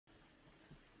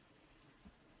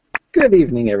Good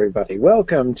evening, everybody.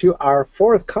 Welcome to our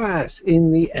fourth class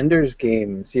in the Ender's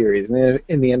Game series,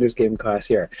 in the Ender's Game class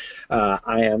here.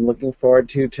 I am looking forward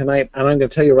to tonight, and I'm going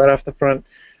to tell you right off the front,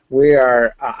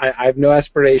 I have no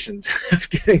aspirations of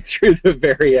getting through the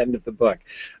very end of the book.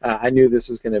 I knew this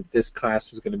class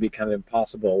was going to be kind of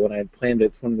impossible when I had planned it.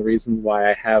 It's one of the reasons why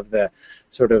I have the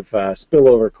sort of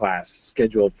spillover class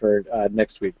scheduled for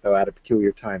next week, though at a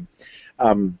peculiar time.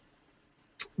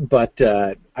 But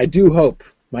I do hope.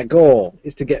 My goal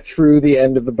is to get through the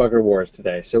end of the Bugger Wars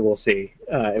today, so we'll see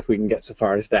if we can get so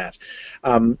far as that.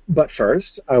 But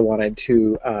first, I wanted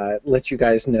to let you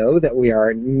guys know that we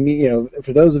are,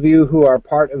 for those of you who are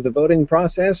part of the voting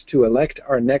process to elect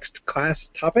our next class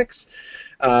topics,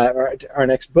 our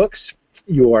next books,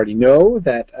 you already know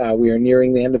that we are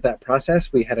nearing the end of that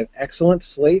process. We had an excellent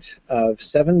slate of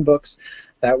 7 books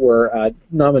that were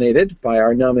nominated by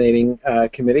our nominating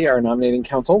committee, our nominating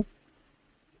council.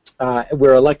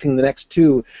 We're electing the next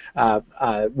 2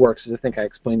 works, as I think I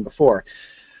explained before,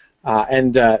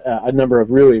 and a number of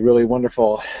really, really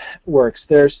wonderful works.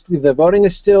 The voting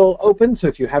is still open, so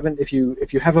if you have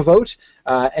a vote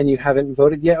and you haven't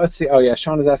voted yet, let's see. Oh yeah,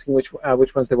 Sean is asking which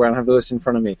ones they were. I don't have the list in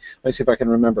front of me. Let me see if I can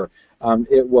remember.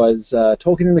 It was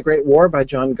Tolkien and the Great War by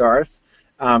John Garth,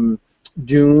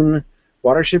 Dune,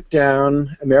 Watership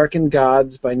Down, American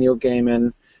Gods by Neil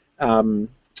Gaiman.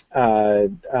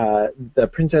 The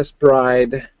Princess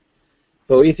Bride,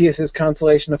 Boethius's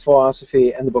Consolation of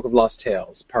Philosophy, and the Book of Lost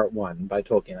Tales, Part 1 by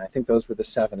Tolkien. I think those were the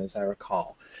 7, as I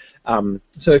recall.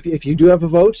 So if you do have a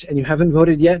vote and you haven't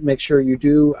voted yet, make sure you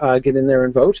do get in there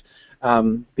and vote,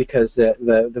 because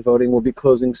the voting will be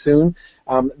closing soon.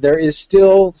 There is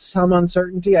still some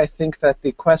uncertainty. I think that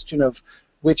the question of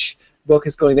which book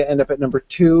is going to end up at number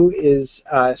 2 is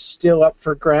still up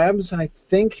for grabs. I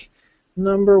think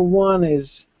number 1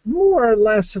 is more or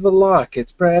less of a lock.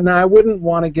 And I wouldn't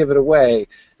want to give it away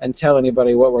and tell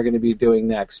anybody what we're going to be doing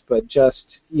next, but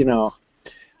just,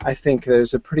 I think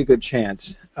there's a pretty good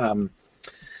chance that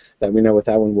we know what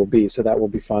that one will be, so that will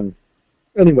be fun.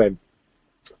 Anyway,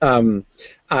 I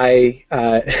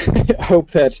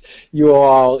hope that you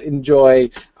all enjoy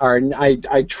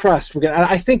I trust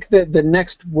I think that the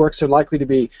next works are likely to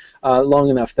be long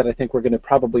enough that I think we're going to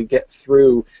probably get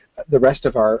through the rest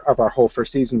of our whole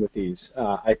first season with these.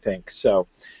 I think so.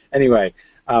 Anyway.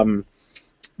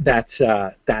 That's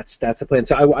the plan.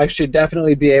 So I should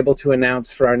definitely be able to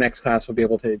announce for our next class. We'll be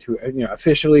able to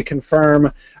officially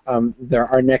confirm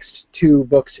our next 2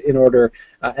 books in order.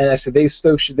 And I said they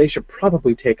should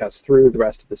probably take us through the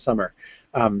rest of the summer.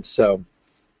 I'm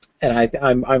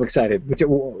excited.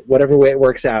 Whatever way it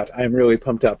works out, I'm really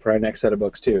pumped up for our next set of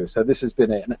books too. So this has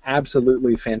been an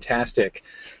absolutely fantastic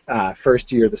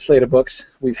first year. The slate of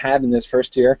books we've had in this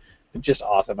first year, just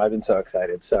awesome. I've been so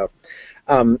excited. So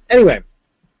anyway.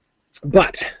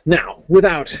 But now,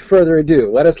 without further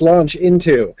ado, let us launch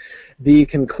into the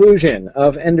conclusion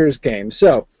of Ender's Game.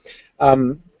 So,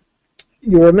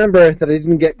 you remember that I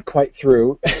didn't get quite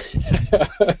through.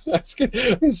 That's good.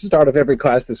 Let's start of every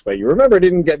class this way. You remember I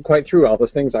didn't get quite through all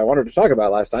those things I wanted to talk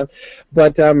about last time.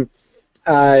 But,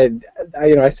 I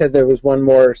said there was one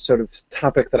more sort of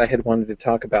topic that I had wanted to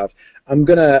talk about. I'm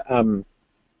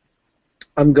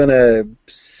gonna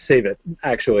save it.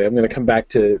 Actually, I'm gonna come back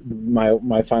to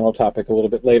my final topic a little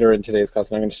bit later in today's class,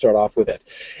 and I'm going to start off with it.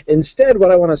 Instead,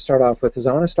 what I want to start off with is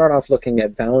I want to start off looking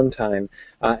at Valentine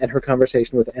and her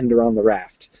conversation with Ender on the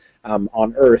raft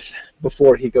on Earth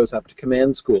before he goes up to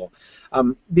command school,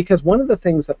 because one of the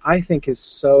things that I think is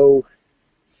so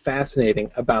fascinating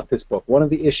about this book, one of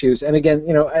the issues, and again,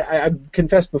 I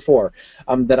confessed before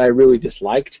that I really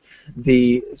disliked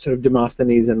the sort of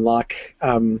Demosthenes and Locke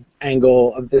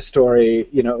angle of this story.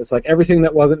 It's like everything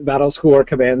that wasn't battle school or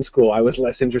command school I was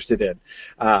less interested in.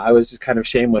 I was just kind of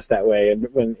shameless that way, and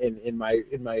when in my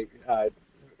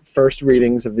first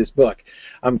readings of this book,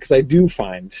 because I do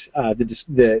find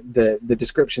the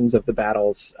descriptions of the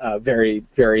battles very,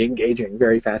 very engaging,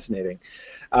 very fascinating,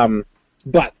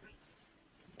 but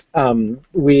one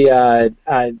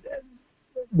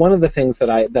of the things that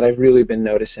I've really been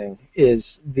noticing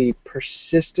is the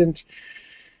persistent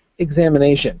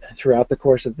examination throughout the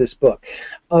course of this book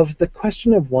of the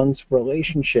question of one's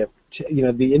relationship to,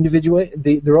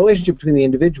 the relationship between the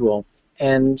individual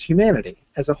and humanity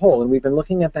as a whole. And we've been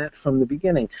looking at that from the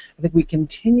beginning. I think we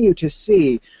continue to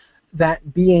see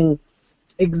that being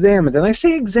examined. And I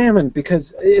say examined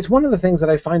because it's one of the things that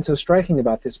I find so striking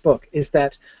about this book is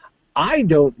that I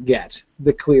don't get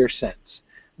the clear sense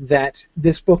that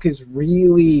this book is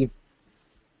really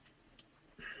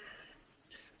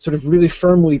sort of really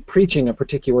firmly preaching a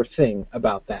particular thing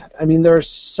about that. I mean, there are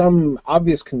some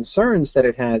obvious concerns that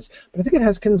it has, but I think it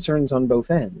has concerns on both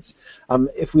ends.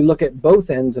 If we look at both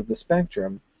ends of the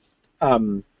spectrum,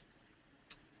 it's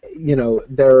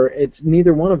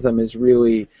neither one of them is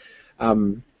really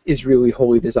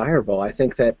wholly desirable. I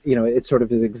think that it sort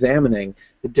of is examining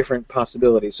the different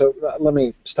possibilities. So let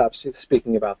me stop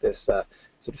speaking about this sort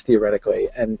of theoretically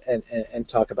and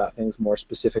talk about things more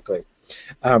specifically.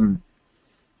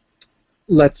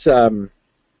 Let's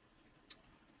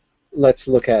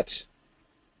look at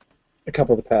a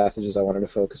couple of the passages I wanted to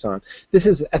focus on. This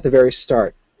is at the very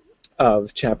start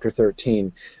of chapter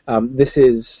 13. This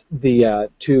is the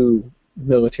two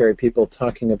military people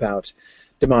talking about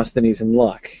Demosthenes and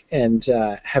Locke, and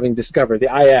having discovered,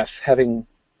 the IF having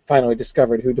finally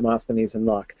discovered who Demosthenes and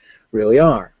Locke really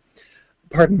are.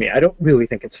 Pardon me, I don't really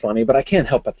think it's funny, but I can't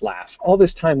help but laugh. All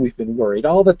this time we've been worried.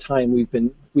 All the time we've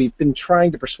been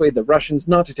trying to persuade the Russians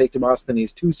not to take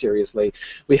Demosthenes too seriously.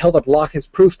 We held up Locke as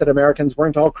proof that Americans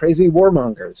weren't all crazy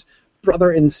warmongers.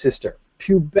 Brother and sister,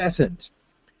 pubescent,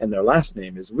 and their last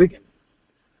name is Wigan.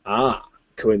 Ah,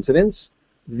 coincidence?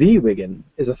 The Wigan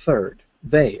is a third.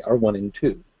 They are 1 and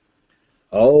 2.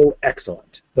 Oh,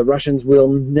 excellent. The Russians will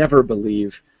never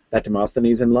believe that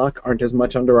Demosthenes and Locke aren't as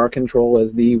much under our control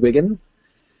as the Wigan.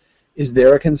 Is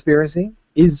there a conspiracy?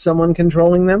 Is someone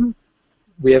controlling them?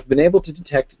 We have been able to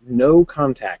detect no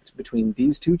contact between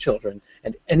these two children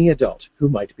and any adult who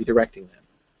might be directing them.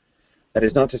 That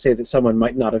is not to say that someone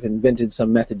might not have invented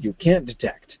some method you can't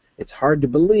detect. It's hard to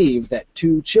believe that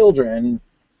two children...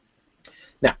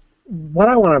 Now, what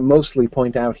I want to mostly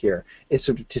point out here is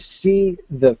sort of to see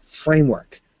the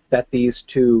framework that these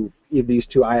two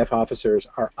IF officers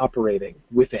are operating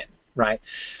within, right?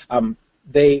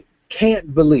 They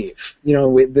can't believe,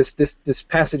 this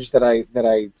passage that I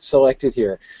selected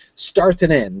here starts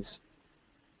and ends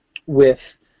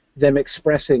with them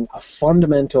expressing a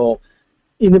fundamental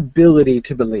inability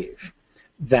to believe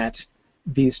that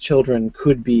these children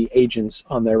could be agents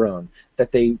on their own,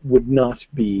 that they would not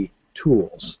be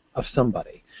tools of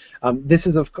somebody. This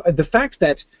is the fact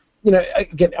that,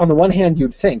 again, on the one hand,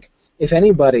 you'd think if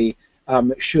anybody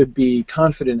should be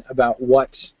confident about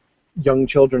what young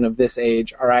children of this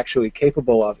age are actually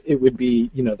capable of, it would be,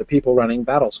 the people running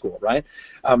battle school, right?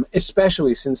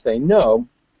 Especially since they know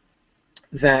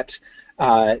that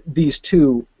these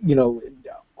two,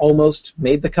 almost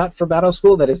made the cut for battle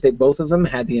school. That is, both of them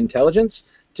had the intelligence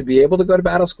to be able to go to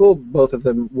battle school. Both of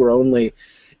them were only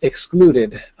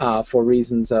excluded for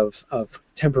reasons of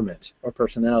temperament or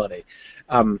personality.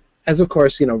 As of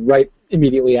course, right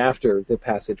immediately after the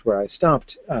passage where I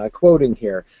stopped quoting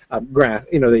here, Graf,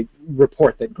 they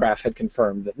report that Graf had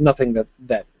confirmed that nothing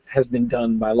that has been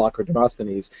done by Locke or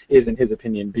Demosthenes is, in his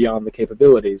opinion, beyond the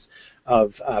capabilities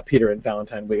of Peter and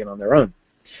Valentine Wigan on their own.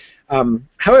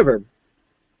 However,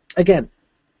 again,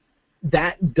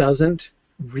 that doesn't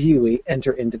really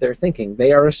enter into their thinking.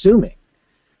 They are assuming.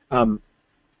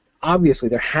 Obviously,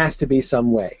 there has to be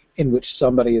some way in which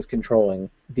somebody is controlling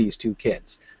these two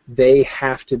kids. They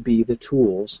have to be the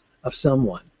tools of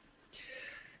someone.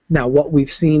 Now, what we've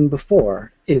seen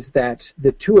before is that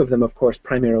the two of them, of course,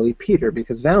 primarily Peter,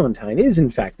 because Valentine is, in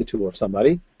fact, the tool of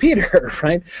somebody, Peter,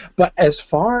 right? But as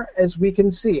far as we can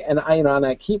see, and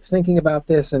I keep thinking about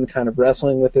this and kind of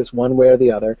wrestling with this one way or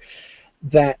the other,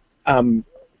 that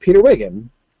Peter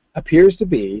Wigan appears to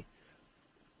be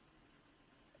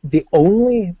the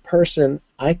only person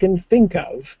I can think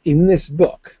of in this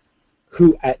book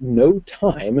who at no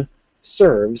time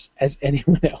serves as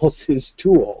anyone else's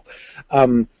tool.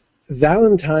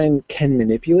 Valentine can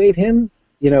manipulate him.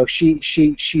 She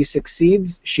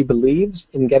succeeds, she believes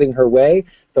in getting her way,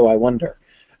 though I wonder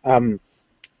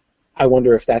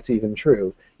if that's even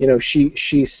true.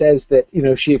 She says that,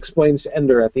 she explains to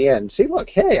Ender at the end, see, look,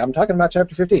 hey, I'm talking about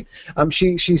chapter 15.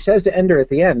 She says to Ender at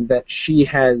the end that she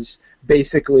has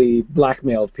basically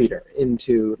blackmailed Peter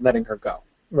into letting her go,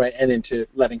 right, and into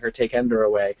letting her take Ender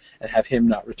away and have him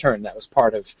not return. That was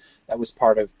part of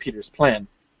Peter's plan.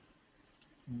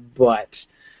 But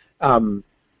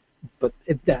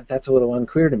that's a little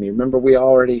unclear to me. Remember, we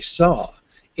already saw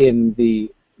in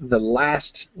the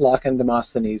last Locke and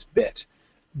Demosthenes bit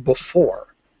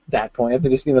before that point,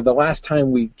 that is, the last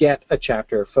time we get a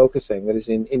chapter focusing, that is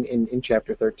in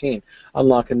chapter 13, on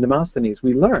Locke and Demosthenes,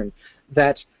 we learn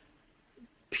that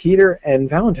Peter and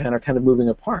Valentine are kind of moving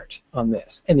apart on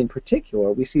this, and in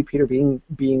particular, we see Peter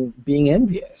being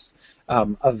envious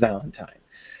of Valentine.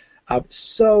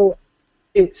 So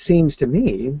it seems to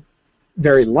me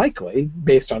very likely,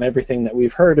 based on everything that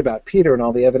we've heard about Peter and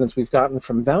all the evidence we've gotten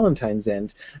from Valentine's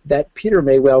end, that Peter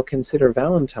may well consider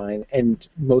Valentine, and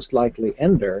most likely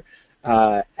Ender,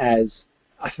 as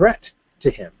a threat to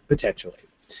him, potentially.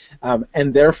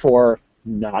 And therefore,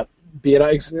 not be it,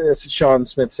 as Sean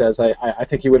Smith says, I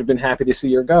think he would have been happy to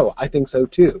see her go. I think so,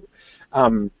 too.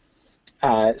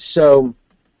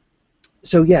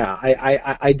 So yeah,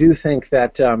 I do think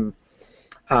that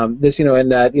this, and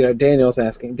Daniel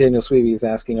Sweeby is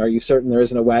asking, are you certain there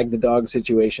isn't a wag the dog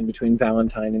situation between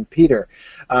Valentine and Peter?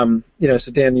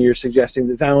 So Dan, you're suggesting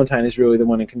that Valentine is really the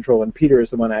one in control and Peter is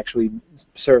the one actually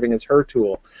serving as her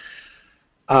tool.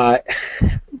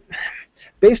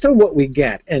 Based on what we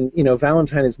get, and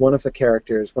Valentine is one of the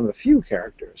few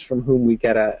characters from whom we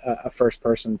get a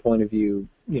first-person point of view,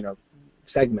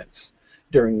 segments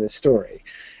during this story.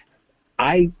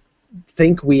 I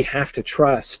think we have to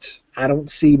trust. I don't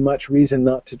see much reason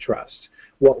not to trust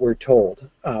what we're told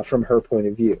from her point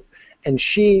of view, and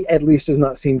she at least does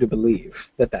not seem to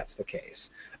believe that that's the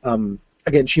case.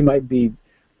 Again, she might be.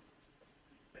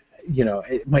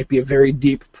 It might be a very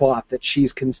deep plot that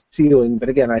she's concealing, but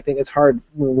again, I think it's hard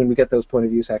when we get those point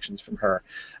of view sections from her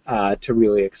to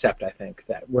really accept. I think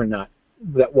that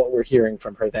what we're hearing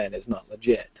from her then is not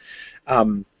legit.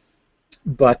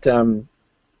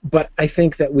 But I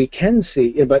think that we can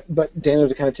see. But Daniel,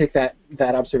 to kind of take that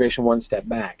observation one step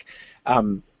back,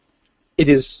 it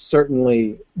is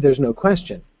certainly, there's no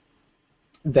question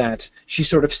that she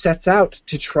sort of sets out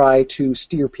to try to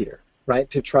steer Peter, right?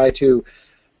 To try to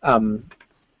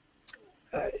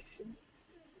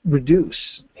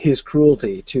reduce his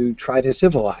cruelty, to try to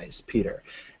civilize Peter.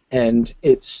 And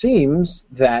it seems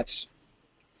that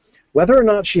whether or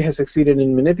not she has succeeded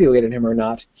in manipulating him or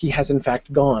not, he has in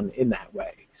fact gone in that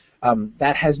way.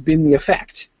 That has been the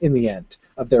effect, in the end,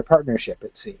 of their partnership,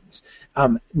 it seems.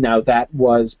 Now, that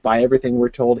was, by everything we're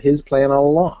told, his plan all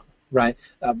along, right?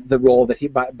 The role that he,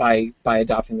 by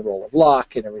adopting the role of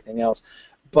Locke and everything else.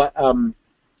 But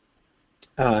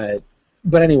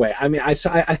anyway, I mean, I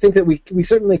think that we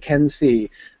certainly can see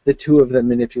the two of them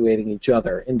manipulating each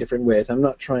other in different ways. I'm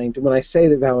not trying to, when I say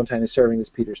that Valentine is serving as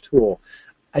Peter's tool,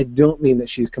 I don't mean that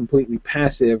she's completely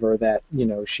passive or that,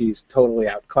 she's totally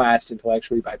outclassed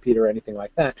intellectually by Peter or anything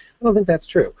like that. I don't think that's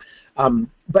true.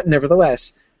 But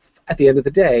nevertheless, at the end of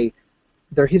the day,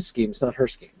 they're his schemes, not her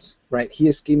schemes, right? He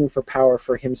is scheming for power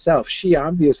for himself. She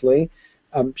obviously,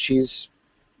 she's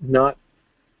not,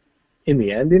 in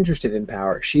the end, interested in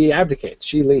power. She abdicates.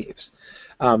 She leaves.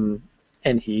 And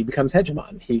he becomes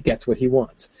hegemon. He gets what he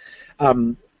wants.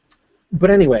 But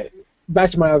anyway, back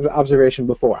to my observation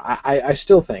before. I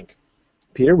still think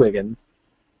Peter Wiggin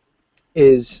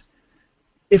is,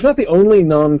 if not the only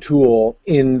non-tool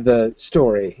in the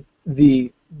story,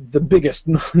 the biggest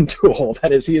non-tool.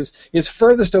 That is, he is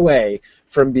furthest away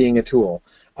from being a tool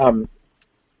of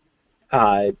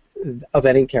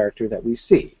any character that we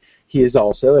see. He is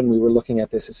also, and we were looking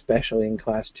at this especially in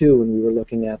Class 2 when we were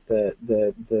looking at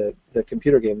the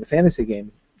computer game, the fantasy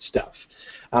game stuff.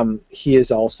 He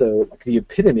is also like the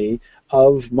epitome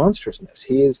of monstrousness.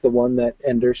 He is the one that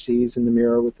Ender sees in the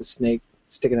mirror with the snake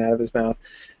sticking out of his mouth.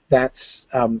 That's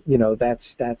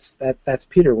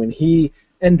Peter. When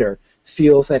Ender,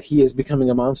 feels that he is becoming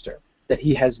a monster, that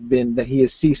he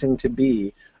is ceasing to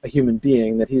be a human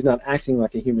being, that he's not acting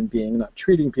like a human being, not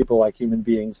treating people like human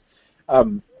beings.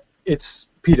 It's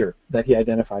Peter that he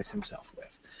identifies himself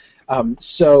with.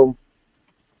 So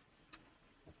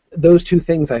those two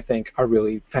things, I think, are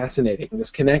really fascinating. This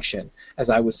connection, as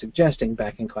I was suggesting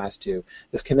back in Class 2,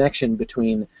 this connection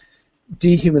between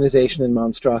dehumanization and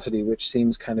monstrosity, which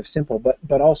seems kind of simple,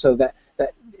 but also that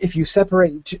if you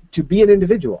separate, to be an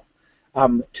individual,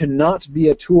 to not be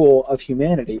a tool of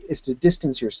humanity is to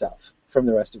distance yourself from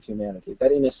the rest of humanity.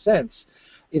 That in a sense,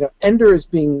 Ender is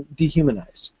being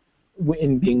dehumanized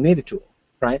in being made a tool,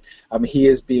 right? He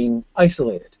is being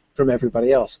isolated from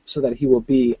everybody else so that he will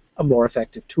be a more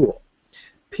effective tool.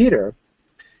 Peter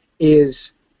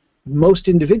is most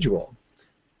individual,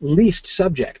 least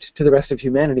subject to the rest of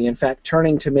humanity, in fact,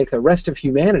 turning to make the rest of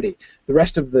humanity, the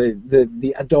rest of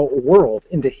the adult world,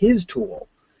 into his tool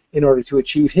in order to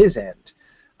achieve his end.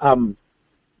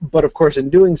 But of course, in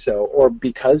doing so, or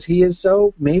because he is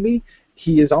so, maybe,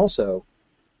 he is also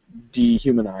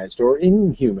dehumanized or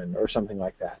inhuman or something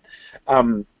like that.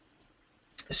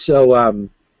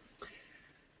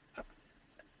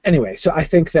 Anyway, so I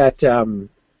think that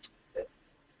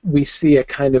we see a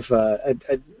kind of a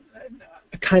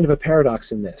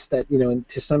paradox in this, that,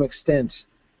 to some extent,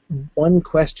 one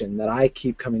question that I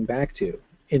keep coming back to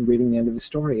in reading the end of the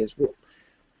story is, well,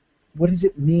 what does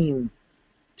it mean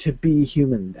to be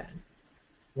human then?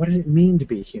 what does it mean to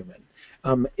be human?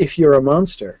 If you're a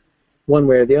monster, one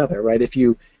way or the other, right? If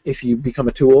you become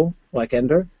a tool like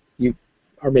Ender, you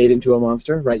are made into a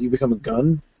monster, right? You become a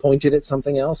gun pointed at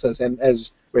something else, as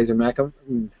Razor Macam,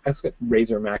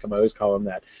 Razor Macam, I always call him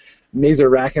that. Mazer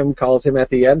Rackham calls him at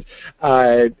the end.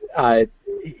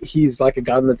 He's like a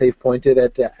gun that they've pointed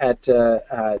at the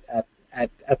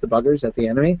buggers, at the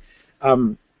enemy.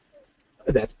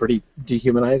 That's pretty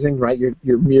dehumanizing, right?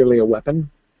 You're merely a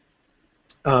weapon.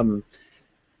 And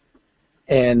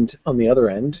on the other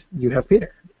end, you have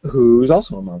Peter, who's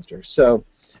also a monster. So,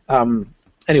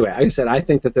 anyway, like I said, I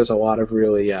think that there's a lot of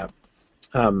really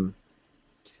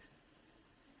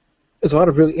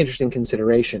interesting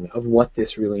consideration of what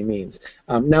this really means.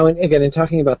 Now, again, in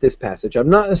talking about this passage, I'm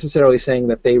not necessarily saying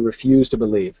that they refuse to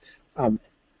believe, but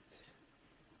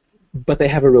they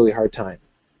have a really hard time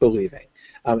believing.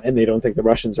 And they don't think the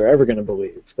Russians are ever going to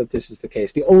believe that this is the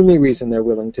case. The only reason they're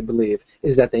willing to believe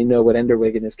is that they know what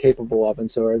Enderwigan is capable of, and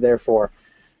so are therefore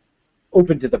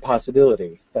open to the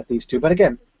possibility that these two... But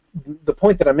again, the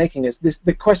point that I'm making is this: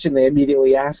 the question they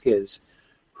immediately ask is,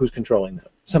 who's controlling them?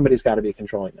 Somebody's got to be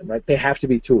controlling them, right? They have to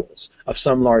be tools of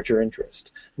some larger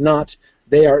interest, not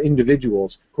they are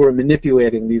individuals who are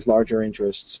manipulating these larger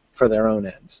interests for their own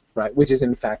ends, right? Which is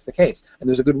in fact the case. And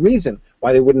there's a good reason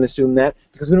why they wouldn't assume that,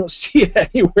 because we don't see it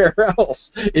anywhere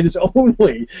else. It is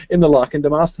only in the Locke and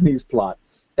Demosthenes plot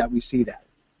that we see that.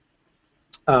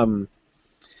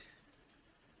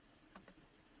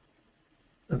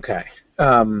 Okay.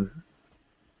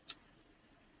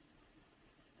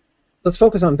 Let's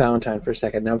focus on Valentine for a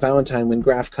second. Now, Valentine, when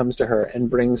Graf comes to her and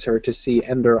brings her to see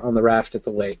Ender on the raft at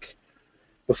the lake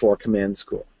before command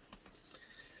school.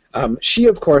 She,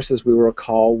 of course, as we will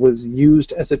recall, was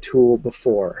used as a tool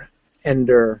before.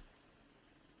 Ender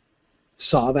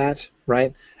saw that,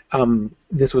 right?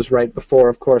 This was right before,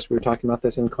 of course, we were talking about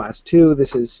this in Class 2.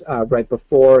 This is right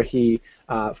before he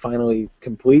finally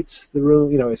completes the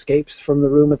room, escapes from the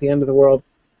room at the end of the world.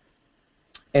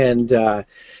 And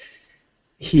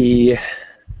he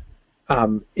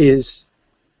had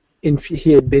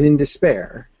been in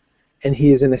despair, and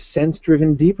he is in a sense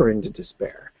driven deeper into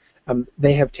despair.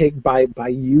 They have by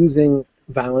using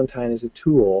Valentine as a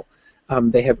tool,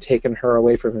 they have taken her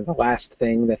away from him. The last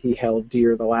thing that he held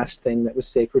dear, the last thing that was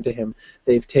sacred to him,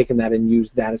 they've taken that and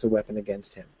used that as a weapon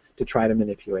against him to try to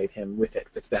manipulate him with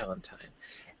Valentine.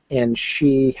 And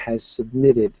she has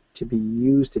submitted to be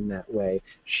used in that way.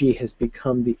 She has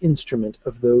become the instrument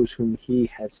of those whom he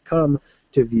has come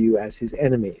to view as his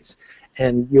enemies.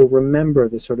 And you'll remember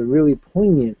the sort of really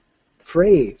poignant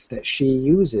phrase that she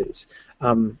uses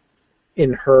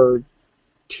in her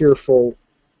tearful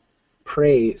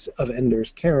praise of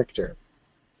Ender's character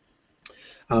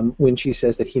when she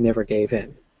says that he never gave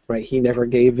in, right? He never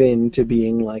gave in to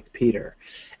being like Peter.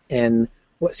 And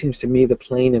what seems to me the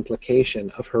plain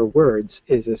implication of her words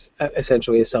is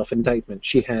essentially a self-indictment.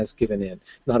 She has given in,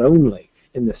 not only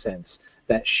in the sense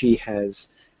that she has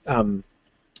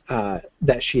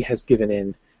given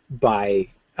in by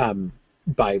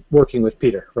working with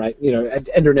Peter, right?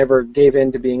 Ender never gave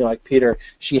in to being like Peter.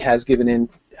 She has given in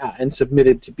and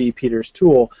submitted to be Peter's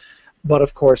tool. But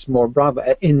of course, more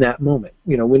broadly, in that moment,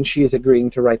 when she is agreeing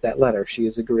to write that letter, she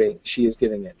is agreeing, she is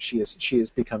giving in, she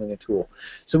is becoming a tool.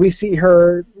 So we see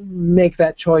her make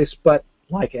that choice, but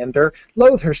like Ender,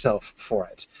 loathe herself for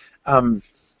it.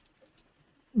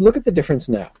 Look at the difference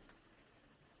now.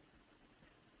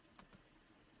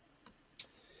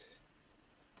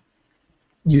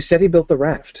 You said he built the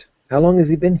raft. How long has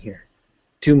he been here?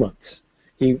 2 months.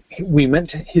 We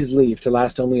meant his leave to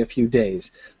last only a few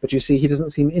days, but you see, he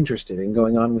doesn't seem interested in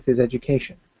going on with his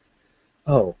education.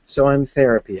 Oh, so I'm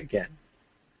therapy again.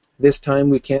 This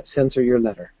time we can't censor your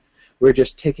letter. We're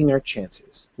just taking our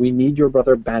chances. We need your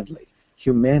brother badly.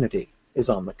 Humanity is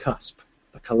on the cusp.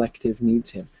 The collective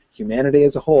needs him. Humanity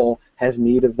as a whole has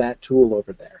need of that tool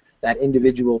over there, that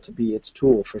individual to be its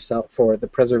tool for the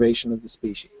preservation of the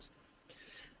species.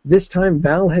 This time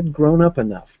Val had grown up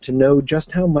enough to know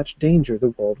just how much danger the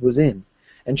world was in,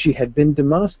 and she had been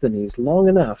Demosthenes long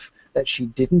enough that she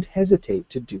didn't hesitate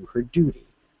to do her duty.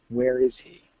 Where is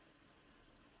he?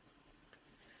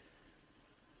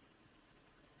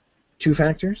 2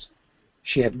 factors.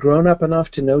 She had grown up enough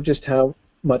to know just how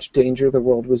much danger the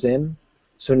world was in,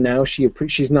 so now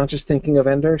she's not just thinking of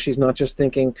Ender, she's not just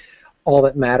thinking, all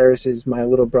that matters is my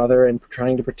little brother and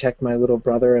trying to protect my little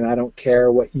brother, and I don't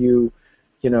care what you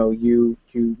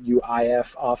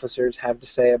IF officers have to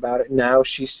say about it. Now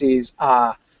she sees,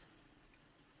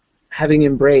 having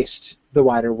embraced the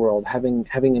wider world, having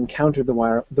encountered the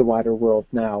wider world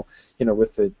now,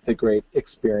 with the great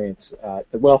experience,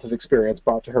 the wealth of experience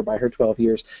brought to her by her 12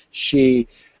 years, she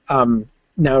now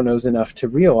knows enough to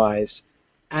realize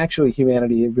actually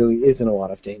humanity really is in a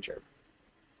lot of danger.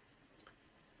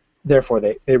 Therefore,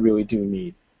 they really do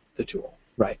need the tool,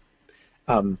 right?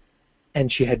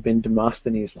 And she had been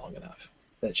Demosthenes long enough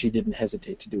that she didn't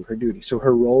hesitate to do her duty. So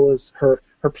her role is her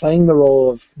playing the role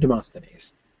of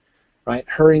Demosthenes, right?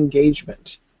 Her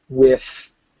engagement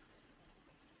with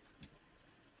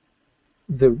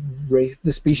the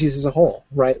species as a whole,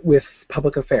 right? With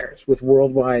public affairs, with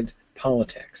worldwide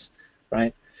politics,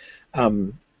 right?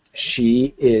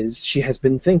 She has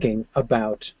been thinking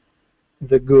about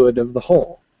the good of the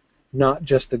whole, not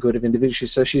just the good of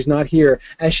individuals. So she's not here,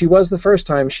 as she was the first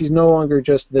time, she's no longer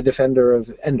just the defender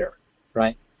of Ender,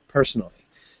 right? Personally.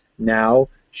 Now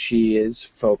she is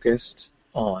focused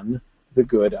on the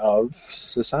good of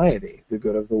society, the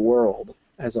good of the world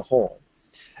as a whole.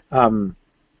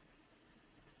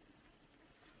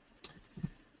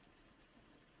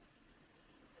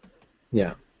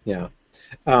 Yeah.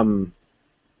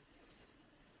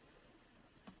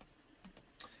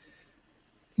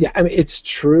 Yeah, I mean, it's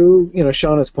true.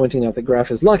 Sean is pointing out that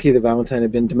Graf is lucky that Valentine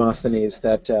had been Demosthenes,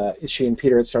 that she and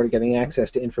Peter had started getting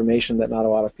access to information that not a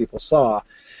lot of people saw.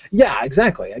 Yeah,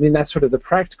 exactly. I mean, that's sort of the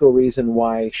practical reason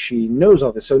why she knows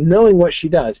all this. So knowing what she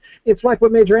does, it's like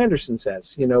what Major Anderson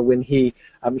says. When he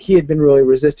had been really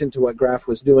resistant to what Graf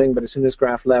was doing, but as soon as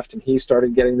Graf left and he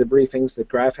started getting the briefings that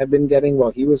Graf had been getting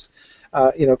while he was,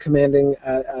 commanding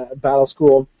battle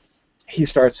school, he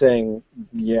starts saying,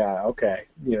 yeah, okay,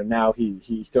 now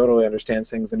he totally understands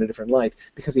things in a different light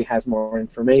because he has more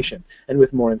information. And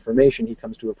with more information, he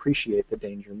comes to appreciate the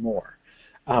danger more.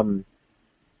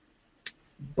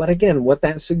 But again, what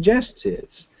that suggests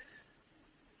is,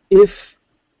 if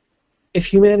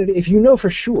humanity, if you know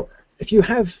for sure, if you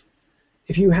have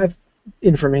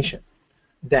information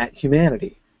that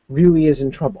humanity really is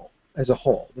in trouble as a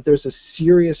whole, that there's a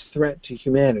serious threat to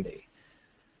humanity,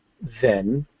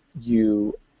 then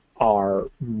you are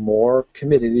more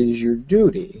committed. It is your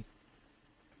duty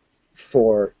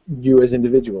for you as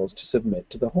individuals to submit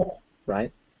to the whole,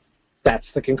 right?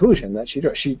 That's the conclusion that she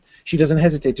draws. She doesn't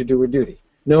hesitate to do her duty,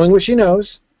 knowing what she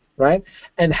knows, right?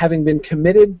 And having been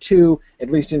committed to, at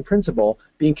least in principle,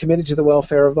 being committed to the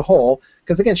welfare of the whole.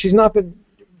 Because again, she's not been,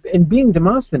 in being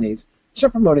Demosthenes, she's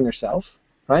not promoting herself,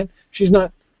 right? She's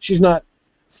not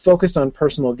focused on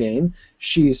personal gain.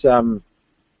 She's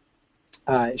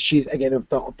again,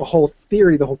 the whole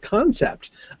theory, the whole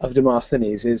concept of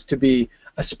Demosthenes is to be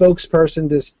a spokesperson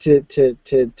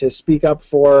to speak up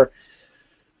for,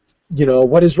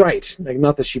 what is right. Like,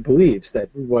 not that she believes that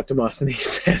what Demosthenes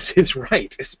says is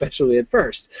right, especially at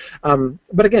first.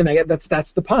 But again,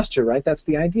 that's the posture, right? That's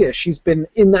the idea. She's been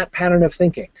in that pattern of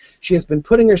thinking. She has been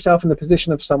putting herself in the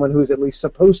position of someone who is at least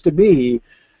supposed to be,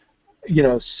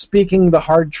 speaking the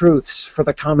hard truths for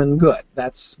the common good.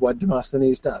 That's what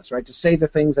Demosthenes does, right? To say the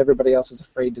things everybody else is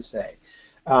afraid to say.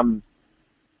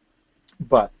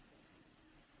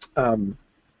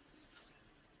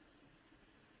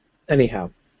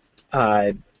 Anyhow,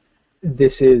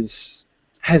 this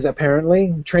has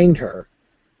apparently trained her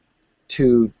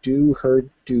to do her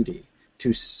duty,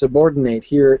 to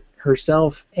subordinate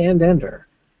herself and Ender.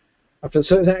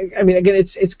 So, I mean, again,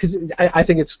 it's because I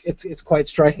think it's quite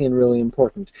striking and really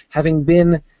important. Having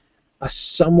been a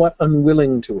somewhat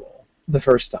unwilling tool the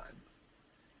first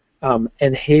time,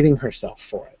 and hating herself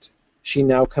for it, she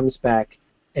now comes back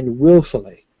and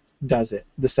willfully does it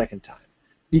the second time,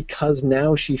 because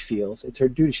now she feels it's her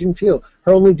duty. She didn't feel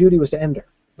her only duty was to Ender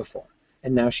before,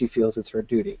 and now she feels it's her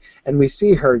duty. And we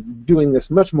see her doing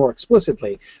this much more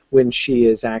explicitly when she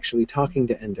is actually talking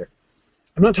to Ender.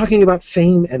 I'm not talking about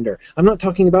fame, Ender. I'm not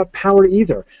talking about power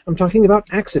either. I'm talking about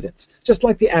accidents. Just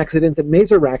like the accident that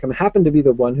Mazer Rackham happened to be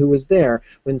the one who was there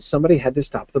when somebody had to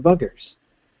stop the buggers.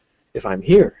 If I'm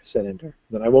here, said Ender,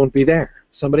 then I won't be there.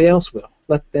 Somebody else will.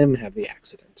 Let them have the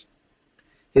accident.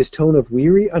 His tone of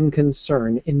weary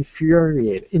unconcern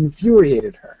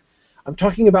infuriated her. I'm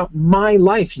talking about my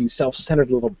life, you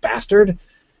self-centered little bastard.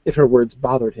 If her words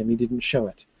bothered him, he didn't show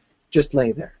it. Just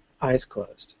lay there, eyes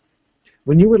closed.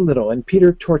 When you were little and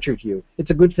Peter tortured you, it's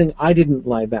a good thing I didn't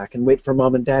lie back and wait for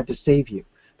Mom and Dad to save you.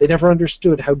 They never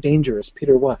understood how dangerous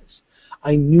Peter was.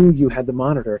 I knew you had the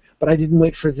monitor, but I didn't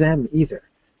wait for them either.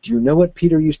 Do you know what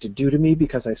Peter used to do to me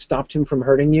because I stopped him from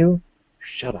hurting you?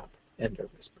 Shut up, Ender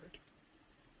whispered.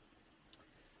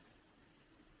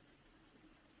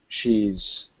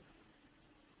 She's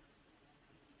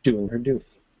doing her duty,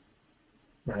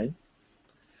 right?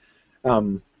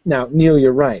 Now, Neil,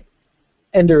 you're right.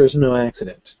 Ender is no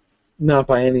accident, not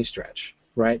by any stretch,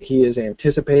 right? He is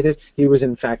anticipated. He was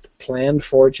in fact planned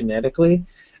for genetically,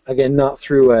 again, not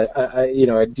through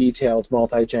a detailed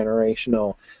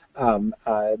multi-generational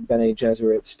Bene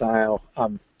Gesserit style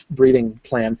breeding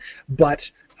plan,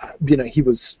 but he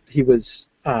was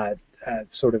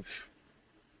sort of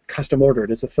custom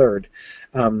ordered as a third,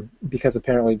 because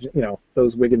apparently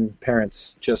those Wigan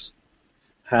parents just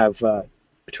have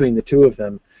between the two of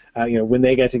them, when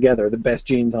they get together, the best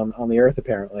genes on the earth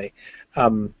apparently,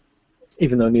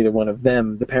 even though neither one of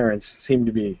them, the parents, seem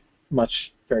to be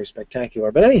very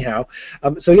spectacular. But anyhow,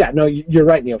 so yeah, no, you're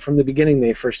right, Neil. From the beginning,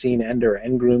 they've foreseen Ender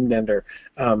and groomed Ender.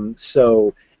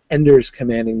 So Ender's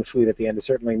commanding the fleet at the end is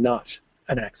certainly not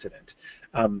an accident.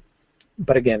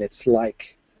 But again, it's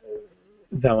like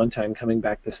Valentine coming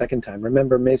back the second time.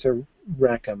 Remember Mazer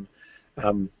Rackham.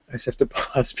 I just have to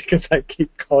pause because I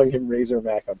keep calling him Razor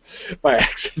Rackham by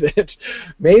accident.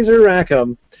 Mazer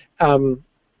Rackham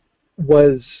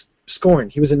was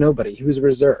scorned. He was a nobody. He was a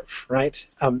reserve, right?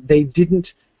 They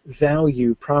didn't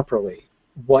value properly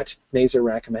what Mazer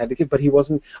Rackham had to give, but he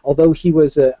wasn't, although he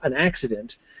was an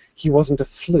accident, he wasn't a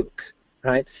fluke,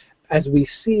 right? As we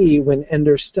see when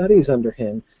Ender studies under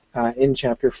him in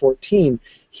chapter 14,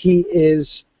 he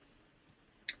is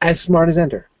as smart as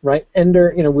Ender, right?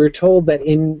 Ender, we're told that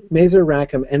in Mazer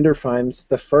Rackham, Ender finds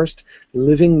the first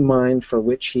living mind for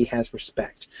which he has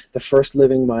respect, the first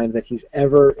living mind that he's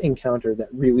ever encountered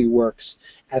that really works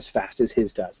as fast as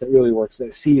his does, that really works,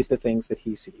 that sees the things that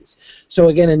he sees. So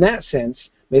again, in that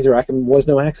sense, Mazer Rackham was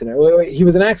no accident. He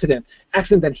was an accident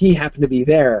that he happened to be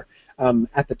there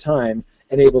at the time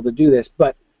and able to do this,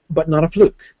 but not a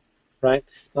fluke, right?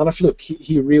 Not a fluke.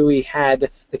 He really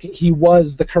he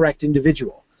was the correct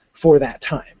individual for that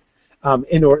time,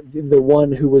 the one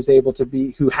who was able to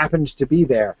be, who happened to be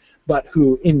there, but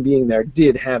who, in being there,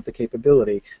 did have the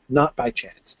capability, not by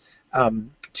chance,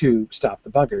 to stop the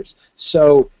buggers.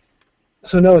 So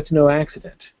no, it's no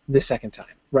accident the second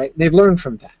time, right? They've learned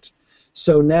from that.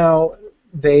 So now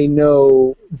they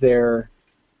know their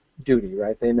duty,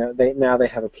 right? Now they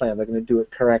have a plan. They're going to do it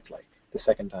correctly the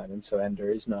second time, and so Ender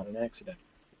is not an accident.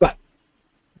 But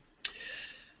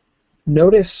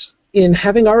notice, in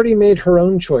having already made her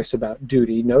own choice about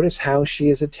duty, notice how she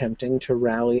is attempting to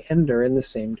rally Ender in the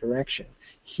same direction.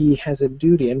 He has a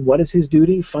duty, and what is his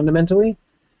duty fundamentally?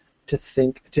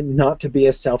 Not to be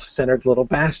a self-centered little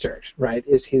bastard, right,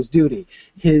 is his duty.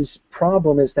 His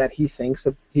problem is that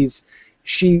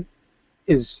she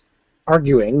is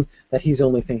arguing that he's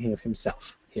only thinking of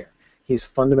himself here. He's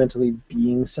fundamentally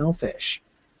being selfish.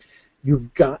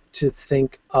 You've got to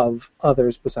think of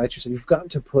others besides yourself. You've got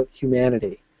to put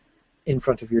humanity in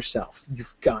front of yourself.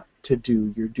 You've got to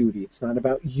do your duty. It's not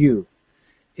about you.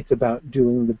 It's about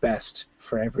doing the best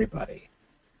for everybody.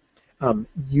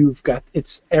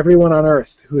 It's everyone on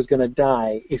earth who is going to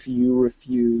die if you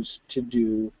refuse to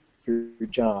do your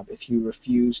job, if you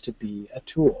refuse to be a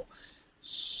tool.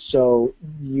 So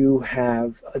you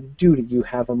have a duty, you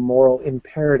have a moral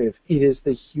imperative. It is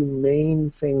the humane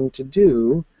thing to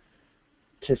do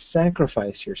to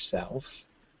sacrifice yourself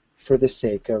for the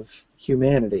sake of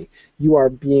humanity. You are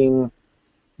being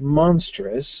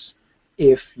monstrous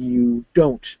if you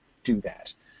don't do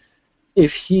that.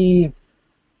 If he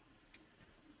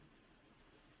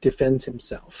defends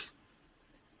himself,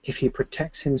 if he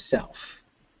protects himself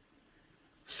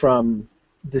from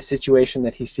the situation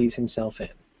that he sees himself in,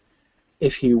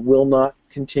 if he will not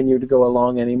continue to go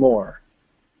along anymore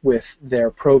with their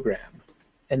program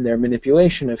and their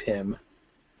manipulation of him,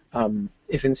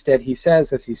 if instead he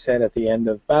says, as he said at the end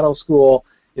of Battle School,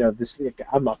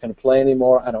 I'm not going to play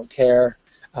anymore, I don't care,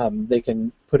 they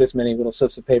can put as many little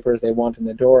slips of paper as they want in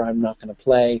the door, I'm not going to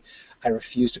play, I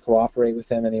refuse to cooperate with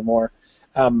them anymore.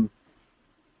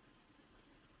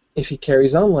 If he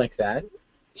carries on like that,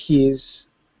 he's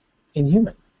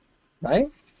inhuman, right?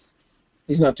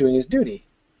 He's not doing his duty.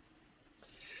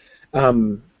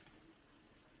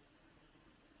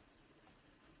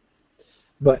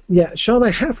 But yeah, Sean, I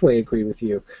halfway agree with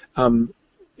you.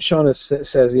 Shauna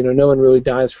says, no one really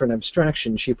dies for an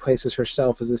abstraction. She places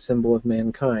herself as a symbol of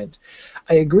mankind.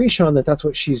 I agree, Sean, that that's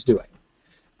what she's doing.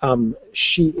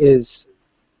 She is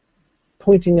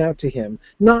pointing out to him,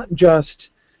 not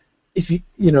just, if you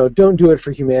don't do it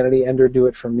for humanity, Ender, do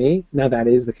it for me. Now that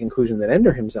is the conclusion that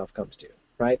Ender himself comes to,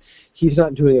 right? He's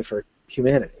not doing it for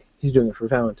humanity. He's doing it for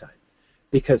Valentine,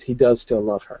 because he does still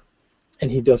love her,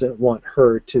 and he doesn't want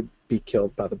her to be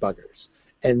killed by the buggers.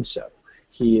 And so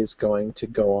he is going to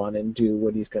go on and do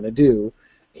what he's going to do.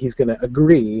 He's going to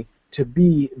agree to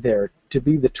be there, to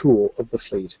be the tool of the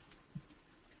fleet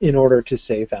in order to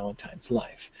save Valentine's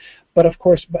life. But of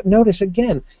course, notice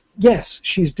again, yes,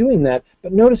 she's doing that,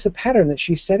 but notice the pattern that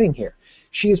she's setting here.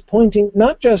 She is pointing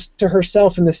not just to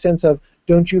herself in the sense of,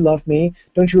 don't you love me?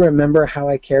 Don't you remember how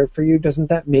I cared for you? Doesn't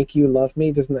that make you love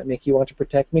me? Doesn't that make you want to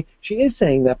protect me? She is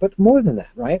saying that, but more than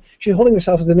that, right? She's holding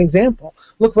herself as an example.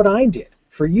 Look what I did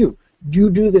for you.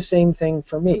 You do the same thing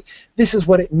for me. This is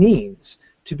what it means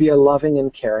to be a loving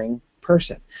and caring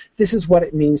person. This is what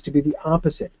it means to be the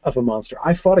opposite of a monster.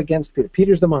 I fought against Peter.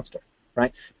 Peter's the monster,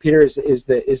 right? Peter is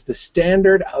the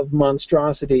standard of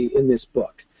monstrosity in this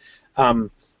book.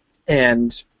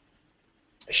 And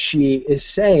she is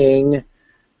saying,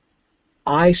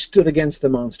 I stood against the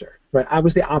monster, right? I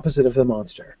was the opposite of the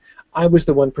monster. I was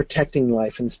the one protecting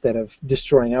life instead of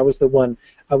destroying. I was the one,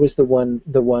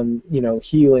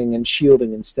 healing and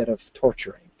shielding instead of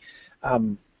torturing.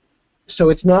 So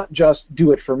it's not just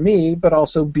do it for me, but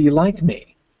also be like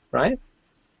me, right?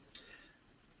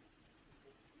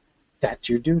 That's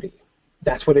your duty.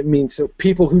 That's what it means. So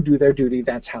people who do their duty,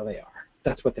 that's how they are.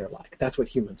 That's what they're like. That's what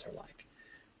humans are like.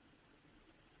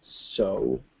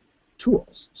 So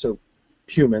tools. So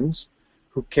humans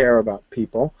who care about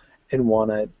people and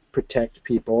want to protect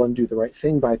people and do the right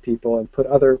thing by people and put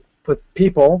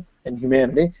people and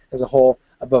humanity as a whole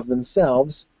above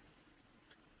themselves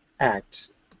act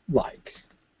like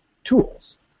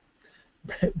tools.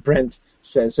 Brent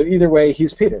says, so either way,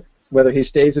 he's Peter, whether he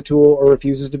stays a tool or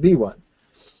refuses to be one.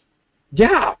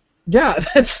 Yeah,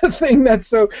 that's the thing that's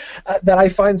so that I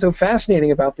find so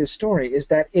fascinating about this story, is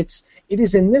that it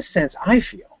is in this sense, I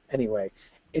feel anyway,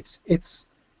 it's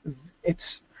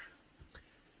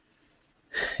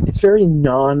very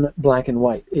non-black and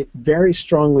white. It very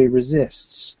strongly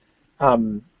resists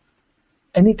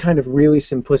any kind of really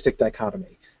simplistic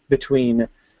dichotomy between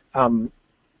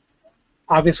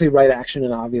obviously right action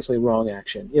and obviously wrong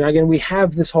action. Again, we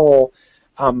have this whole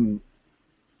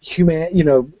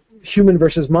human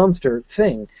versus monster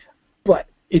thing, but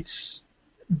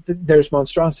there's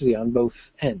monstrosity on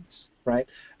both ends, right?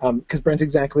 Because Brent,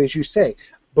 exactly as you say,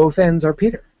 both ends are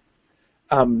Peter.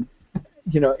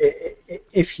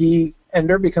 If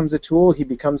Ender becomes a tool, he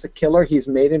becomes a killer. He's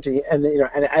made into, and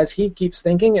as he keeps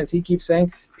thinking, as he keeps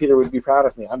saying, Peter would be proud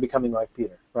of me. I'm becoming like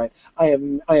Peter, right?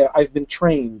 I've been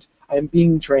trained. I am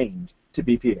being trained to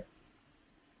be Peter.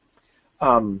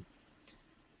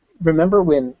 Remember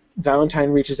when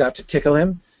Valentine reaches out to tickle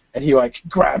him, and he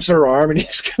grabs her arm, and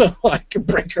he's gonna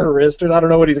break her wrist, or I don't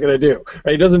know what he's gonna do.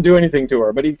 Right? He doesn't do anything to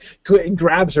her, but he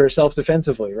grabs her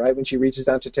self-defensively, right, when she reaches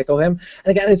out to tickle him.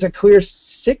 And again, it's a clear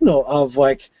signal of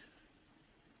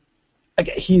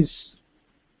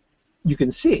you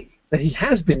can see that he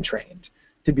has been trained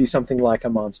to be something like a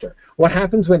monster. What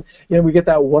happens when we get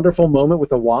that wonderful moment with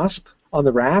the wasp on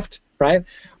the raft, right,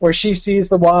 where she sees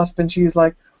the wasp and she's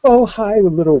like, "Oh, hi,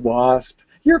 little wasp.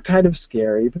 You're kind of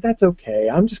scary, but that's okay.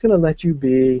 I'm just going to let you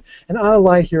be, and I'll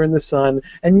lie here in the sun,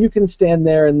 and you can stand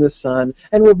there in the sun,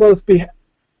 and we'll both be..."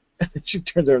 And then she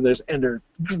turns over, and there's Ender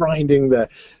grinding the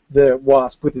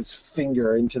wasp with his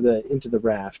finger into the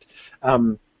raft.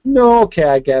 No, okay,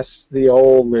 I guess the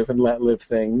old live and let live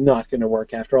thing not going to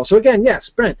work after all. So again, yes,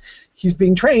 Brent, he's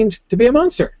being trained to be a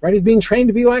monster, right? He's being trained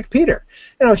to be like Peter.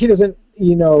 He doesn't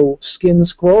skin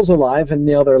squirrels alive and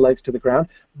nail their legs to the ground,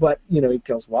 but he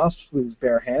kills wasps with his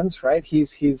bare hands, right?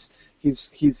 It's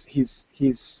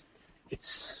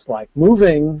like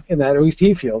moving in that, or at least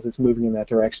he feels it's moving in that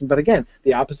direction. But again,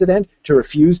 the opposite end, to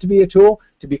refuse to be a tool,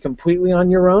 to be completely on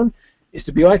your own, is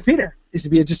to be like Peter, is to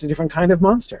be just a different kind of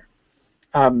monster.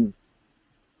 Anyway,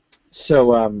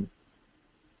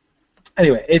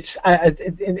 it's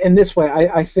in this way,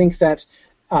 I think that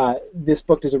this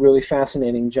book does a really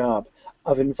fascinating job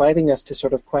of inviting us to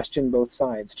sort of question both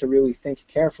sides, to really think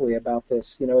carefully about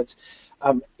this.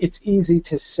 It's easy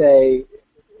to say,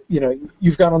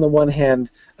 you've got on the one hand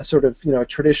a sort of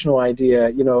traditional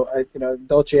idea,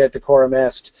 dulce et decorum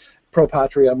est, pro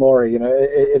patria mori.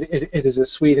 It is a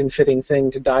sweet and fitting thing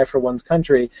to die for one's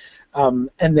country, and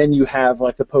then you have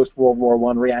the post World War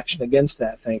I reaction against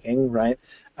that thinking, right?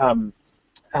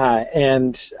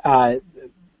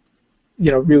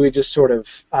 Really just sort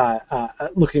of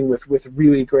looking with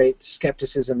really great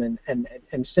skepticism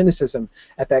and cynicism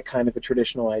at that kind of a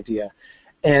traditional idea.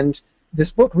 And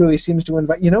this book really seems to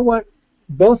invite,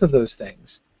 both of those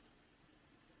things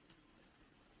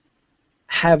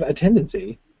have a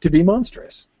tendency to be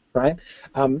monstrous, right?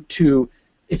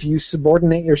 If you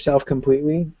subordinate yourself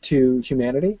completely to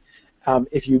humanity,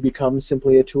 if you become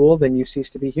simply a tool, then you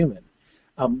cease to be human.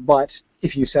 But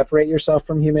if you separate yourself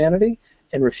from humanity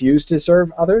and refuse to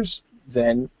serve others,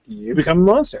 then you become a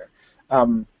monster.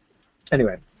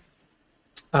 Anyway.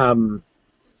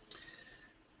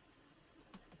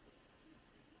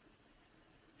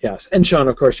 Yes, and Sean,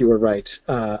 of course, you were right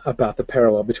about the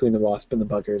parallel between the wasp and the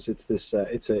buggers. It's this.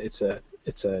 It's a.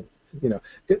 You know,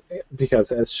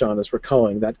 because as Sean is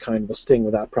recalling, that kind will sting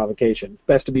without provocation.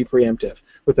 Best to be preemptive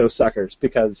with those suckers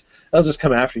because they'll just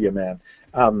come after you, man.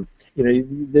 You know,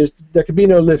 there could be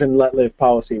no live and let live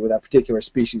policy with that particular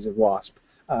species of wasp.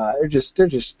 They're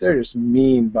just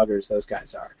mean buggers. Those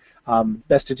guys are.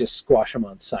 Best to just squash them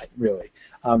on sight, really.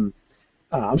 I'm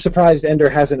surprised Ender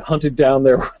hasn't hunted down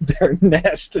their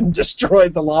nest and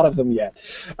destroyed the lot of them yet.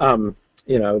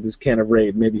 You know, this can of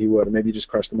raid, maybe he would, or maybe he just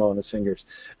crushed them all in his fingers.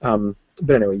 But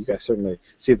anyway, you guys certainly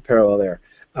see the parallel there.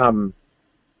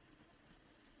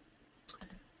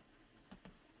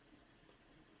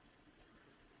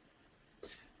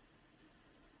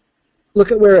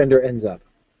 Look at where Ender ends up,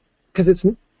 because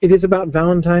it is about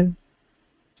Valentine.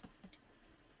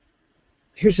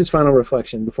 Here's his final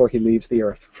reflection before he leaves the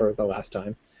Earth for the last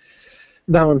time.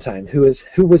 Valentine, who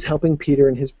was helping Peter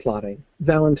in his plotting.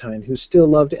 Valentine, who still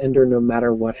loved Ender no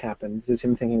matter what happened. This is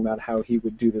him thinking about how he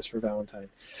would do this for Valentine.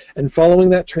 And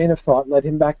following that train of thought led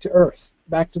him back to Earth,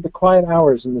 back to the quiet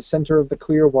hours in the center of the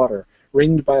clear water,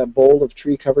 ringed by a bowl of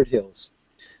tree-covered hills.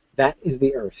 That is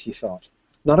the Earth, he thought.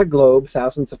 Not a globe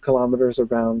thousands of kilometers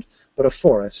around, but a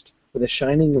forest with a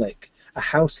shining lake, a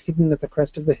house hidden at the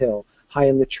crest of the hill, high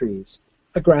in the trees.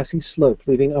 A grassy slope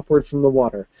leading upward from the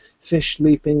water, fish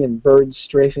leaping and birds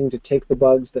strafing to take the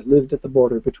bugs that lived at the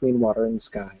border between water and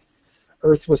sky.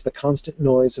 Earth was the constant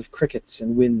noise of crickets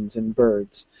and winds and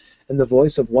birds, and the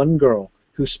voice of one girl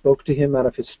who spoke to him out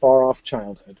of his far-off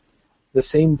childhood, the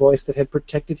same voice that had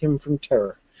protected him from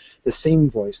terror, the same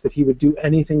voice that he would do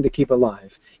anything to keep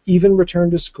alive, even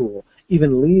return to school,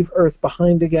 even leave Earth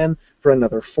behind again for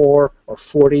another 4 or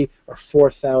 40 or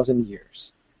 4,000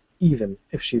 years. Even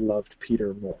if she loved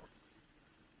Peter more.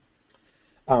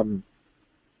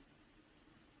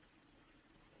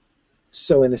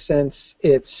 So in a sense,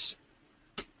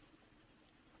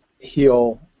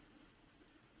 he'll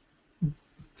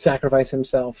sacrifice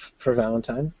himself for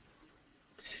Valentine,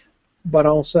 but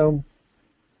also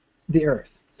the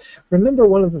Earth. Remember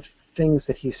one of the things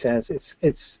that he says.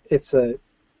 It's a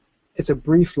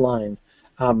brief line,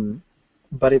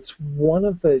 but it's one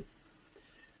of the.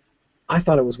 I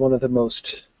thought it was one of the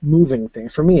most moving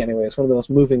things, for me anyway, it's one of the most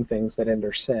moving things that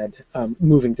Ender said,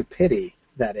 moving to pity,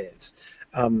 that is,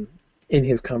 in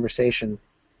his conversation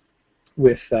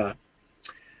with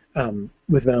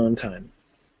Valentine.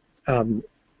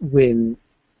 When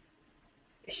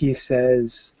he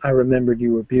says, I remembered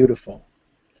you were beautiful.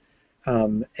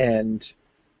 And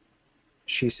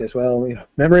she says, well, you know,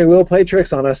 memory will play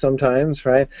tricks on us sometimes,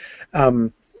 right?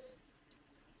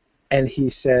 And he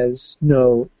says,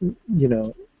 no, you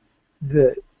know,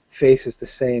 the face is the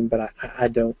same, but I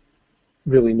don't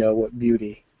really know what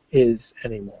beauty is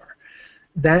anymore.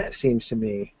 That seems to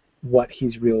me what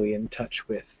he's really in touch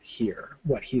with here,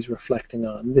 what he's reflecting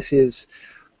on. This is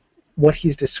what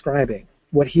he's describing,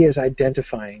 what he is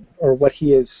identifying, or what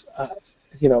he is,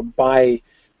 you know, by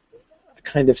a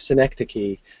kind of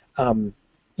synecdoche,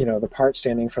 you know, the part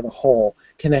standing for the whole,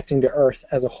 connecting to Earth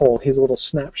as a whole. His little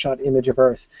snapshot image of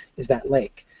Earth is that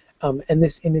lake. And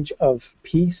this image of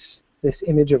peace, this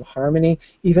image of harmony,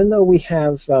 even though we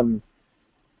have, you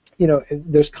know,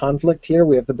 there's conflict here.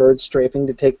 We have the birds strafing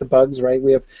to take the bugs, right?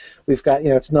 We've got, you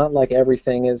know, it's not like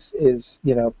everything is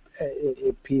you know,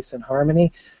 peace and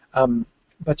harmony.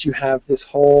 But you have this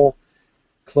whole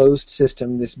closed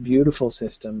system, this beautiful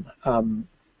system,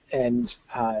 and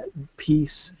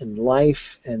peace and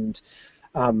life, and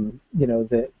you know,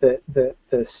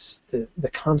 the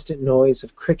constant noise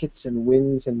of crickets and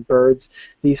winds and birds,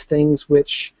 these things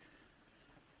which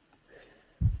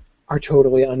are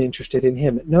totally uninterested in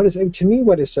him. Notice, to me,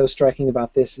 what is so striking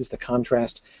about this is the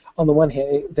contrast. On the one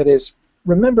hand, that is,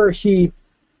 remember, he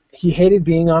hated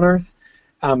being on Earth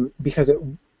because it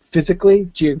physically,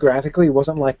 geographically,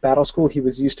 wasn't like Battle School. He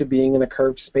was used to being in a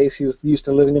curved space. He was used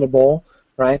to living in a bowl,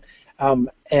 right?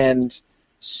 And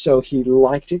so he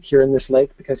liked it here in this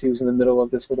lake because he was in the middle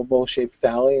of this little bowl-shaped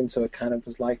valley, and so it kind of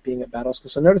was like being at Battle School.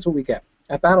 So notice what we get.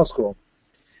 At Battle School,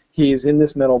 he's in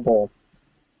this metal bowl,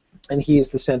 and he is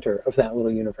the center of that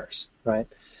little universe, right?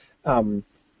 And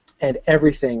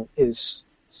everything is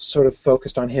sort of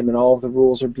focused on him, and all of the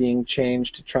rules are being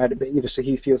changed to try to be, you know, so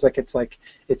he feels like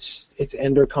it's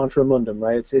Ender contra mundum,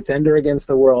 right? It's Ender against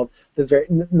the world.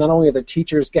 Not only are the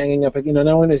teachers ganging up, you know,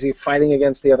 not only is he fighting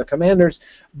against the other commanders,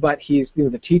 but he's, you know,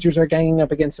 the teachers are ganging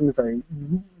up against him.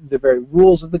 The very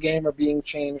rules of the game are being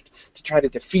changed to try to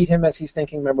defeat him, as he's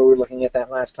thinking. Remember, we were looking at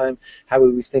that last time, how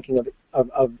he was thinking of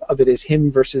it as him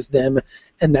versus them,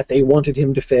 and that they wanted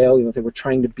him to fail. You know, they were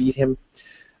trying to beat him.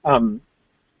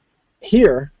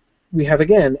 Here, we have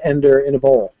again Ender in a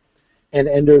bowl, and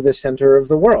Ender the center of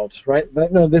the world, right?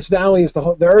 No, this valley is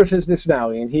the Earth is this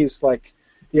valley, and he's like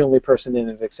the only person in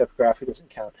it except Graf, who doesn't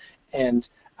count, and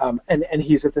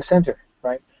he's at the center,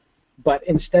 right? But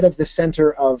instead of the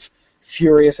center of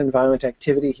furious and violent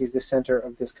activity, he's the center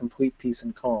of this complete peace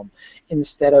and calm.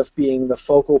 Instead of being the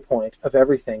focal point of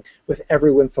everything, with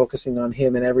everyone focusing on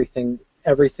him and everything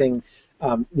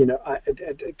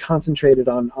concentrated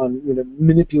on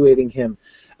manipulating him,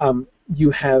 you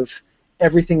have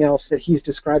everything else that he's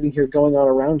describing here going on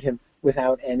around him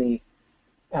without any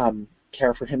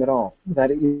care for him at all. That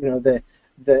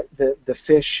the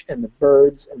fish and the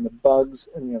birds and the bugs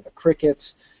and the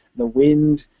crickets, the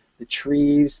wind, the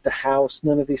trees, the house,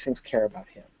 none of these things care about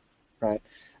him, right?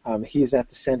 He's at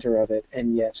the center of it,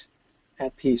 and yet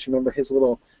at peace. Remember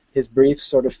his brief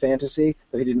sort of fantasy,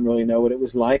 though he didn't really know what it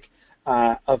was like,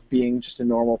 of being just a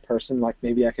normal person, like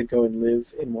maybe I could go and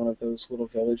live in one of those little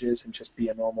villages and just be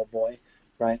a normal boy,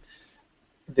 right?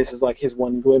 This is like his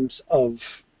one glimpse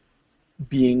of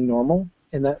being normal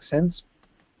in that sense.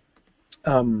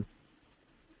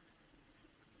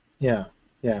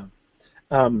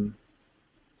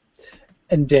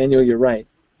 And Daniel, you're right.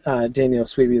 Daniel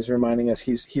Sweeby is reminding us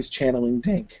he's channeling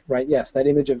Dink, right? Yes, that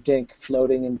image of Dink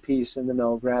floating in peace in the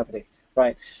null gravity,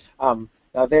 right?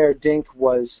 Now there, Dink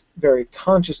was very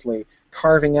consciously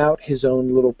carving out his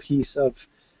own little piece of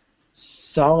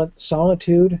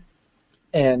solitude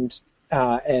and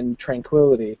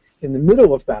tranquility in the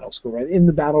middle of battle school, right? In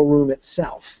the battle room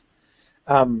itself,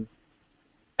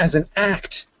 as an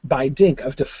act by Dink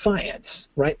of defiance,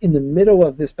 right? In the middle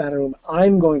of this battle room,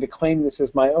 I'm going to claim this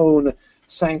as my own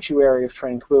sanctuary of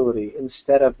tranquility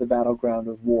instead of the battleground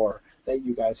of war that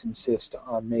you guys insist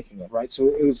on making it, right? So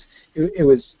it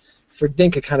was for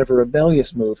Dink a kind of a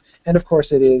rebellious move, and of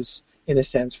course it is in a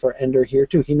sense for Ender here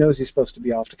too. He knows he's supposed to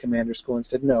be off to commander school.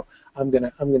 Instead, no, I'm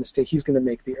gonna stay. He's gonna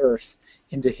make the Earth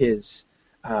into his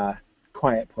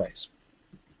quiet place.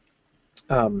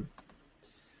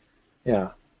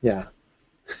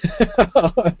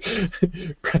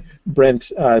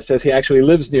 Brent says he actually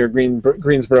lives near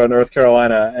Greensboro, North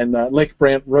Carolina, and Lake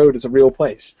Brant Road is a real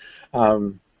place.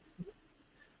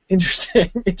 Interesting.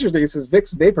 He says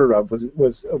Vicks Vapor Rub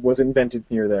was invented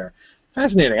near there.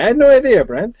 Fascinating. I had no idea,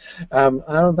 Brent. I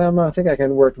don't think I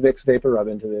can work Vicks Vapor Rub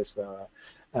into this though.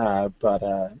 But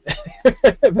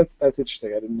that's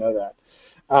interesting. I didn't know that.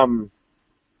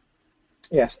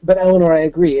 Yes, but Eleanor, I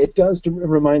agree. It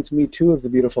reminds me too of the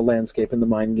beautiful landscape in the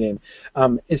mind game,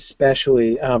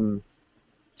 especially. Oh,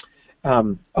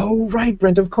 right,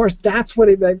 Brent. Of course, that's what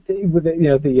it meant. With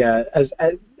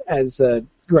as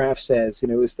Graf says,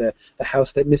 it was the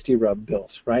house that Misty Rub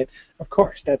built, right? Of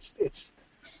course, it's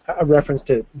a reference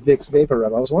to Vicks Vapor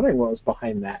Rub. I was wondering what was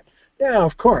behind that. Yeah,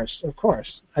 of course.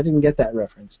 I didn't get that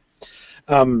reference.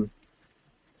 But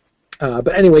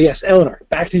anyway, yes, Eleanor,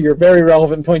 back to your very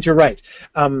relevant point, you're right.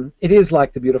 It is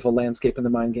like the beautiful landscape in the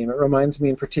mind game. It reminds me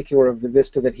in particular of the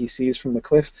vista that he sees from the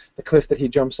cliff that he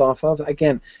jumps off of.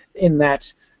 Again, in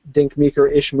that Dink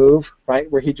Meeker-ish move,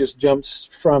 right, where he just jumps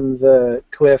from the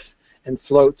cliff and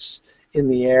floats in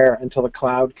the air until the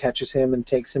cloud catches him and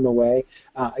takes him away.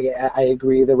 I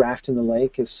agree, the raft in the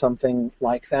lake is something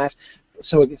like that.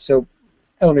 So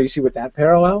Eleanor, you see what that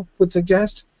parallel would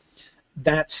suggest?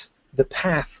 That's the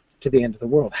path to the end of the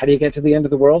world. How do you get to the end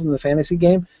of the world in the fantasy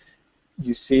game?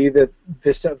 You see the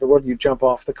vista of the world, you jump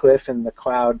off the cliff, and the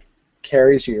cloud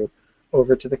carries you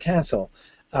over to the castle.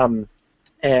 And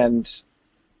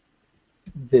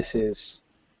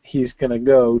he's going to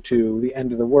go to the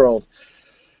end of the world.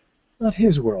 Not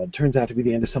his world. Turns out to be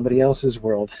the end of somebody else's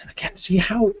world. Again, see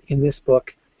how in this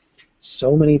book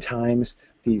so many times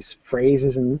these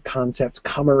phrases and concepts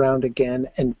come around again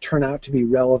and turn out to be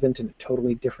relevant in a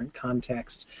totally different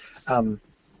context. What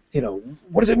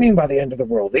does it mean by the end of the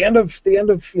world? The end of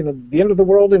the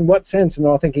world in what sense? And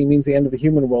they're all thinking it means the end of the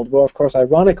human world. Well, of course,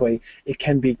 ironically, it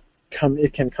can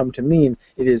come to mean,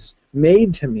 it is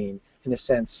made to mean, in a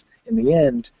sense, in the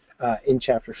end, in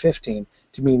chapter 15,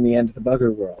 to mean the end of the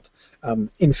bugger world.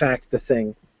 In fact, the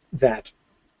thing that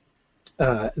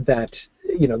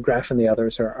Graf and the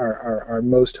others are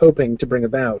most hoping to bring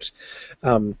about,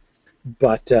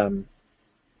 but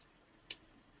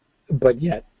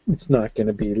yet it's not going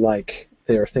to be like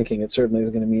they're thinking. It certainly is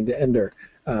going to mean to Ender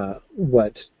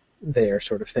what they are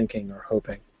sort of thinking or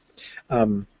hoping.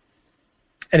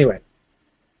 Anyway.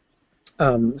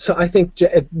 So I think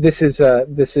this is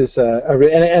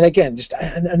and again, just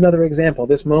another example.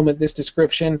 This moment, this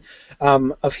description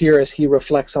of here as he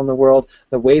reflects on the world,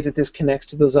 the way that this connects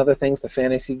to those other things, the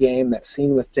fantasy game, that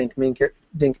scene with Dink Meeker.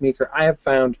 I have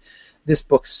found this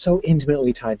book's so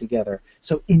intimately tied together,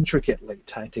 so intricately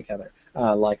tied together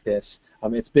like this.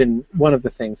 It's been one of the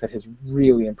things that has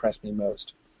really impressed me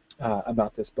most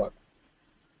about this book.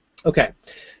 Okay,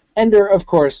 Ender, of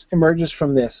course, emerges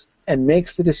from this and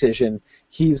makes the decision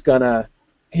he's gonna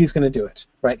do it,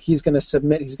 right? He's gonna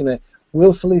submit. He's gonna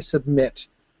willfully submit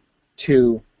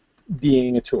to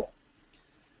being a tool.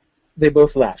 They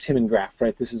both laughed, him and Graf,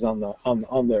 right? This is on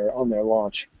their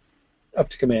launch up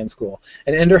to command school.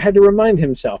 And Ender had to remind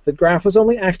himself that Graf was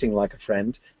only acting like a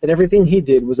friend, that everything he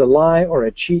did was a lie or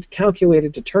a cheat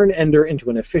calculated to turn Ender into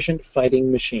an efficient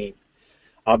fighting machine.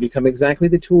 I'll become exactly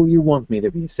the tool you want me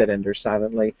to be, said Ender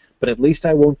silently, but at least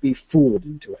I won't be fooled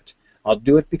into it. I'll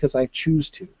do it because I choose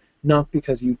to, not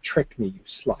because you tricked me, you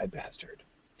sly bastard.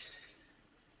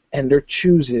 Ender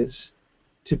chooses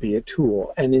to be a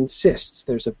tool and insists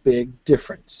there's a big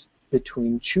difference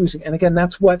between choosing. And again,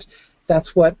 that's what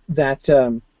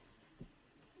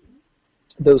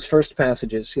those first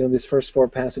passages, these first 4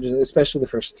 passages, especially the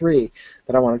first 3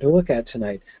 that I wanted to look at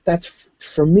tonight, that's,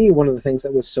 for me, one of the things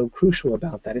that was so crucial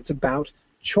about that. It's about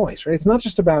choice, right? It's not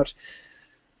just about,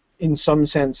 in some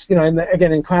sense, and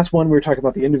again, in class 1, we were talking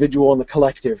about the individual and the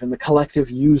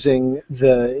collective using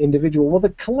the individual. Well, the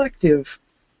collective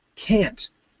can't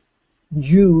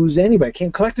use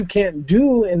anybody. Collective can't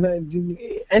do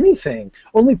anything.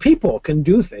 Only people can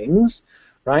do things,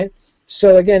 right?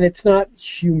 So again, it's not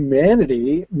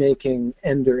humanity making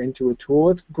Ender into a tool,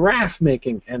 it's Graf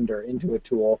making Ender into a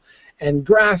tool, and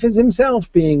Graf is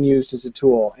himself being used as a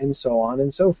tool, and so on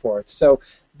and so forth. So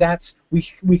that's,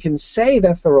 we can say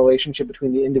that's the relationship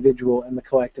between the individual and the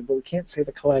collective, but we can't say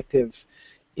the collective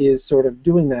is sort of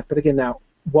doing that. But again, now,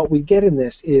 what we get in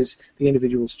this is the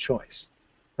individual's choice,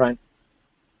 right?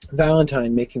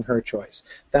 Valentine making her choice.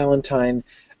 Valentine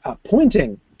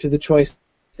pointing to the choice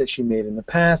that she made in the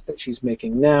past, that she's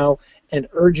making now, and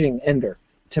urging Ender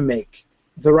to make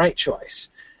the right choice.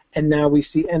 And now we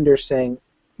see Ender saying,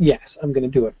 yes, I'm going to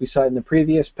do it. We saw in the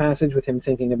previous passage with him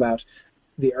thinking about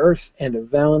the Earth and of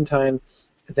Valentine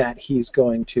that he's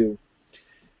going to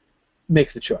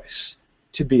make the choice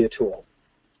to be a tool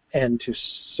and to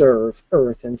serve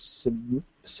Earth and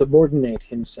subordinate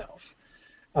himself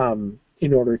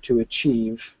in order to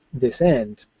achieve this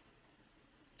end.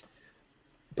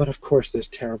 But of course, there's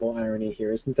terrible irony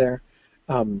here, isn't there?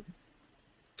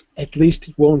 At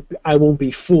least I won't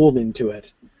be fooled into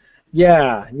it.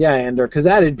 Yeah, Ender, because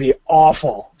that'd be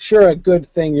awful. Sure, a good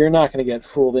thing you're not going to get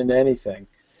fooled into anything.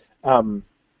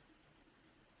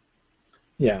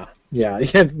 Yeah.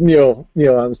 Neil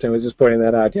Onston was just pointing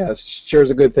that out. Yeah, sure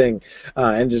is a good thing.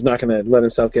 Ender's not going to let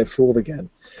himself get fooled again.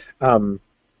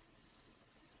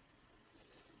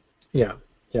 Yeah.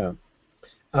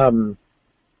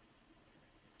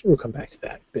 We'll come back to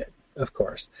that bit, of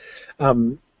course. But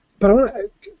I want to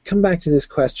come back to this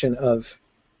question of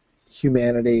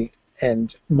humanity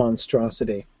and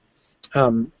monstrosity,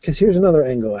 because here's another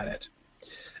angle at it.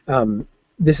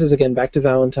 This is, again, back to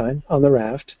Valentine on the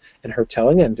raft and her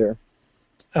telling Ender,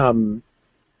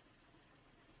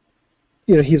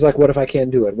 he's like, what if I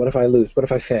can't do it? What if I lose? What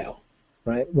if I fail?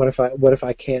 Right? What if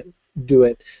I can't do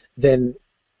it? Then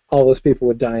all those people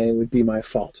would die and it would be my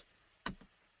fault.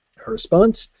 Her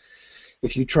response,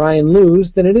 if you try and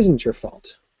lose, then it isn't your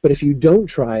fault. But if you don't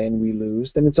try and we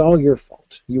lose, then it's all your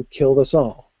fault. You killed us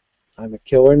all. I'm a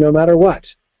killer no matter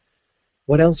what.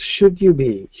 What else should you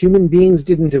be? Human beings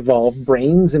didn't evolve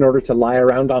brains in order to lie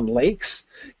around on lakes.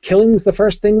 Killing's the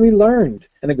first thing we learned,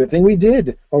 and a good thing we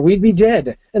did, or we'd be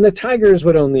dead, and the tigers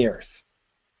would own the earth.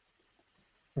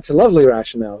 It's a lovely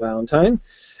rationale, Valentine.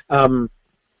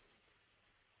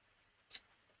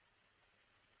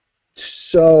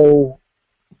 So,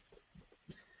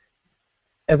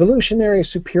 evolutionary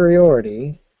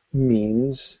superiority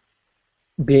means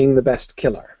being the best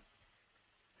killer.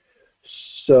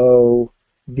 So,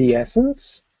 the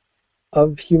essence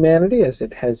of humanity as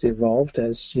it has evolved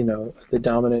as, the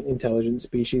dominant intelligent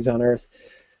species on Earth,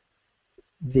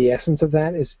 the essence of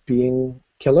that is being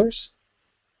killers,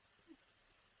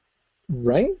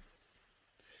 right?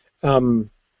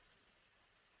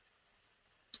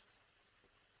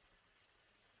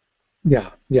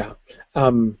 Yeah.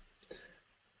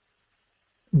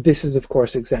 This is, of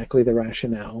course, exactly the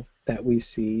rationale that we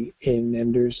see in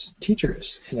Ender's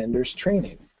teachers, in Ender's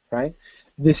training, right?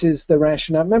 This is the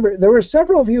rationale. Remember, there were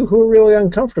several of you who were really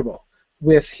uncomfortable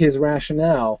with his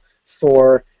rationale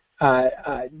for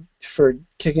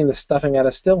kicking the stuffing out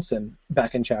of Stilson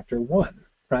back in chapter 1,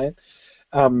 right?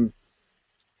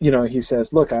 He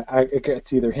says, look,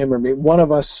 it's either him or me. One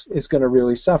of us is going to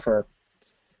really suffer.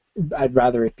 I'd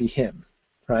rather it be him,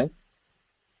 right?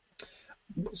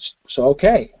 So,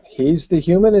 okay, he's the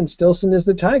human and Stilson is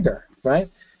the tiger, right?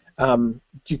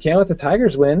 You can't let the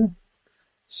tigers win.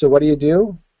 So what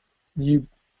do? You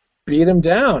beat them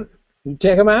down. You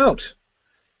take them out.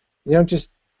 You don't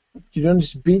just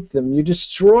beat them. You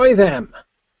destroy them.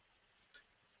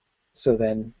 So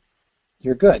then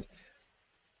you're good.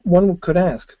 One could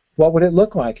ask, what would it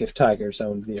look like if tigers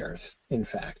owned the earth, in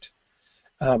fact?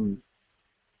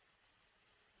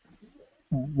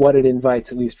 What it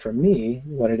invites, at least for me,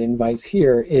 what it invites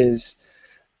here is,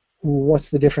 what's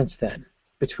the difference then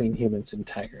between humans and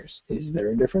tigers? Is there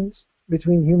a difference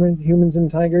between humans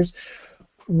and tigers?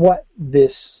 What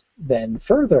this then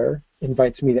further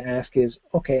invites me to ask is,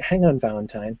 okay, hang on,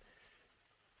 Valentine.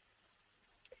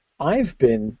 I've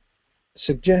been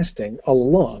suggesting all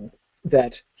along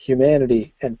that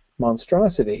humanity and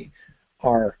monstrosity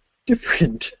are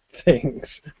different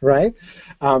things, right?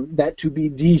 That to be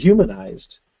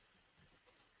dehumanized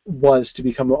was to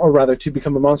become, or rather to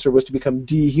become a monster was to become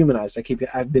dehumanized.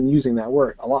 I've been using that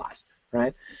word a lot,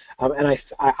 right? And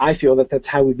I feel that that's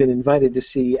how we've been invited to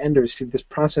see Ender, through this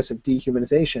process of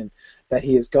dehumanization that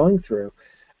he is going through.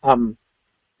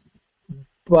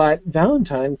 But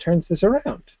Valentine turns this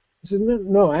around. He says,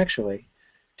 no, actually,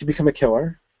 to become a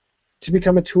killer, to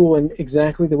become a tool in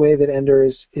exactly the way that Ender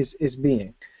is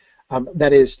being.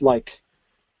 That is like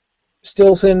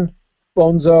Stilson,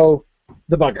 Bonzo,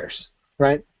 the buggers,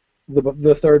 right?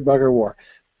 The third bugger war.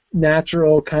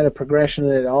 Natural kind of progression,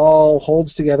 and it all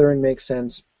holds together and makes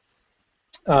sense.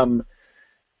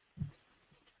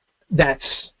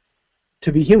 That's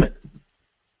to be human.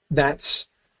 That's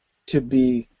to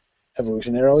be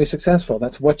evolutionarily successful.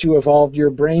 That's what you evolved your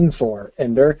brain for,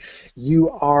 Ender.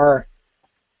 You are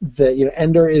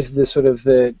Ender is the sort of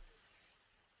the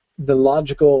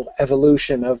logical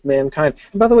evolution of mankind.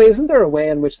 And by the way, isn't there a way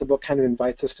in which the book kind of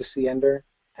invites us to see Ender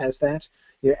as that?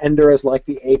 Ender is like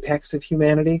the apex of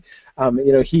humanity.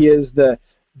 He is the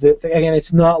again,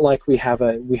 it's not like we have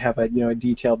a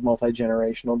detailed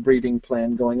multi-generational breeding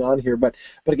plan going on here, but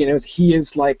again, he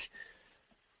is like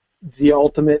the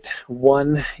ultimate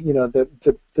one,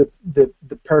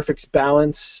 the perfect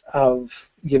balance of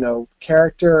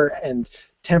character and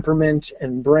temperament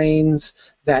and brains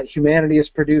that humanity is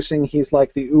producing. He's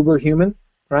like the uber-human,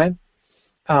 right?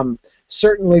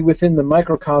 Certainly within the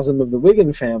microcosm of the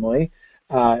Wiggin family,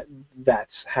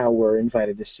 that's how we're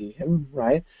invited to see him,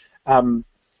 right?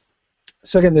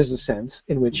 So again, there's a sense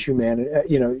in which humanity,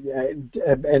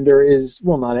 Ender is,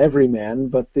 well, not every man,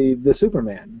 but the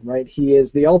Superman, right? He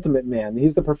is the ultimate man.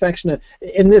 He's the perfection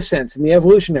in this sense, in the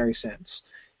evolutionary sense.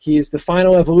 He's the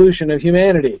final evolution of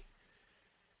humanity.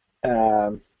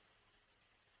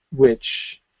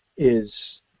 Which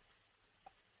is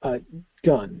a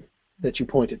gun that you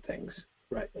point at things,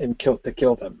 right, and kill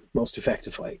them most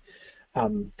effectively.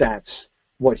 That's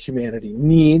what humanity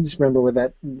needs. Remember with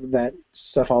that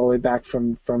stuff all the way back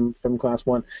from class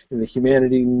 1. The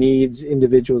humanity needs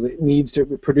individuals.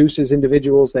 It produces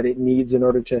individuals that it needs in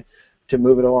order to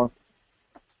move it along.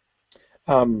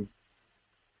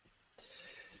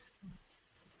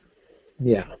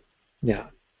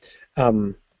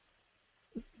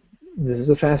 This is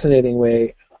a fascinating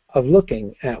way of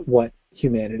looking at what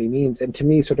humanity means, and to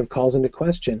me sort of calls into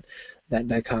question that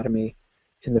dichotomy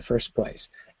in the first place.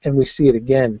 And we see it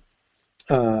again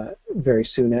very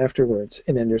soon afterwards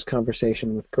in Ender's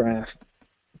conversation with Graf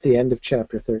at the end of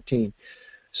chapter 13.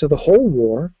 So the whole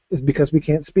war is because we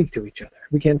can't speak to each other.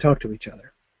 We can't talk to each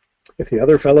other. If the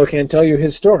other fellow can't tell you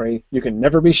his story, you can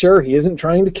never be sure he isn't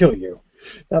trying to kill you.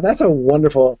 Now that's a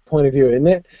wonderful point of view, isn't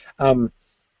it?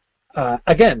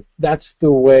 Again, that's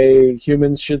the way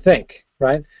humans should think,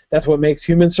 right? That's what makes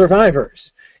humans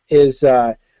survivors, is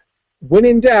when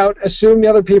in doubt, assume the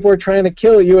other people are trying to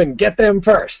kill you and get them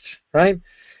first, right?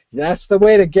 That's the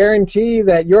way to guarantee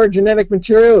that your genetic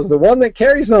material is the one that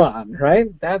carries on,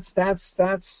 right? That's the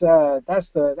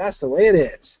way it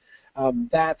is.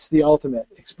 That's the ultimate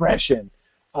expression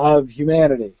of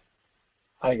humanity,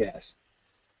 I guess.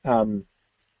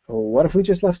 What if we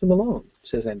just left them alone,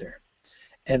 says Ender.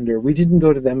 Ender, we didn't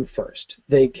go to them first.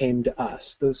 They came to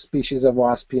us. Those species of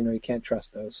wasp, you can't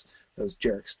trust those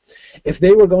jerks. If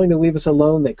they were going to leave us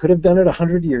alone, they could have done it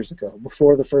 100 years ago,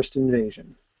 before the first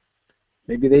invasion.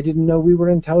 Maybe they didn't know we were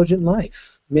intelligent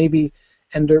life. Maybe,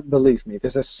 Ender, believe me,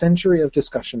 there's a century of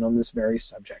discussion on this very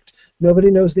subject. Nobody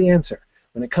knows the answer.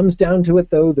 When it comes down to it,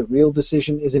 though, the real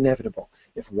decision is inevitable.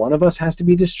 If one of us has to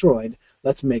be destroyed,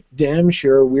 let's make damn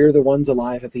sure we're the ones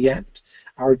alive at the end.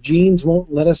 Our genes won't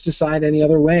let us decide any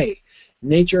other way.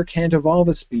 Nature can't evolve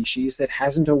a species that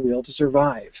hasn't a will to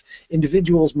survive.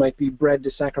 Individuals might be bred to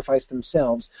sacrifice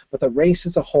themselves, but the race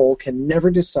as a whole can never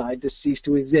decide to cease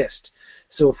to exist.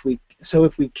 So if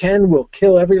we can, we'll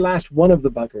kill every last one of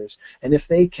the buggers, and if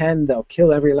they can, they'll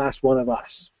kill every last one of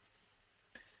us.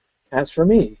 As for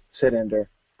me, said Ender,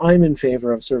 I'm in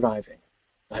favor of surviving.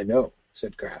 I know,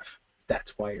 said Graf.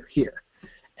 That's why you're here.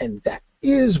 And that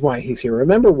is why he's here.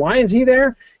 Remember, why is he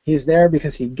there? He's there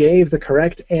because he gave the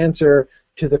correct answer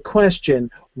to the question,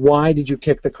 why did you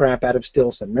kick the crap out of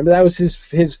Stilson? Remember, that was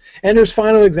his Ender's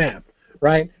final exam,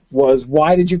 right? Was,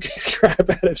 why did you kick the crap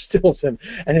out of Stilson?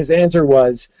 And his answer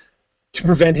was, to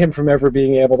prevent him from ever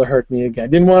being able to hurt me again.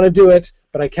 Didn't want to do it,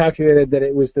 but I calculated that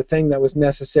it was the thing that was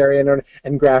necessary.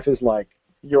 And Graf is like,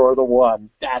 you're the one.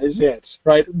 That is it,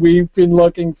 right? We've been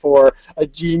looking for a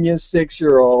genius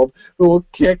 6-year-old who will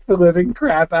kick the living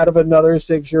crap out of another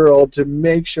 6-year-old to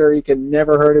make sure he can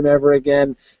never hurt him ever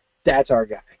again. That's our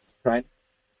guy, right?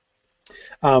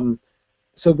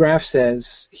 So Graf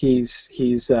says he's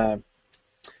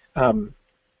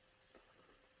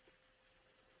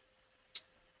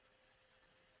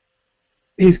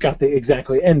got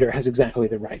Ender has exactly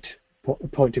the right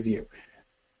point of view,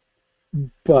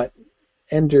 but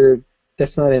Ender,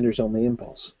 that's not Ender's only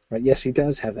impulse, right? Yes, he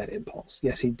does have that impulse.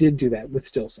 Yes, he did do that with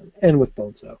Stilson and with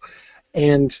Bonzo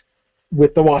and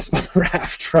with the wasp on the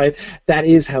raft, right? That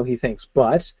is how he thinks.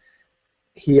 But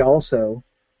he also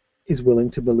is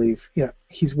willing to believe,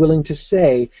 he's willing to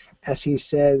say, as he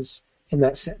says in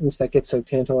that sentence that gets so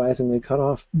tantalizingly cut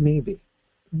off, maybe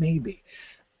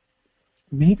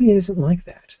it isn't like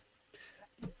that.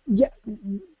 Yeah,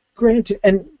 granted,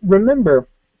 and remember,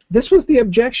 this was the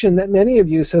objection that many of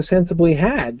you so sensibly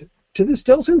had to the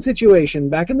Stilson situation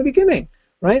back in the beginning,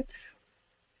 right?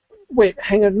 Wait,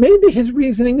 hang on. Maybe his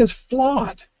reasoning is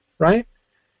flawed, right?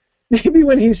 Maybe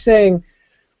when he's saying,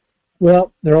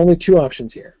 well, there are only two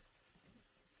options here.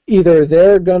 Either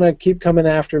they're going to keep coming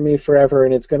after me forever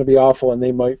and it's going to be awful and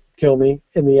they might kill me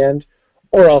in the end,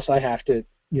 or else I have to,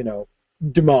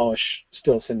 demolish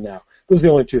Stilson now. Those are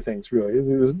the only two things,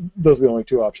 really. Those are the only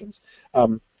two options.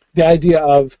 The idea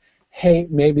of, hey,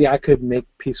 maybe I could make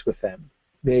peace with them.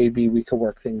 Maybe we could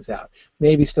work things out.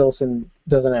 Maybe Stilson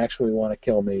doesn't actually want to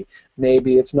kill me.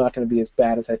 Maybe it's not going to be as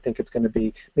bad as I think it's going to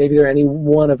be. Maybe there are any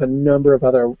one of a number of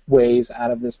other ways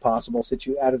out of this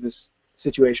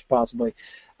situation, possibly.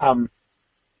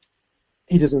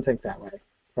 He doesn't think that way,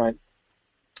 right?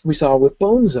 We saw with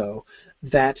Bonzo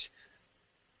that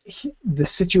the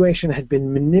situation had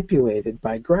been manipulated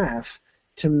by Graf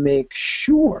to make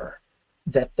sure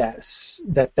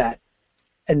that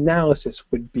analysis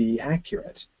would be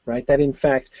accurate, right? That in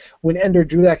fact, when Ender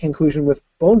drew that conclusion with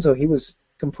Bonzo, he was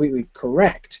completely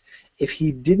correct. If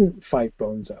he didn't fight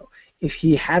Bonzo, if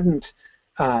he hadn't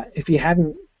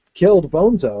killed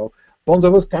Bonzo,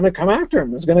 Bonzo was going to come after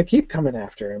him. Was going to keep coming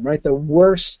after him, right? The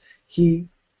worse he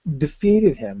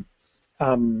defeated him,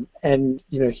 and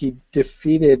he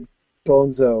defeated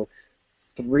Bonzo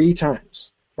 3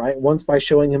 times. Right? Once by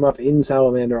showing him up in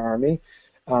Salamander Army,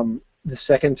 the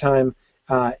second time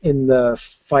in the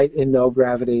fight in No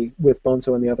Gravity with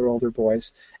Bonzo and the other older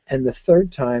boys, and the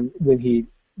third time when he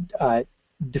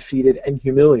defeated and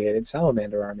humiliated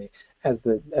Salamander Army as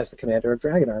the commander of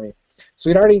Dragon Army.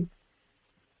 So he'd already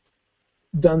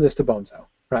done this to Bonzo,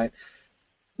 right?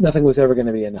 Nothing was ever going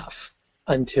to be enough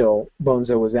until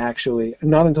Bonzo was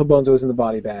not until Bonzo was in the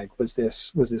body bag was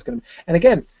this going to. And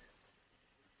again,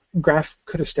 Graf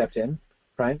could have stepped in,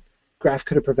 right? Graf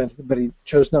could have prevented it, but he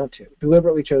chose not to,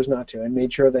 deliberately chose not to, and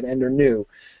made sure that Ender knew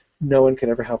no one could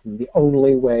ever help him. The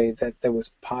only way that was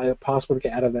possible to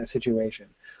get out of that situation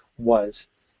was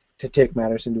to take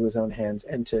matters into his own hands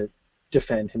and to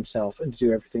defend himself and to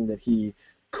do everything that he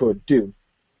could do.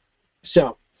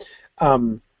 So,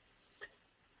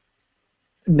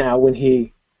 now when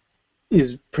he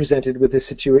is presented with this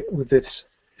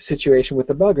situation with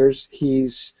the buggers,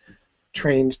 he's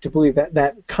trained to believe that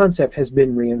that concept has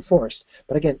been reinforced.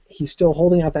 But again, he's still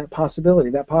holding out that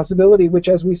possibility which,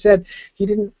 as we said, he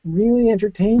didn't really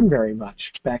entertain very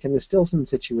much back in the Stilson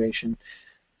situation.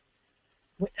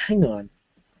 Wait, hang on.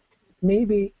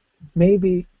 Maybe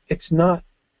it's not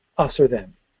us or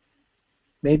them.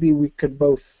 Maybe we could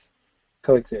both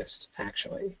coexist,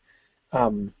 actually.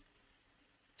 And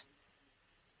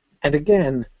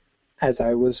again, as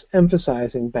I was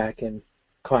emphasizing back in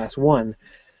Class 1,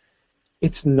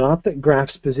 it's not that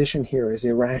Graf's position here is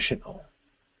irrational,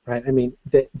 right? I mean,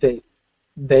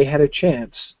 they had a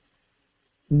chance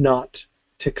not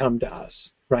to come to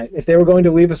us, right? If they were going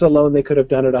to leave us alone, they could have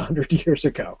done it 100 years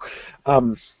ago.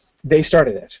 They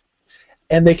started it.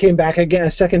 And they came back again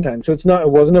a second time. So it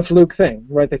wasn't a fluke thing,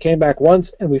 right? They came back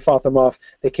once and we fought them off.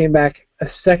 They came back a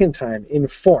second time in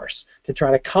force to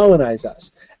try to colonize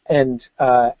us, and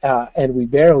we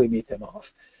barely beat them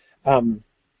off.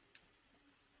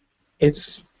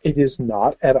 It is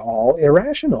not at all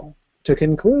irrational to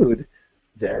conclude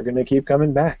they're going to keep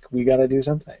coming back. We got to do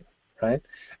something, right?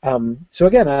 So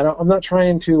again, I'm not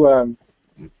trying to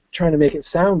make it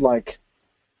sound like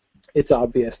it's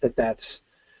obvious that that's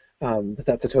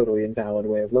a totally invalid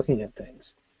way of looking at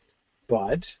things.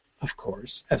 But, of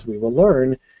course, as we will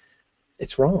learn,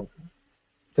 it's wrong.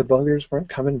 The buggers weren't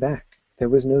coming back. There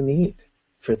was no need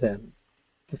for them.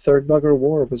 The Third Bugger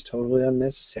War was totally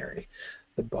unnecessary.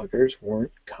 The buggers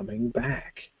weren't coming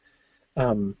back.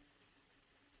 But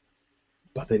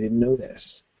they didn't know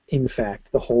this. In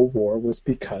fact, the whole war was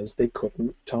because they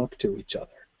couldn't talk to each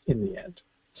other in the end.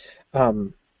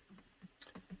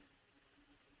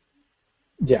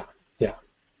 Yeah.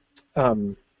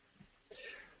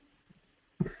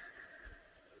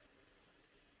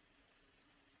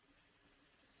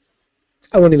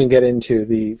 I won't even get into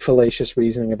the fallacious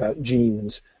reasoning about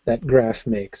genes that Graf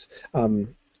makes.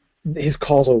 His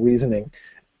causal reasoning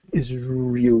is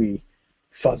really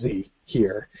fuzzy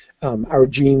here. Our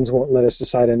genes won't let us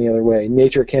decide any other way.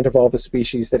 Nature can't evolve a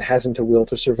species that hasn't a will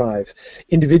to survive.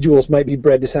 Individuals might be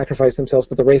bred to sacrifice themselves,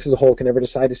 but the race as a whole can never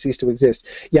decide to cease to exist.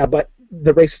 Yeah, but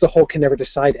the race as a whole can never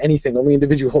decide anything. Only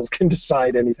individuals can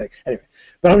decide anything. Anyway,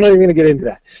 but I'm not even going to get into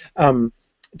that.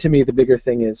 To me, the bigger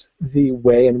thing is the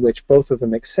way in which both of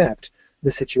them accept the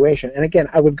situation. And again,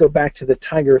 I would go back to the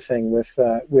tiger thing with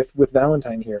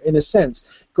Valentine here. In a sense,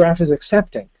 Graf is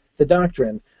accepting the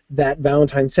doctrine that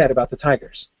Valentine said about the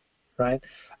tigers, right?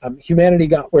 Humanity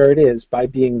got where it is by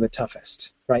being the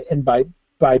toughest, right? And by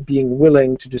being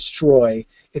willing to destroy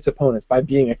its opponents, by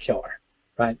being a killer,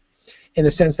 right? In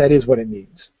a sense, that is what it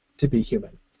means to be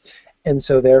human. And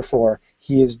so therefore,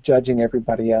 he is judging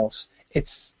everybody else.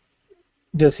 Does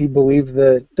he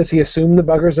assume the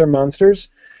buggers are monsters?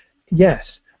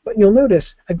 Yes. But you'll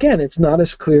notice, again, it's not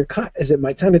as clear cut as it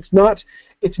might sound. It's not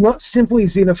simply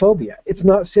xenophobia. It's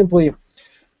not simply,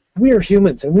 we're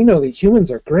humans and we know that humans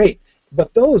are great,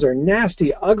 but those are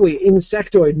nasty, ugly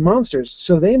insectoid monsters,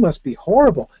 so they must be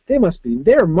horrible.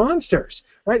 They're monsters,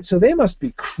 right? So they must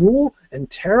be cruel and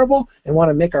terrible and want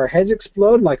to make our heads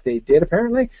explode like they did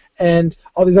apparently, and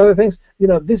all these other things.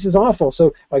 This is awful.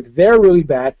 So like they're really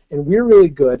bad and we're really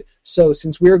good. So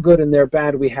since we're good and they're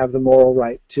bad, we have the moral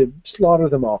right to slaughter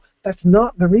them all. That's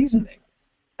not the reasoning.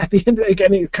 At the end,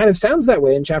 again, it kind of sounds that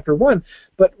way in chapter 1,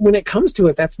 but when it comes to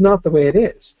it, that's not the way it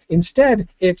is. Instead,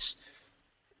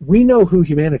 we know who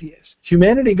humanity is.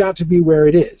 Humanity got to be where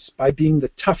it is by being the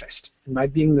toughest and by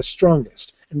being the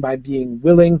strongest and by being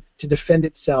willing to defend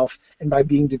itself and by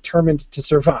being determined to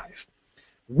survive.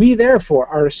 We, therefore,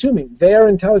 are assuming they are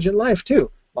intelligent life,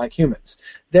 too, like humans.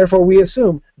 Therefore, we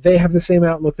assume they have the same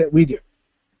outlook that we do.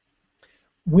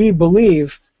 We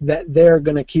believe that they're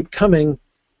going to keep coming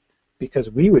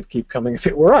because we would keep coming if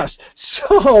it were us.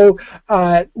 So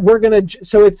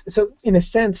so in a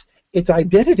sense, it's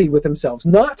identity with themselves,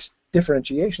 not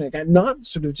differentiation. Again, not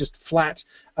sort of just flat,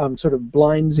 sort of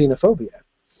blind xenophobia.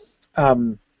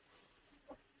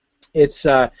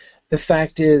 The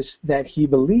fact is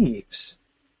that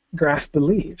Graf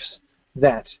believes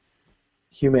that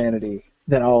humanity,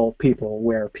 that all people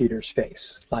wear Peter's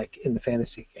face, like in the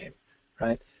fantasy game,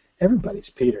 right? Everybody's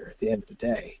Peter at the end of the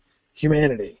day.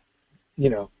 Humanity,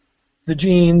 the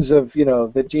genes,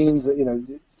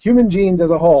 human genes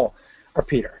as a whole are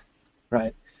Peter,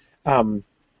 right? And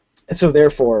so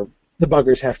therefore, the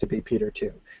buggers have to be Peter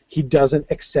too. He doesn't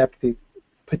accept the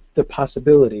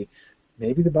possibility,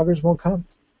 maybe the buggers won't come.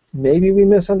 Maybe we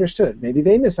misunderstood. Maybe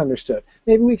they misunderstood.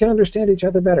 Maybe we can understand each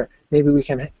other better. Maybe we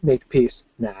can make peace.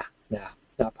 Nah,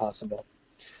 not possible.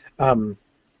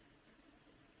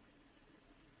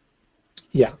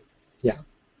 Yeah.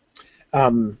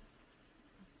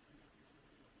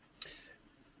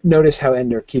 Notice how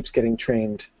Ender keeps getting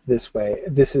trained this way.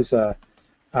 This is a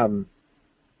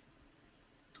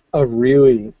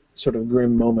really sort of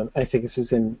grim moment. I think this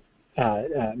is in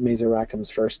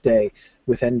MSA006's first day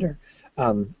with Ender.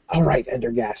 All right, Ender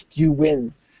gasped. You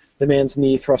win. The man's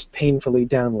knee thrust painfully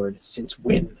downward. Since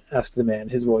when? Asked the man,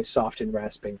 his voice soft and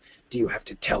rasping. Do you have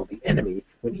to tell the enemy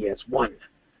when he has won?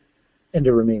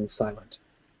 Ender remained silent.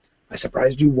 I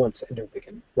surprised you once,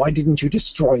 Enderwigan. Why didn't you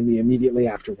destroy me immediately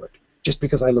afterward? Just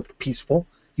because I looked peaceful?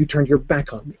 You turned your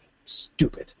back on me.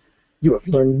 Stupid. You have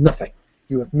learned nothing.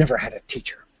 You have never had a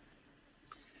teacher.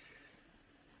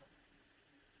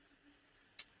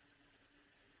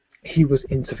 He was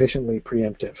insufficiently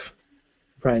preemptive,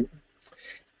 right?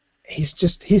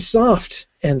 he's soft,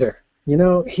 Ender. You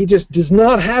know, he just does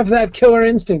not have that killer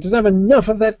instinct, doesn't have enough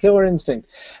of that killer instinct.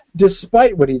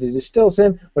 Despite what he did to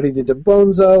Stilson, what he did to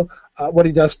Bonzo, what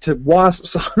he does to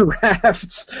wasps on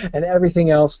rafts, and everything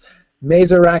else,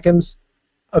 Mazer Rackham's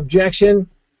objection,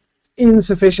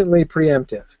 insufficiently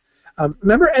preemptive.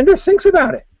 Remember, Ender thinks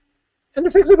about it. Ender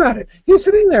thinks about it. He's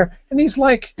sitting there, and he's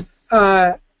like, he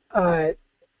was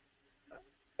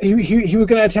going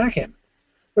to attack him.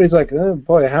 But he's like, oh,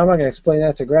 boy, how am I going to explain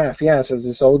that to Graf? Yeah, so there's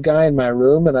this old guy in my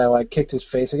room, and I, like, kicked his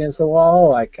face against the wall,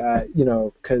 like, you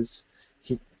know, because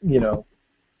he, you know,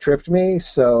 tripped me.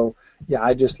 So, yeah,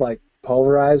 I just, like,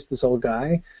 pulverized this old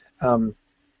guy. And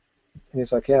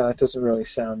he's like, yeah, that doesn't really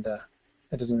sound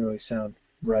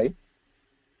right.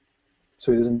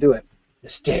 So he doesn't do it.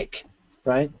 Mistake,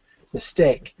 right?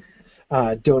 Mistake.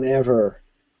 Don't ever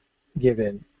give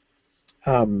in.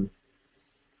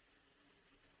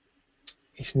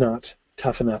 He's not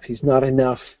tough enough. He's not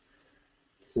enough.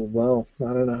 Well,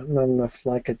 not enough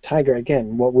like a tiger.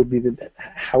 Again, what would be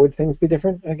how would things be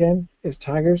different again if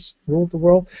tigers ruled the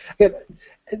world? Again,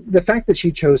 the fact that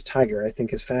she chose tiger, I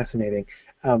think, is fascinating.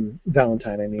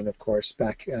 Valentine, I mean, of course,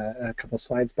 back a couple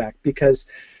slides back, because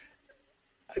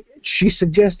she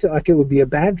suggested like it would be a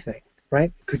bad thing,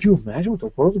 right? Could you imagine what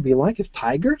the world would be like if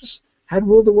tigers had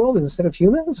ruled the world instead of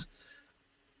humans?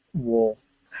 Well,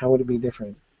 how would it be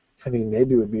different? I mean,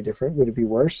 maybe it would be different. Would it be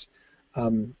worse?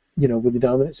 You know, would the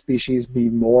dominant species be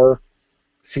more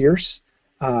fierce,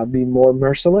 be more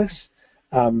merciless?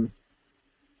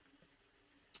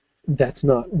 That's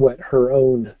not what her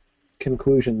own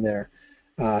conclusion there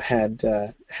had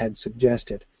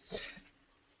suggested.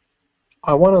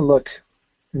 I want to look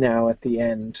now at the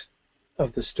end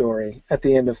of the story, at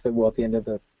the end of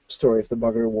the story of the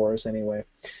Bugger Wars anyway.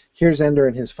 Here's Ender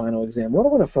in his final exam. What I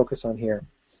want to focus on here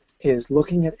is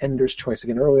looking at Ender's choice.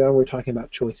 Again, earlier on we were talking about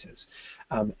choices.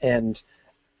 And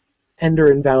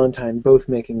Ender and Valentine both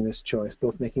making this choice,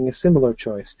 both making a similar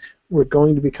choice. We're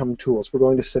going to become tools. We're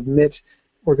going to submit,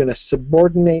 we're going to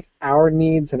subordinate our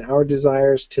needs and our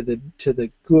desires to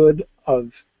the good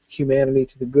of humanity,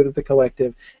 to the good of the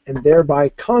collective, and thereby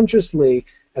consciously,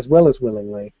 as well as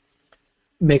willingly,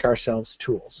 make ourselves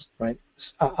tools, right?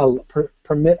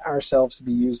 Permit ourselves to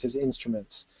be used as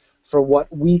instruments for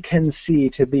what we can see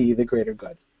to be the greater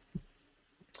good.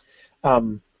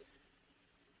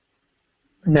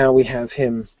 Now we have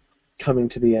him coming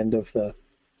to the end of the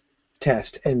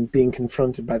test and being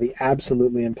confronted by the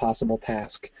absolutely impossible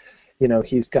task. You know,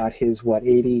 he's got his,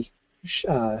 80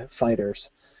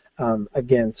 fighters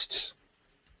against,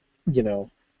 you know,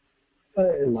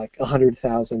 like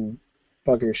 100,000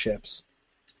 bugger ships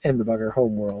and the bugger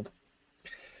homeworld.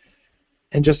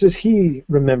 And just as he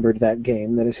remembered that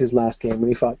game, that is his last game when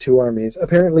he fought two armies,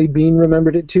 apparently Bean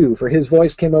remembered it too, for his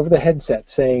voice came over the headset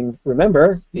saying,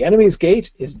 "Remember, the enemy's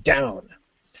gate is down."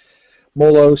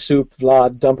 Molo, Soup,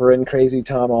 Vlad, Dumper, and Crazy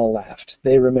Tom all laughed.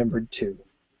 They remembered too.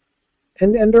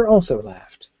 And Ender also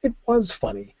laughed. It was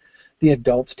funny. The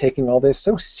adults taking all this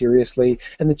so seriously,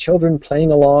 and the children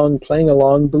playing along,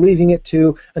 believing it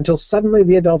too, until suddenly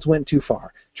the adults went too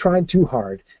far, tried too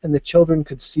hard, and the children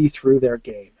could see through their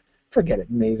game. Forget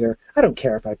it, Mazer. I don't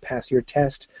care if I pass your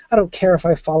test. I don't care if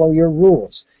I follow your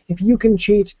rules. If you can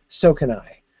cheat, so can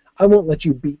I. I won't let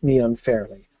you beat me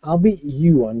unfairly. I'll beat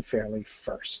you unfairly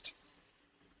first.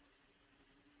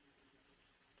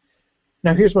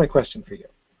 Now here's my question for you.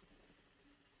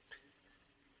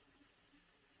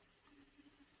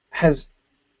 Has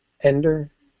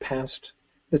Ender passed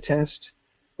the test,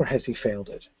 or has he failed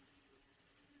it?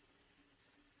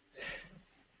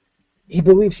 He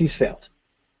believes he's failed.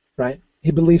 Right?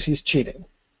 He believes he's cheating.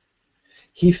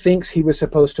 He thinks he was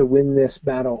supposed to win this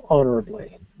battle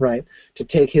honorably, right? To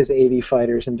take his 80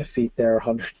 fighters and defeat their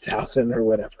 100,000 or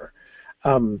whatever.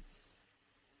 But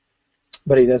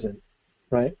he doesn't,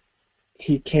 right?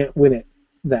 He can't win it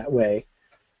that way.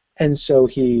 And so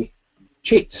he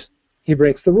cheats. He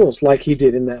breaks the rules like he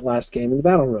did in that last game in the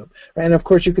battle room. Right? And of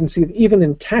course you can see that even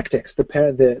in tactics,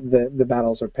 the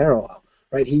battles are parallel.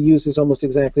 Right, he uses almost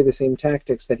exactly the same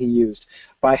tactics that he used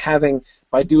by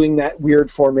doing that weird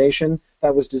formation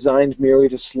that was designed merely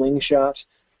to slingshot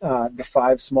the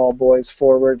 5 small boys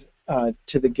forward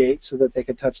to the gate so that they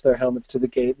could touch their helmets to the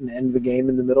gate and end the game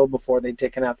in the middle before they'd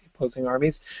taken out the opposing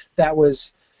armies. That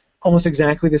was almost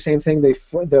exactly the same thing.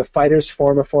 The fighters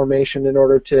form a formation in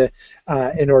order to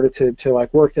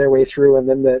like work their way through, and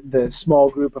then the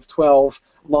small group of 12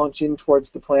 launch in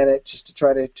towards the planet just to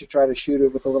try to shoot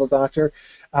it with the little doctor.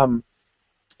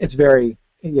 It's very,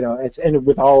 you know, it's ended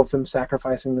with all of them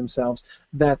sacrificing themselves.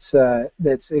 That's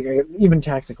even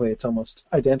tactically it's almost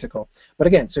identical. But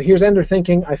again, so here's Ender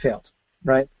thinking, I failed,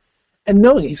 right? And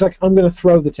knowing, he's like, I'm going to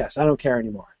throw the test. I don't care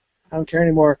anymore. I don't care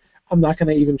anymore. I'm not going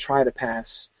to even try to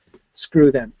pass.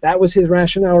 Screw them. That was his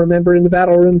rationale, remember, in the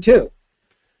battle room too.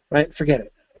 Right? Forget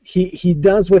it. He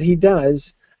does what he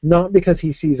does, not because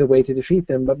he sees a way to defeat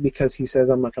them, but because he says,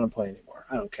 I'm not going to play anymore.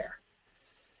 I don't care.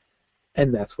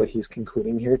 And that's what he's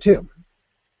concluding here too.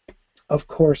 Of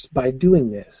course, by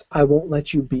doing this, I won't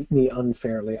let you beat me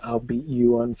unfairly. I'll beat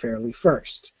you unfairly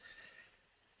first.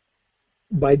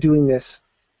 By doing this,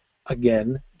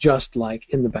 again, just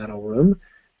like in the battle room,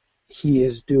 he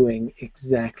is doing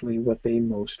exactly what they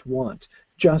most want.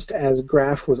 Just as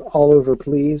Graf was all over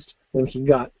pleased when he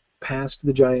got past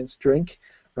the giant's drink,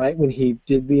 right? When he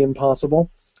did the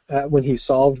impossible, when he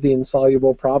solved the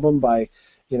insoluble problem by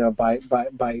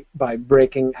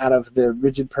breaking out of the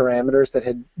rigid parameters that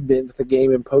had been the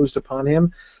game imposed upon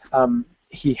him,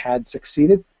 he had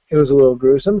succeeded. It was a little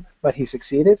gruesome, but he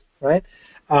succeeded, right?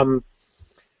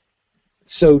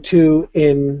 So too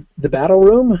in the battle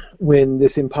room, when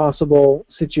this impossible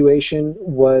situation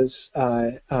was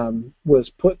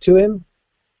put to him,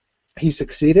 he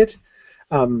succeeded.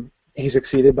 He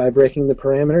succeeded by breaking the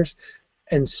parameters,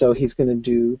 and so he's going to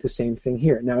do the same thing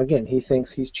here. Now again, he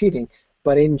thinks he's cheating,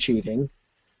 but in cheating,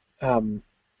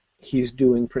 he's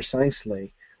doing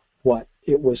precisely what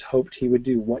it was hoped he would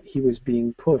do, what he was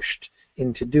being pushed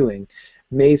into doing.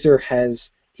 Mazer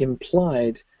has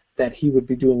implied that he would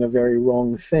be doing a very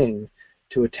wrong thing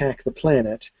to attack the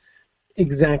planet,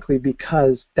 exactly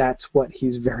because that's what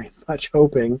he's very much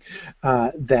hoping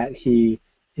that he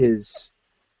is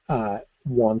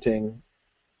wanting.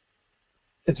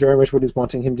 It's very much what he's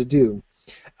wanting him to do.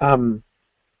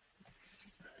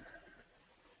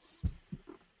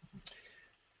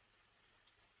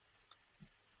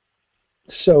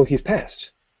 So he's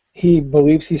passed. He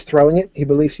believes he's throwing it. He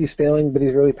believes he's failing, but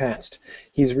he's really passed.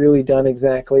 He's really done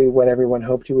exactly what everyone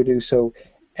hoped he would do. So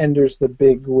Ender's the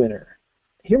big winner.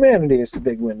 Humanity is the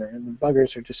big winner, and the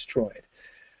buggers are destroyed.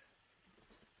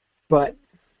 But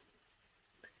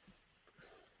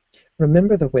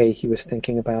remember the way he was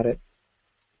thinking about it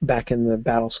back in the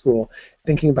battle school,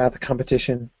 thinking about the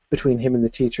competition between him and the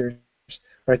teachers,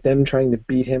 right? Them trying to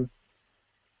beat him,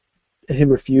 and him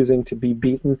refusing to be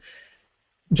beaten.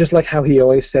 Just like how he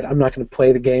always said, I'm not going to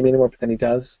play the game anymore, but then he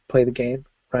does play the game,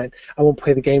 right? I won't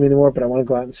play the game anymore, but I want to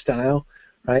go out in style,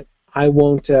 right? I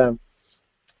won't play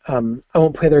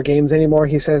their games anymore,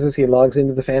 he says as he logs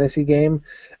into the fantasy game,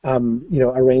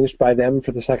 arranged by them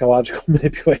for the psychological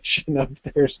manipulation of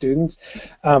their students.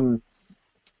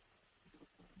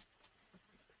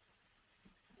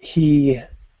 He,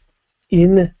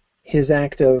 in his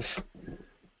act of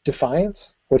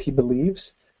defiance, what he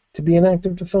believes to be an act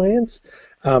of defiance,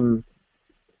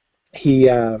 he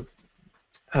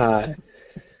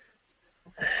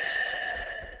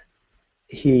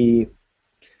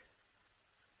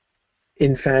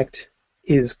in fact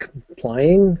is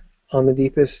complying on the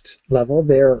deepest level.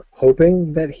 They're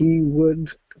hoping that he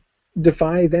would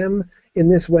defy them in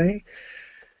this way,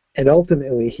 and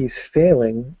ultimately he's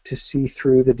failing to see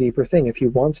through the deeper thing. If he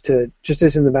wants to, just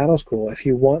as in the battle school, if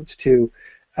he wants to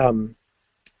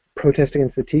protest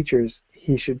against the teachers,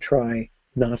 he should try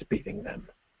not beating them,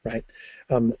 right?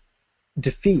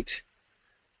 Defeat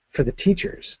for the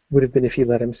teachers would have been if he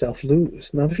let himself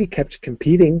lose, not if he kept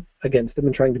competing against them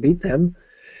and trying to beat them.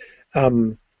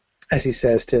 As he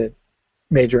says to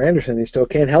Major Anderson, he still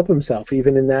can't help himself.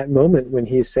 Even in that moment when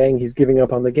he's saying he's giving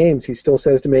up on the games, he still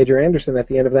says to Major Anderson at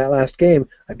the end of that last game,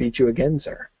 I beat you again,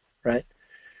 sir, right?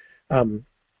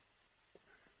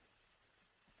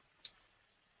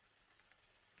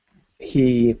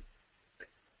 He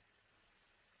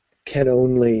can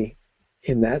only,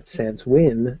 in that sense,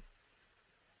 win.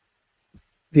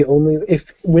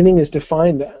 If winning is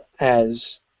defined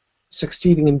as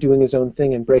succeeding in doing his own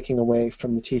thing and breaking away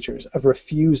from the teachers, of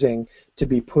refusing to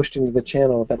be pushed into the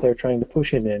channel that they're trying to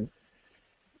push him in,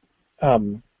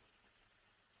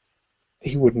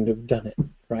 he wouldn't have done it,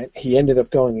 right? He ended up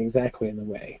going exactly in the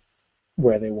way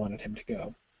where they wanted him to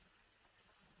go.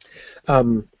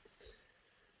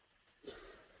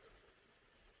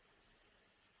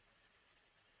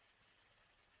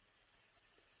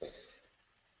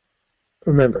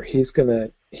 Remember, he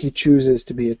chooses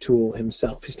to be a tool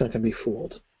himself. He's not going to be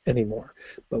fooled anymore.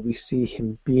 But we see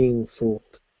him being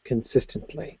fooled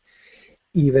consistently.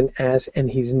 And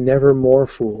he's never more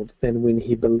fooled than when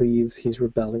he believes he's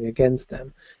rebelling against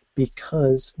them.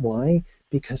 Because, why?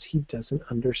 Because he doesn't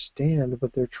understand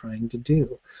what they're trying to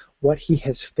do. What he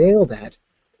has failed at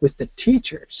with the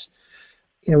teachers,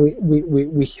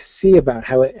 we see about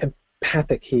how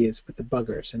empathic he is with the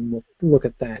buggers, and we'll look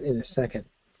at that in a second.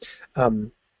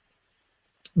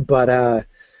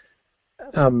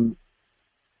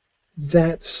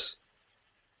 that's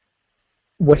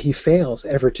what he fails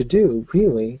ever to do,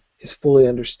 really, is fully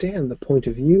understand the point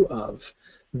of view of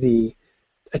the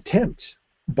attempt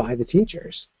by the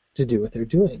teachers to do what they're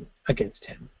doing against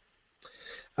him.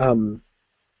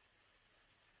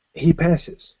 He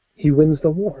passes. He wins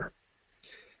the war.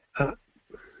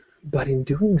 But in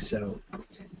doing so,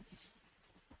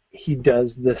 he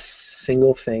does the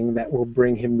single thing that will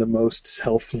bring him the most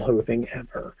self-loathing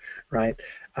ever, right?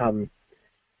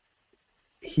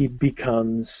 He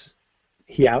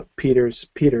out-Peters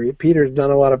Peter. Peter's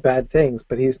done a lot of bad things,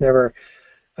 but he's never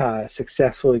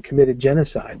successfully committed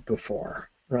genocide before,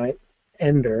 right?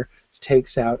 Ender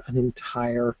takes out an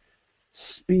entire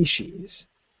species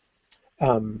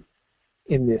in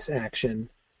this action,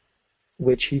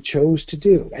 which he chose to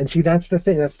do. And see, that's the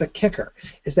thing, that's the kicker,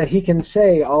 is that he can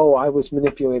say, oh, I was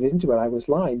manipulated into it, I was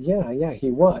lied. Yeah,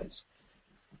 he was.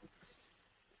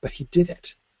 But he did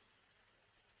it.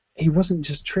 He wasn't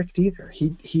just tricked either.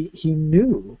 He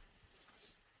knew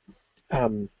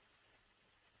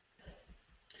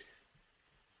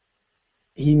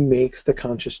he makes the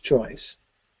conscious choice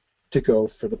to go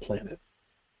for the planet.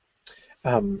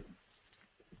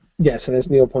 Yes, and as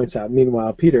Neil points out,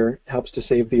 meanwhile, Peter helps to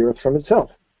save the Earth from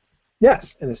itself.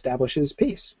 Yes, and establishes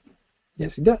peace.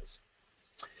 Yes, he does.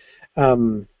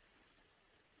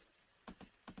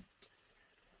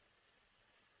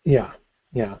 Yeah.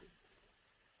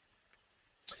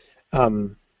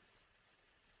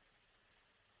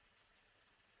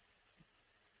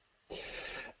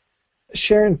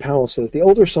 Sharon Powell says the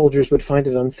older soldiers would find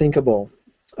it unthinkable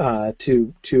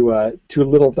to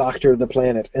little doctor the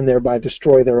planet and thereby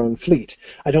destroy their own fleet.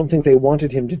 I don't think they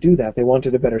wanted him to do that. They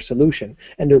wanted a better solution.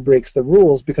 Ender breaks the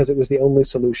rules because it was the only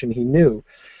solution he knew.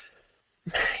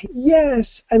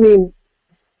 Yes, I mean,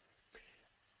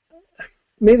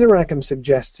 Mazer-Rackham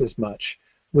suggests as much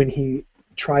when he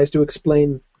tries to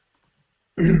explain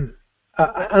an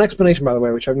explanation, by the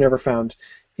way, which I've never found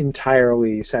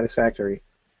entirely satisfactory.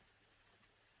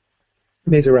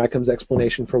 Mazer-Rackham's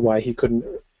explanation for why he couldn't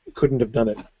have done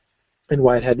it and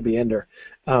why it had to be Ender.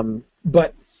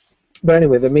 But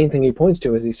anyway, the main thing he points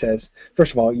to is he says,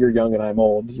 first of all, you're young and I'm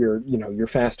old. You're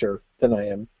faster than I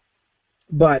am.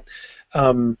 But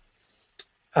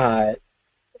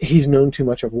he's known too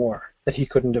much of war, that he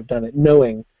couldn't have done it,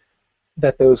 knowing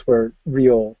that those were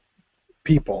real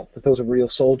people, that those were real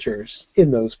soldiers in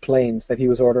those planes that he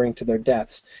was ordering to their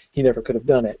deaths. He never could have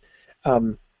done it.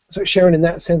 So Sharon, in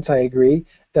that sense, I agree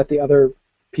that the other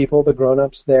people, the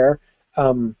grown-ups there,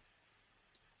 would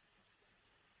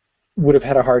have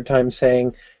had a hard time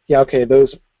saying, yeah, okay,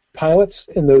 those pilots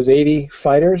and those 80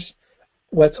 fighters,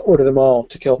 let's order them all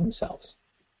to kill themselves.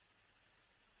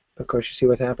 Of course, you see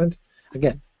what happened?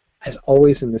 Again, as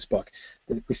always in this book,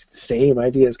 the same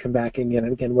ideas come back again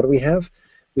and again. What do we have?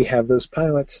 We have those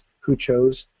pilots who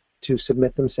chose to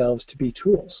submit themselves to be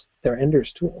tools. They're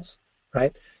Ender's tools,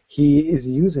 right? He is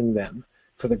using them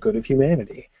for the good of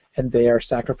humanity, and they are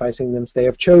sacrificing them. They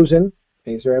have chosen,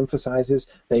 Mazer emphasizes,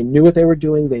 they knew what they were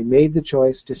doing. They made the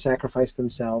choice to sacrifice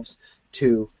themselves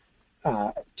for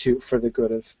the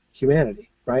good of humanity,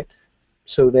 right?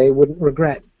 So they wouldn't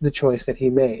regret the choice that he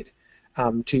made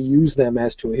to use them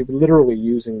as tools. He was literally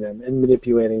using them and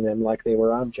manipulating them like they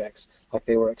were objects, like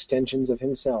they were extensions of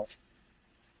himself.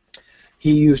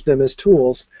 He used them as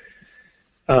tools.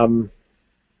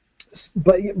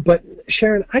 But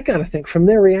Sharon, I gotta think from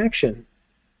their reaction,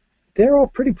 they're all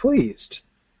pretty pleased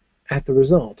at the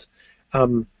result,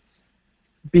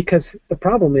 because the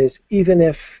problem is, even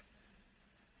if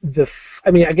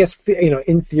I guess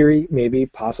in theory, maybe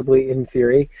possibly in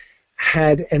theory,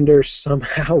 had Ender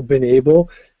somehow been able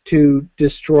to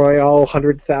destroy all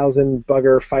 100,000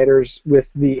 bugger fighters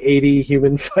with the 80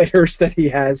 human fighters that he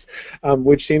has,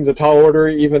 which seems a tall order,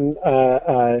 even.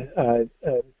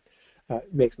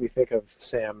 Makes me think of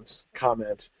Sam's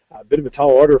comment. A bit of a tall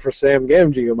order for Sam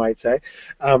Gamgee, you might say.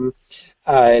 But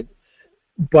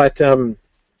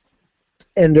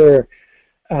Ender,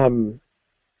 so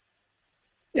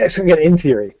again, in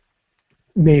theory,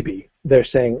 maybe they're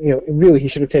saying, really he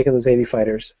should have taken those 80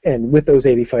 fighters, and with those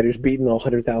 80 fighters beaten all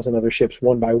 100,000 other ships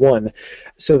one by one,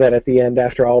 so that at the end,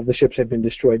 after all of the ships had been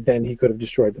destroyed, then he could have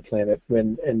destroyed the planet,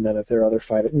 and none of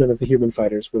the human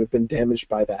fighters would have been damaged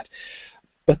by that.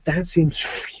 But that seems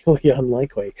really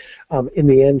unlikely. In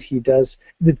the end, he does.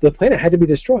 The planet had to be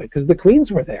destroyed because the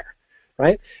Queens were there,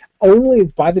 right? Only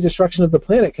by the destruction of the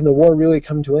planet can the war really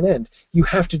come to an end. You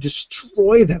have to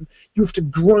destroy them. You have to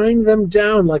grind them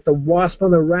down like the wasp on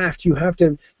the raft. You have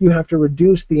to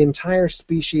reduce the entire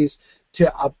species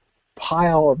to a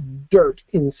pile of dirt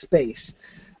in space.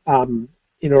 In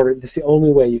order, this is the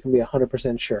only way you can be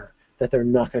 100% sure that they're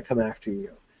not going to come after you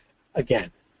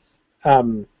again.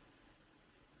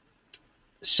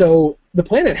 So the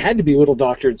planet had to be little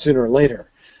doctored sooner or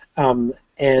later.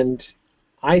 And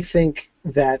I think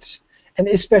that, and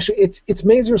especially it's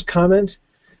Mazer's comment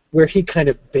where he kind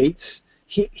of baits,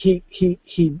 he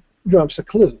drops a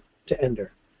clue to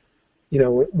Ender. You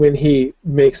know, when he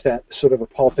makes that sort of a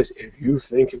Paul-face, if you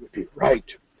think it would be right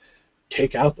to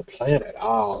take out the planet,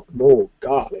 oh, no,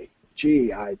 golly,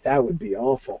 gee, that would be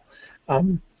awful.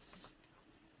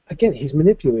 Again, he's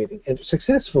manipulating, and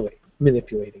successfully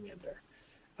manipulating Ender.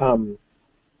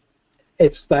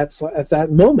 That's at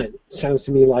that moment sounds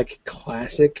to me like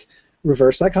classic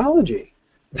reverse psychology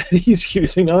that he's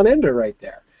using on Ender right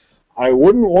there. I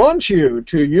wouldn't want you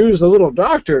to use the little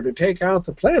doctor to take out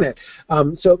the planet.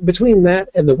 So between that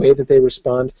and the way that they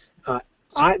respond,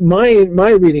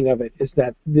 my reading of it is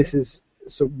that this is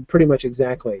so pretty much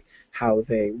exactly how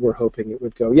they were hoping it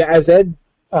would go. Yeah, as Ed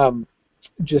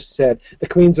just said, the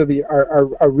Queens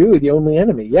are really the only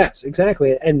enemy. Yes,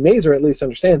 exactly, and Mazer at least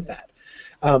understands that.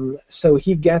 So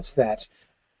he gets that.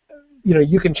 You know,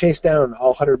 you can chase down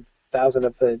all 100,000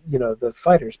 of the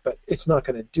fighters, but it's not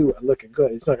going to do a lick of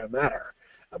good. It's not going to matter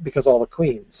because all the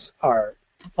Queens are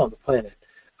on the planet.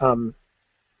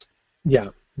 Yeah.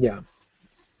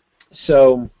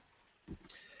 So,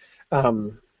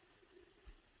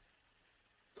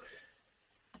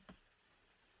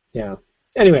 yeah.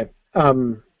 Anyway,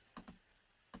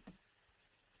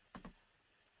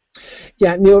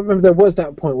 yeah, Neil, remember there was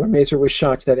that point where Mazer was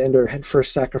shocked that Ender had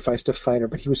first sacrificed a fighter,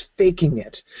 but he was faking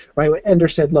it, right? When Ender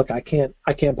said, look, I can't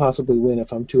possibly win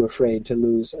if I'm too afraid to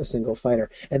lose a single fighter.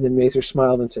 And then Mazer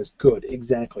smiled and says, good,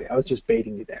 exactly. I was just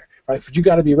baiting you there, right? But you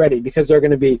got to be ready because there's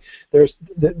going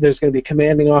to be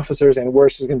commanding officers, and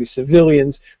worse, there's going to be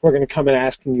civilians who are going to come and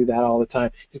asking you that all the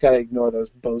time. You've got to ignore those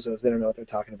bozos. They don't know what they're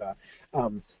talking about.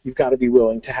 You've got to be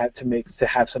willing to have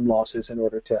some losses in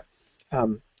order to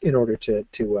win.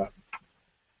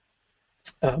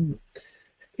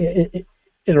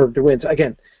 So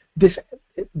again,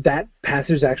 that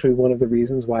passage is actually one of the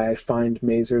reasons why I find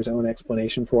Mazer's own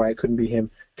explanation for why it couldn't be him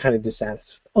kind of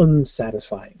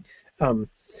unsatisfying.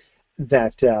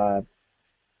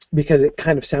 Because it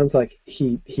kind of sounds like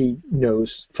he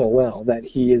knows full well that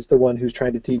he is the one who's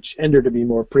trying to teach Ender to be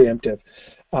more preemptive.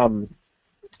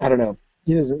 I don't know.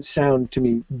 He doesn't sound to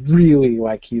me really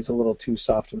like he's a little too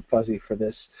soft and fuzzy for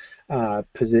this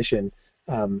position,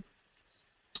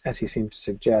 as he seemed to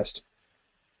suggest.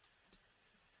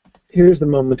 Here's the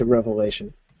moment of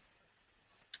revelation.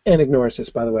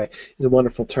 Anagnorisis, by the way, is a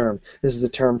wonderful term. This is a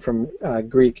term from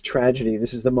Greek tragedy.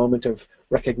 This is the moment of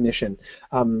recognition.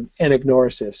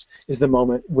 Anagnorisis is the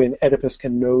moment when Oedipus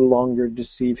can no longer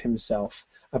deceive himself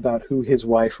about who his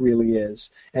wife really is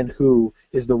and who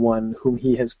is the one whom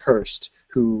he has cursed,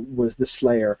 who was the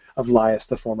slayer of Laius,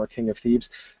 the former king of Thebes.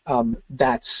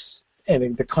 That's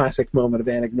the classic moment of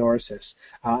anagnorisis.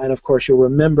 And of course, you'll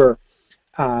remember,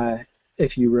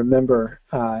 if you remember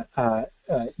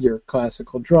your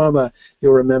classical drama,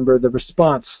 you'll remember the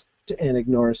response to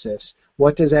anagnorisis.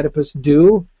 What does Oedipus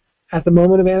do at the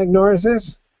moment of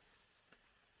anagnorisis?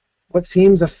 What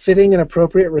seems a fitting and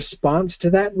appropriate response to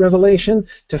that revelation,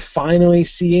 to finally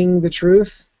seeing the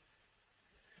truth?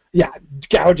 Yeah,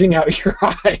 gouging out your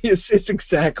eyes is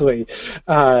exactly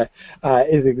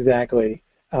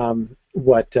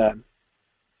what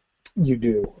you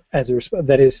do as a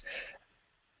response.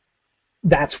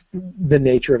 That's the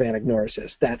nature of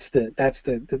anagnorisis. That's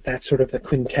sort of the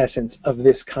quintessence of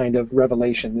this kind of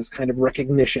revelation, this kind of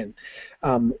recognition.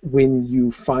 When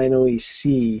you finally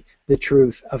see the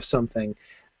truth of something,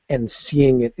 and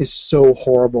seeing it is so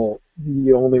horrible,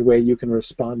 the only way you can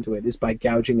respond to it is by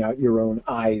gouging out your own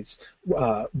eyes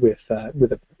with a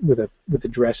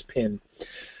dress pin.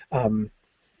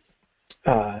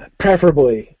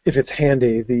 Preferably, if it's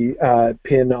handy, the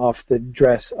pin off the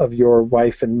dress of your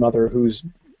wife and mother, who's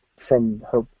from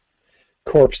her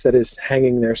corpse that is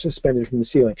hanging there suspended from the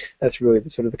ceiling. That's really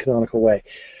the canonical way.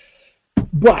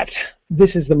 But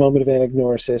this is the moment of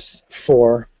anagnorisis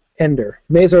for Ender.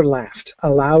 Mazer laughed,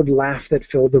 a loud laugh that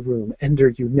filled the room. Ender,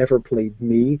 you never played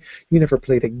me. You never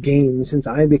played a game since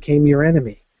I became your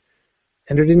enemy.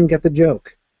 Ender didn't get the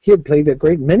joke. He had played a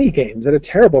great many games at a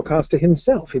terrible cost to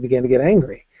himself. He began to get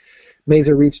angry.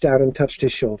 Mazer reached out and touched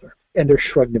his shoulder. Ender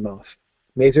shrugged him off.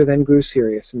 Mazer then grew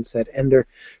serious and said, Ender,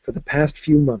 for the past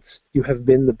few months you have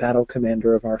been the battle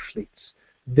commander of our fleets.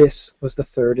 This was the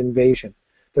third invasion.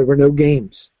 There were no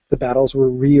games. The battles were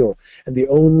real, and the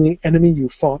only enemy you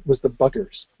fought was the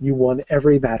buggers. You won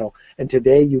every battle, and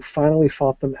today you finally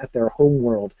fought them at their home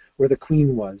world, where the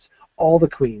queen was. All the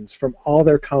queens, from all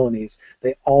their colonies,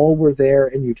 they all were there,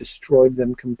 and you destroyed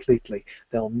them completely.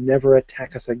 They'll never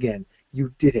attack us again.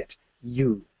 You did it.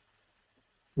 You.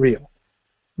 Real.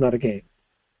 Not a game.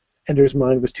 Ender's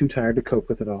mind was too tired to cope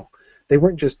with it all. They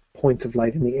weren't just points of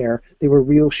light in the air. They were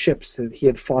real ships that he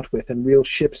had fought with, and real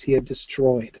ships he had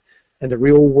destroyed, and a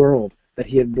real world that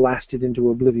he had blasted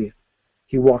into oblivion.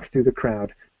 He walked through the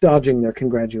crowd, dodging their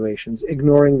congratulations,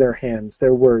 ignoring their hands,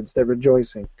 their words, their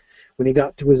rejoicing. When he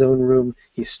got to his own room,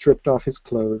 he stripped off his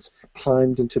clothes,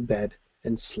 climbed into bed,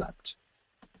 and slept.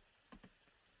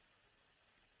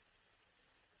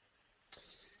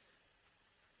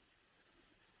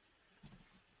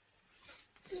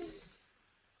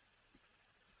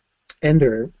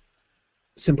 Ender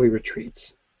simply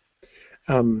retreats.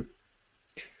 One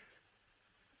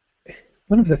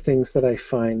of the things that I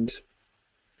find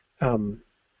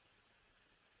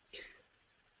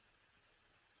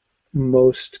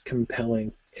most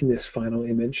compelling in this final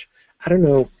image, I don't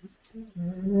know,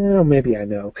 well, maybe I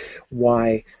know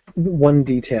why one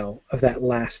detail of that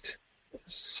last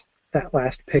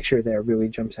picture there really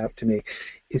jumps out to me,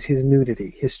 is his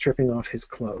nudity, his stripping off his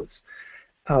clothes.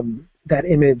 That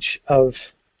image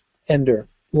of Ender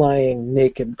lying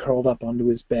naked, curled up onto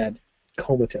his bed,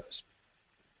 comatose.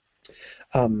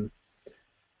 It's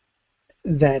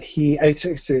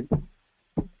a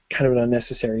kind of an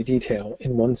unnecessary detail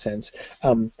in one sense,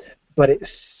 but it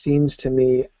seems to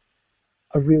me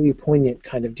a really poignant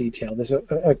kind of detail. There's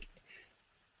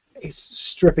he's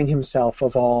stripping himself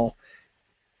of all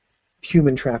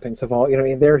human trappings, of all,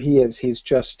 and there he is. He's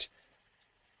just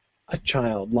a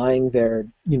child lying there,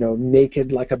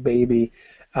 naked like a baby.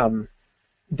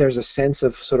 There's a sense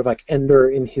of sort of like Ender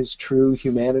in his true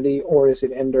humanity, or is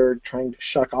it Ender trying to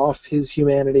shuck off his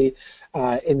humanity?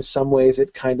 In some ways,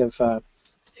 it kind of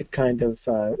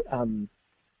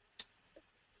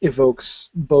evokes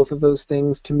both of those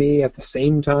things to me at the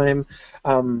same time.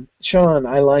 Sean,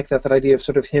 I like that idea of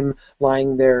sort of him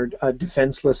lying there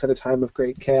defenseless at a time of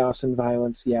great chaos and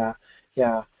violence. Yeah.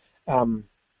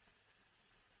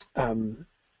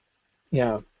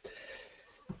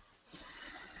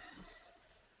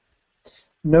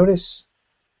 Notice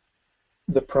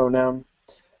the pronoun.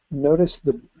 Notice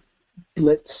the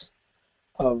blitz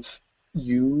of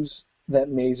yous that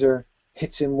Mazer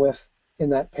hits him with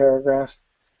in that paragraph.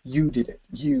 You did it.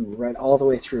 You, right, all the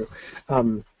way through.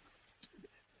 You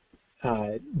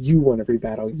won every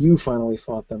battle. You finally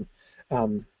fought them.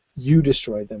 You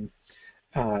destroyed them.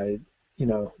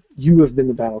 You have been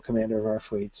the battle commander of our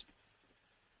fleets.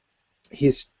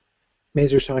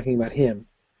 Mazer's talking about him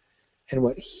and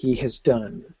what he has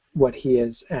done, what he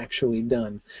has actually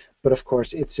done. But of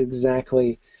course, it's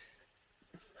exactly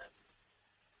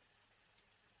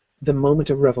the moment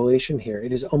of revelation here.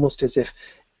 It is almost as if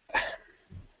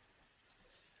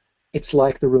it's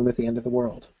like the room at the end of the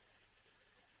world.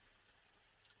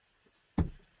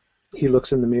 He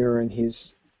looks in the mirror and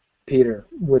he's Peter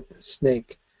with the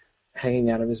snake hanging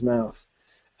out of his mouth.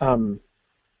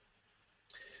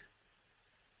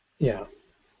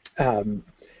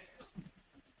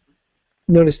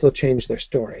 Notice they'll change their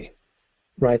story,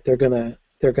 right? They're gonna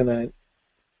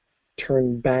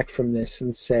turn back from this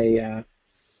and say,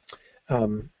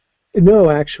 no,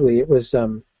 actually, it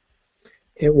wasn't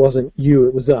you,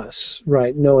 it was us,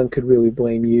 right? No one could really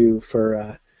blame you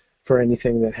for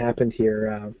anything that happened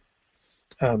here.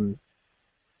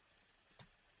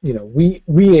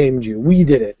 We aimed you, we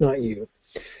did it, not you.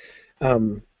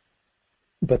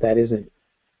 But that isn't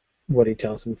what he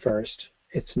tells him first.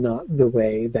 It's not the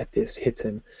way that this hits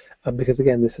him, because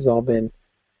again, this has all been,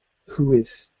 who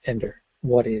is Ender?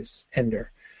 What is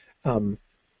Ender? And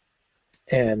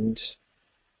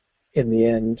in the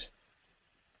end,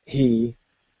 he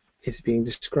is being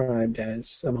described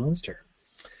as a monster.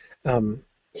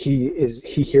 He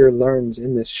here learns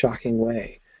in this shocking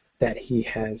way that he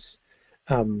has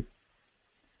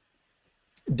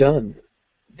done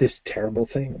this terrible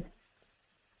thing.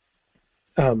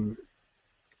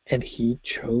 And he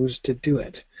chose to do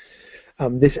it.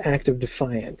 This act of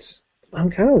defiance. I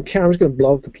don't care. I'm just going to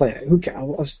blow up the planet. Who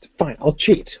cares? Fine. I'll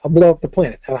cheat. I'll blow up the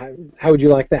planet. How would you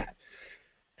like that?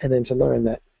 And then to learn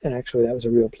that actually that was a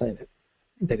real planet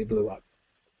that he blew up.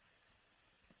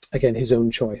 Again, his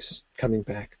own choice coming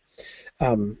back.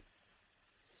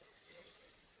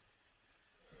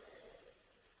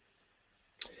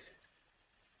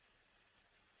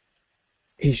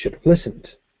 He should have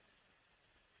listened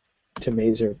to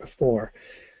Mazer before.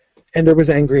 Ender was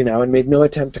angry now and made no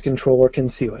attempt to control or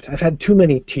conceal it. I've had too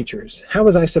many teachers. How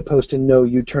was I supposed to know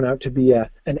you'd turn out to be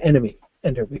an enemy?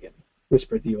 Ender began,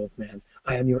 whispered the old man.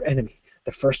 I am your enemy,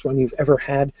 the first one you've ever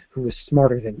had who was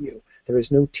smarter than you. There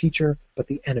is no teacher but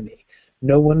the enemy.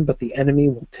 No one but the enemy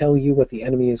will tell you what the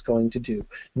enemy is going to do.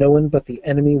 No one but the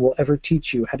enemy will ever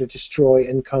teach you how to destroy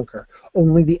and conquer.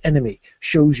 Only the enemy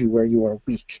shows you where you are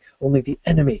weak. Only the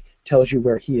enemy tells you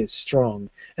where he is strong.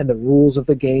 And the rules of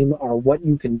the game are what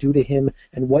you can do to him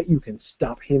and what you can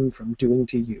stop him from doing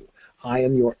to you. I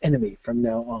am your enemy from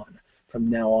now on. From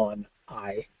now on,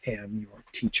 I am your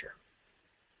teacher.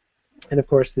 And of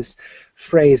course, this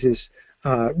phrase is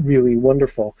really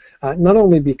wonderful. Not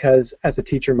only because, as a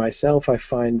teacher myself, I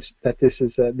find that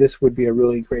this would be a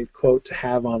really great quote to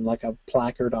have on like a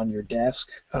placard on your desk.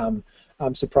 I'm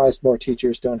surprised more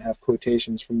teachers don't have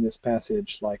quotations from this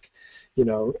passage, like,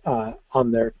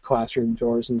 on their classroom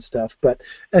doors and stuff. But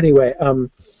anyway,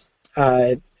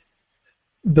 the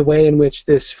way in which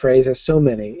this phrase, as so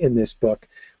many in this book,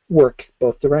 work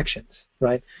both directions,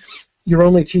 right? Your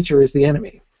only teacher is the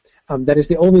enemy. That is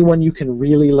the only one you can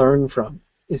really learn from,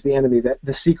 is the enemy. That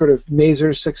the secret of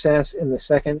Mazer's success in the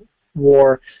Second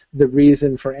War, the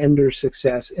reason for Ender's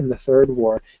success in the Third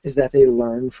War, is that they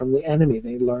learn from the enemy.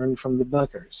 They learn from the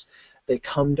buggers. They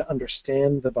come to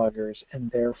understand the buggers and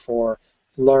therefore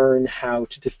learn how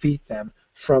to defeat them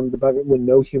from the bugger, when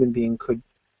no human being could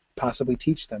possibly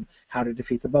teach them how to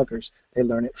defeat the buggers. They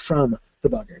learn it from the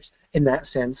buggers. In that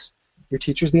sense, your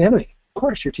teacher's the enemy. Of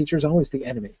course, your teacher's always the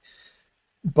enemy.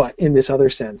 But in this other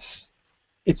sense,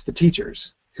 it's the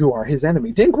teachers who are his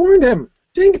enemy. Dink warned him.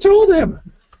 Dink told him.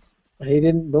 He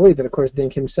didn't believe it. Of course,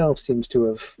 Dink himself seems to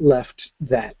have left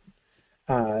that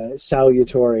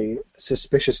salutary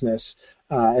suspiciousness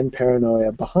and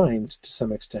paranoia behind to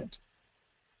some extent.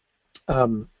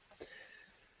 But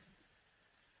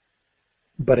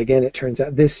again, it turns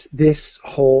out this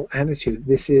whole attitude,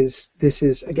 this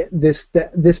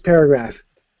paragraph,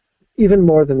 even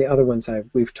more than the other ones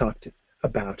we've talked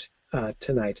about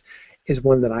tonight, is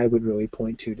one that I would really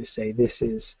point to say this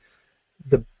is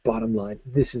the bottom line.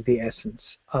 This is the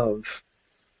essence of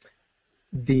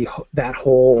that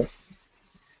whole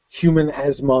human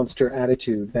as monster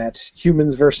attitude, that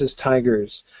humans versus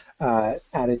tigers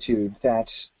attitude,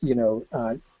 that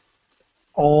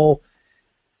all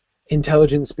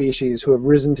intelligent species who have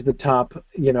risen to the top,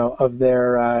 of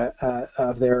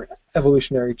their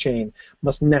evolutionary chain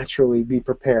must naturally be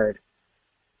prepared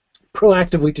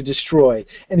proactively to destroy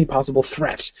any possible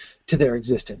threat to their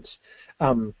existence.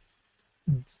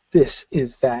 This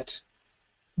is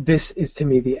to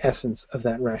me the essence of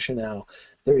that rationale.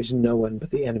 There is no one but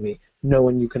the enemy. No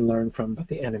one you can learn from but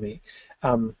the enemy.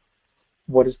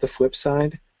 What is the flip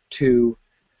side to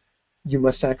you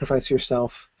must sacrifice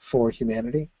yourself for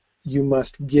humanity? You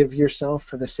must give yourself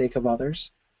for the sake of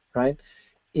others, right?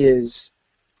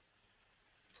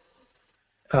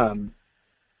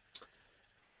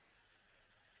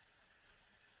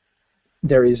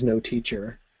 There is no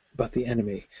teacher but the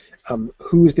enemy.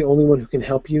 Who is the only one who can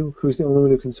help you? Who's the only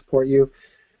one who can support you?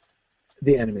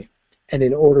 The enemy. And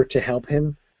in order to help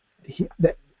him,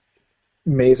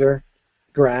 Mazer,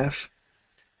 Graf,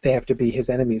 they have to be his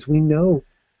enemies. We know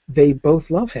they both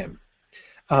love him.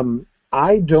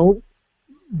 I don't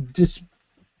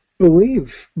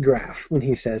disbelieve Graf when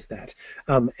he says that.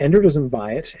 Ender doesn't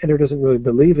buy it. Ender doesn't really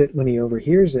believe it when he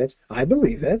overhears it. I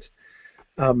believe it.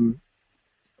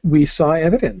 We saw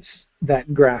evidence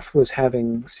that Graf was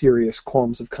having serious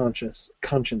qualms of conscience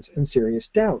and serious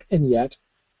doubt, and yet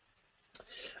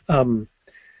at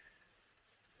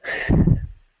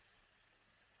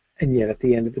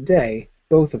the end of the day,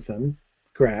 both of them,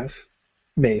 Graf,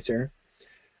 Mazer,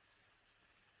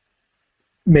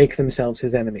 make themselves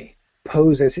his enemy,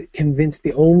 pose as convinced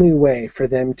the only way for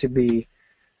them to be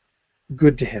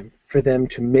good to him, for them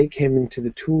to make him into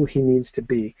the tool he needs to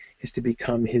be, is to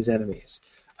become his enemies.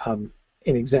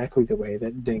 In exactly the way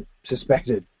that Dink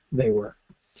suspected they were.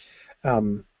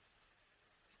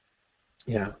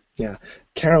 Yeah.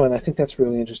 Carolyn, I think that's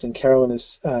really interesting. Carolyn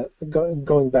is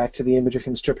going back to the image of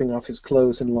him stripping off his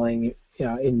clothes and lying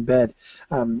in bed.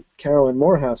 Carolyn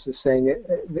Morehouse is saying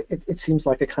it seems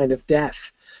like a kind of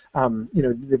death.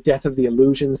 The death of the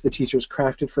illusions the teachers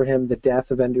crafted for him, the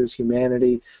death of Ender's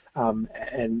humanity,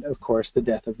 and of course the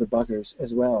death of the buggers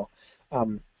as well.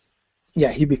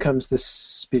 He becomes the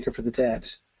speaker for the dead,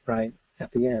 right,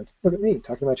 at the end. Look at me,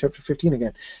 talking about chapter 15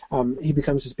 again. He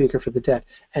becomes the speaker for the dead.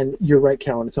 And you're right,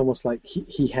 Carolyn, it's almost like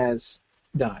he has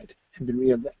died. And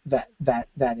been, that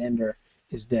Ender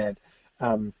is dead.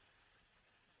 It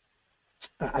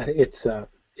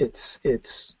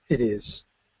is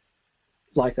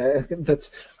like that.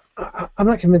 I'm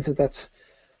not convinced that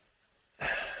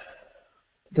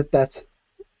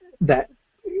that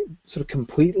sort of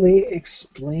completely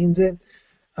explains it.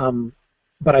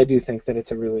 But I do think that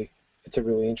it's a really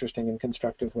interesting and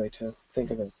constructive way to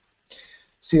think of it.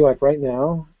 See, like right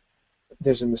now,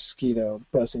 there's a mosquito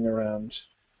buzzing around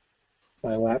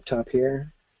my laptop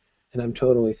here, and I'm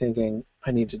totally thinking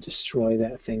I need to destroy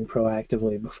that thing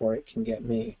proactively before it can get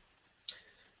me,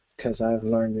 because I've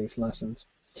learned these lessons.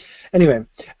 Anyway,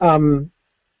 one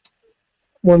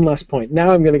last point.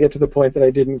 Now I'm going to get to the point that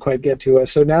I didn't quite get to.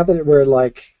 So now that we're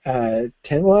like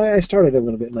 10, well, I started a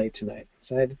little bit late tonight,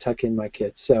 so I had to tuck in my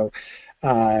kids, so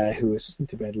who was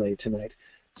to bed late tonight.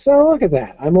 So look at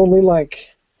that. I'm only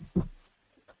like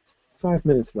 5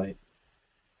 minutes late.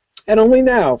 And only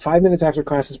now, 5 minutes after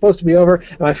class is supposed to be over,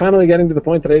 am I finally getting to the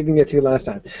point that I didn't get to last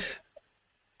time.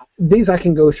 These I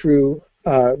can go through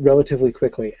relatively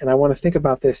quickly, and I want to think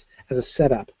about this as a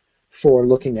setup for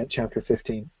looking at Chapter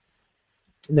 15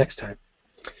 next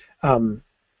time.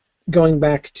 Going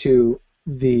back to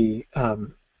the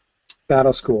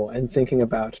battle school and thinking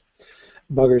about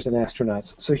buggers and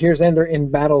astronauts. So here's Ender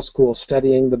in battle school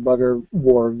studying the bugger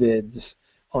war vids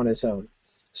on his own.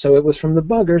 So it was from the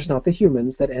buggers, not the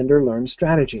humans, that Ender learned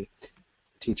strategy. The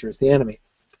teacher is the enemy.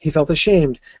 He felt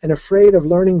ashamed and afraid of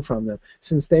learning from them,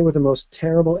 since they were the most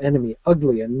terrible enemy,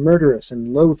 ugly and murderous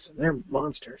and loathsome. They're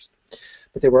monsters.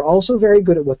 But they were also very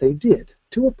good at what they did,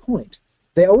 to a point.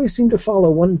 They always seemed to follow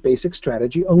one basic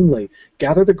strategy only: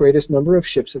 gather the greatest number of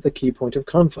ships at the key point of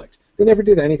conflict. They never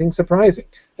did anything surprising,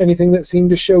 anything that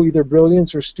seemed to show either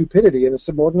brilliance or stupidity in a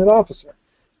subordinate officer.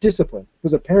 Discipline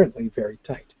was apparently very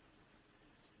tight.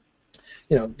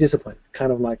 You know, discipline,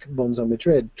 kind of like Bonzo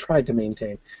Madrid tried to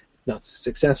maintain, not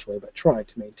successfully, but tried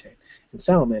to maintain in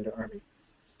Salamander Army.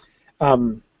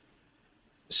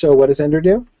 So what does Ender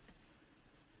do?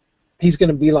 He's going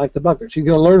to be like the buggers. He's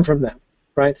going to learn from them,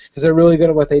 right? Because they're really good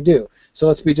at what they do. So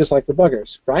let's be just like the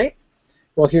buggers, right?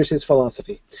 Well, here's his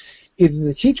philosophy. If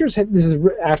the teachers had, this is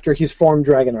after he's formed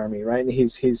Dragon Army, right? And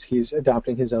he's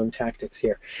adopting his own tactics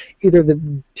here. Either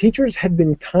the teachers had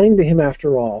been kind to him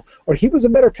after all, or he was a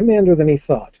better commander than he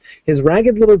thought. His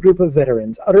ragged little group of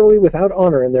veterans, utterly without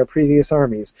honor in their previous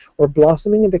armies, were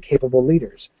blossoming into capable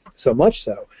leaders. So much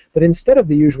so that instead of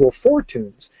the usual 4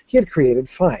 toons, he had created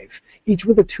 5, each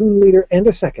with a toon leader and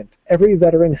a second. Every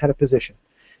veteran had a position.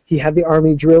 He had the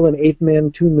army drill in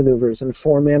 8-man toon maneuvers and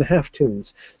 4-man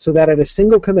half-toons, so that at a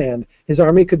single command, his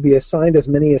army could be assigned as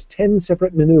many as 10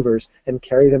 separate maneuvers and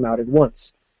carry them out at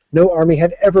once. No army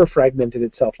had ever fragmented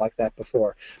itself like that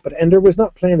before, but Ender was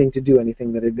not planning to do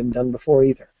anything that had been done before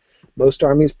either. Most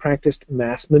armies practiced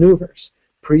mass maneuvers,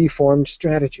 pre-formed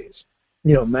strategies.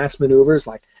 You know, mass maneuvers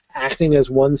like acting as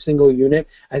one single unit,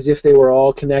 as if they were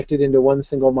all connected into one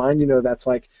single mind. You know, that's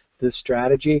like the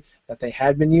strategy that they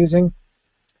had been using.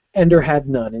 Ender had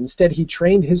none. Instead, he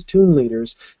trained his toon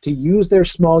leaders to use their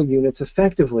small units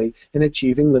effectively in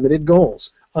achieving limited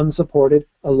goals, unsupported,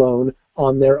 alone,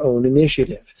 on their own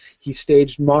initiative. He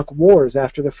staged mock wars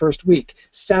after the first week,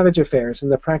 savage affairs in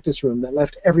the practice room that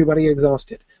left everybody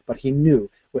exhausted. But he knew,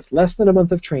 with less than a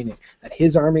month of training, that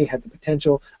his army had the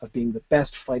potential of being the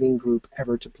best fighting group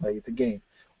ever to play the game.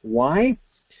 Why?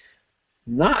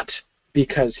 Not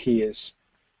because he is...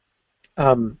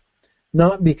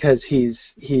 not because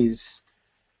he's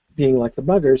being like the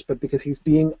buggers, but because he's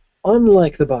being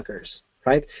unlike the buggers,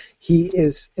 right?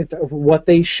 What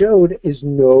they showed is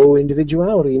no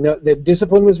individuality. No, the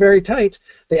discipline was very tight.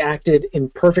 They acted in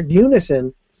perfect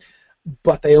unison,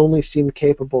 but they only seemed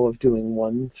capable of doing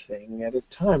one thing at a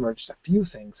time, or just a few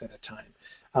things at a time.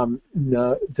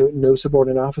 No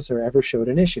subordinate officer ever showed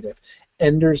initiative.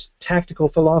 Ender's tactical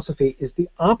philosophy is the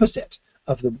opposite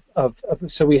of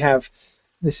so we have...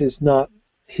 This is not,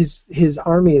 his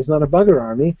army is not a bugger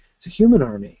army, it's a human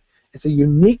army. It's a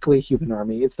uniquely human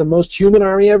army. It's the most human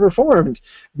army ever formed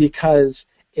because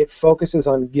it focuses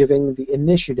on giving the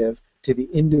initiative to the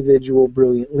individual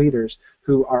brilliant leaders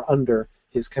who are under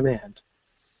his command.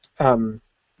 Okay.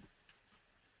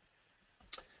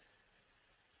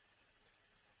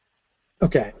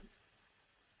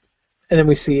 And then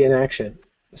we see in action.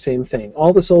 Same thing.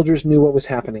 All the soldiers knew what was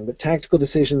happening, but tactical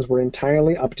decisions were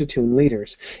entirely up to toon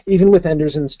leaders. Even with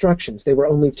Ender's instructions, they were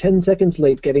only 10 seconds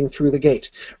late getting through the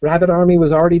gate. Rabbit Army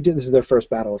was already this is their first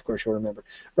battle, of course, you'll remember.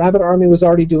 Rabbit Army was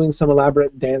already doing some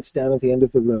elaborate dance down at the end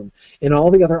of the room. In all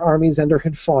the other armies Ender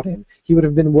had fought in, he would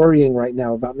have been worrying right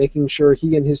now about making sure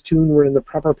he and his toon were in the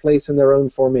proper place in their own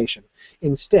formation.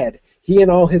 Instead, he and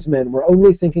all his men were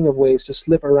only thinking of ways to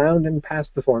slip around and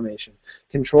past the formation,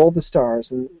 control the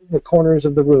stars and the corners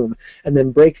of the room, and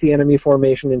then break the enemy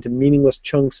formation into meaningless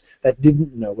chunks that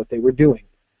didn't know what they were doing.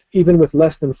 Even with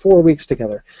less than 4 weeks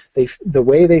together, the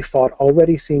way they fought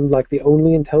already seemed like the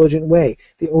only intelligent way,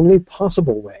 the only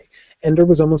possible way. Ender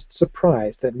was almost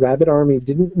surprised that Rabbit Army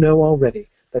didn't know already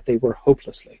that they were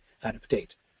hopelessly out of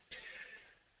date.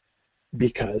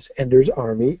 Because Ender's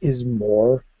army is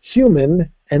more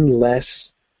human and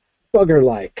less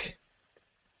bugger-like.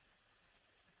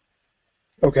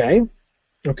 Okay.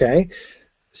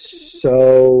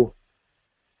 So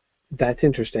that's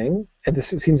interesting. And this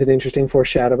seems an interesting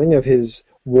foreshadowing of his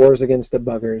wars against the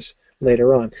buggers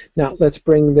later on. Now, let's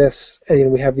bring this,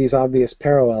 we have these obvious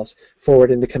parallels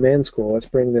forward into Command School. Let's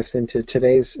bring this into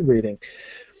today's reading.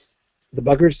 The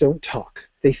buggers don't talk.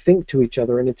 They think to each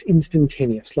other, and it's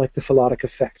instantaneous, like the Philotic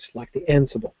effect, like the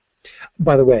Ansible.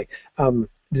 By the way,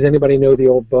 does anybody know the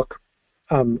old book?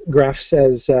 Graf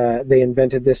says they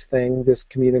invented this thing, this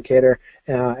communicator,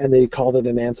 and they called it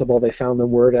an Ansible. They found the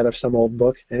word out of some old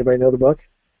book. Anybody know the book?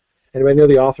 Anybody know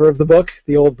the author of the book?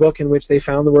 The old book in which they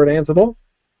found the word Ansible?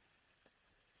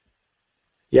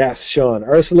 Yes, Sean.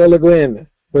 Ursula Le Guin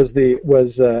was the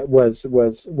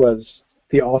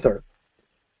author.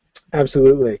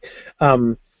 Absolutely.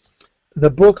 The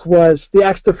book was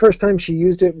the first time she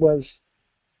used it was,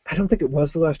 I don't think it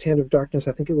was The Left Hand of Darkness.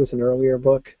 I think it was an earlier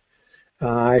book.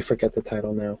 I forget the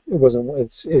title now. It wasn't.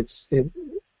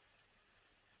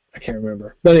 I can't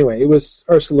remember. But anyway, it was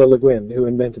Ursula Le Guin who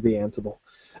invented the Ansible.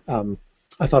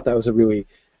 I thought that was a really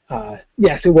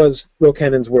yes, it was Will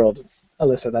Cannon's World.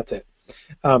 Alyssa, that's it.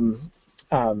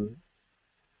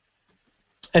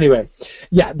 Anyway,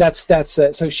 yeah, that's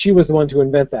so she was the one to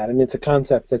invent that, and it's a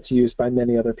concept that's used by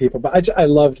many other people. But I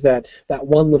loved that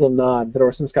one little nod that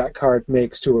Orson Scott Card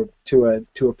makes to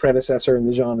a predecessor in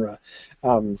the genre,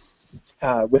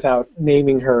 without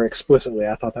naming her explicitly.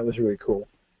 I thought that was really cool.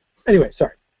 Anyway,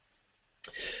 sorry.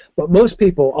 But most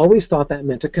people always thought that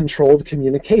meant a controlled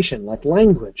communication, like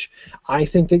language. I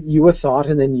think at you a thought,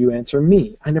 and then you answer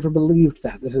me. I never believed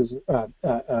that. This is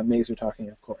Mazer talking,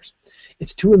 of course.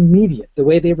 It's too immediate, the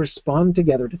way they respond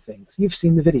together to things. You've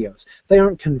seen the videos. They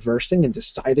aren't conversing and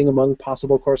deciding among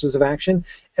possible courses of action.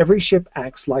 Every ship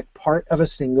acts like part of a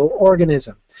single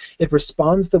organism. It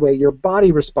responds the way your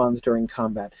body responds during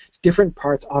combat, different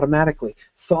parts automatically,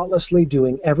 thoughtlessly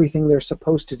doing everything they're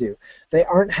supposed to do. They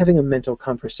aren't having a mental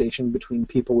conversation between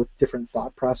people with different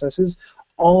thought processes.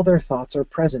 All their thoughts are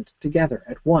present together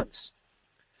at once.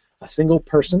 A single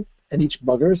person, and each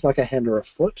bugger is like a hand or a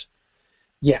foot.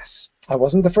 Yes, I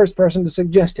wasn't the first person to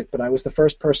suggest it, but I was the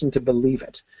first person to believe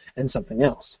it. And something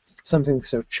else. Something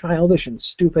so childish and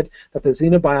stupid that the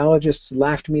xenobiologists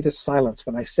laughed me to silence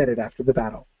when I said it after the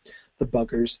battle. The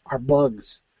buggers are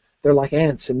bugs. They're like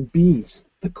ants and bees,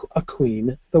 a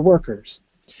queen, the workers.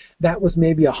 That was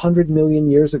maybe 100 million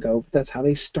years ago, but that's how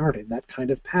they started, that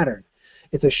kind of pattern.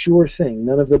 It's a sure thing.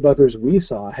 None of the buggers we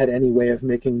saw had any way of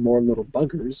making more little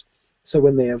buggers. So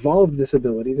when they evolved this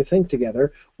ability to think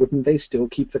together, wouldn't they still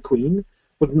keep the queen?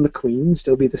 Wouldn't the queen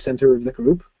still be the center of the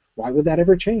group? Why would that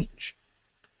ever change?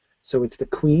 So it's the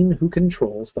queen who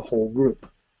controls the whole group.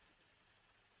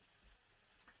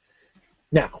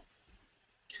 Now,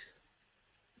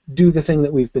 do the thing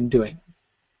that we've been doing.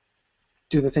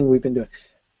 Do the thing we've been doing.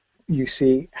 You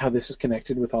see how this is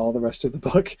connected with all the rest of the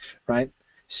book, right?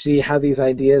 See how these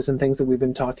ideas and things that we've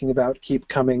been talking about keep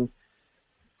coming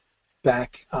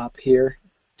back up here.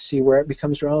 See where it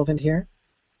becomes relevant here?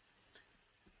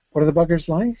 What are the buggers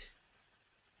like?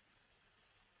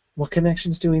 What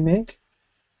connections do we make?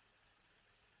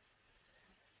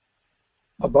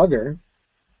 A bugger,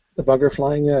 the bugger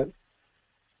flying a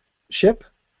ship,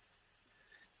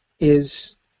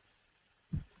 is,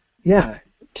 yeah,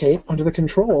 Kate, under the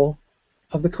control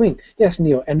of the queen. Yes,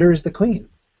 Neil, Ender is the queen,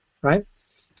 right?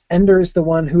 Ender is the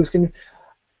one who is going to...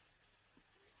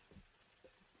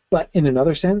 But in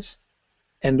another sense,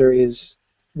 Ender is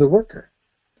the worker.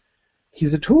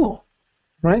 He's a tool,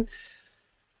 right?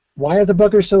 Why are the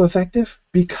buggers so effective?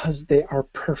 Because they are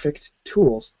perfect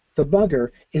tools. The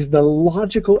bugger is the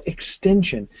logical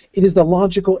extension. It is the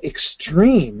logical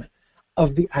extreme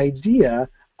of the idea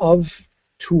of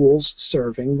tools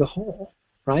serving the whole,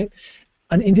 right?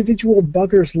 An individual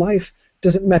bugger's life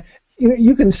doesn't matter.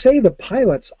 You can say the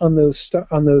pilots on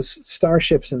those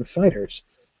starships and fighters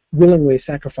willingly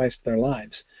sacrificed their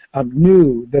lives,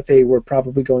 knew that they were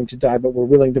probably going to die, but were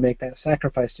willing to make that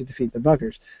sacrifice to defeat the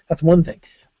buggers. That's one thing.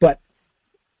 But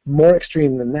more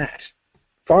extreme than that,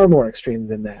 far more extreme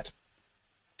than that,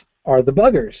 are the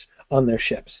buggers on their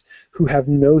ships who have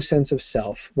no sense of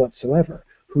self whatsoever,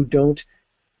 who don't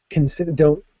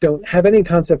have any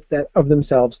concept of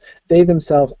themselves. They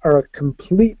themselves are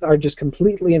just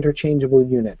completely interchangeable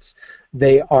units.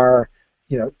 They are,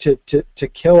 to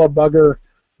kill a bugger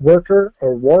Worker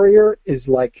or warrior is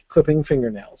like clipping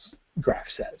fingernails, Graf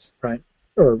says, right?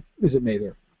 Or is it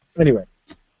Mather? Anyway.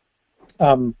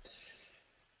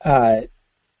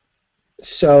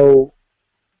 So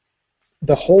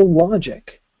the whole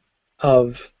logic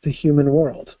of the human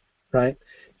world, right?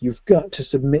 You've got to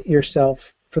submit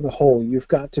yourself for the whole. You've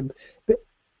got to...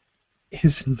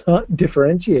 is not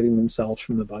differentiating themselves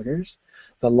from the buggers.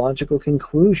 The logical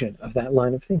conclusion of that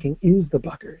line of thinking is the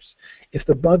buggers. If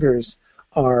the buggers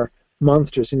are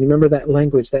monsters, and you remember that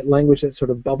language that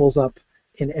sort of bubbles up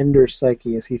in Ender's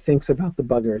psyche as he thinks about the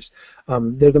buggers.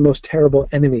 They're the most terrible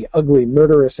enemy, ugly,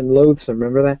 murderous, and loathsome.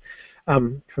 Remember that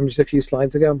from just a few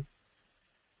slides ago?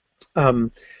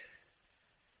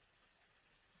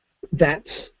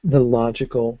 That's the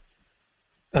logical.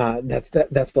 That's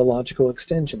the logical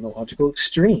extension, the logical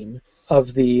extreme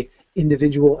of the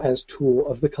individual as tool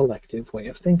of the collective way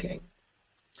of thinking.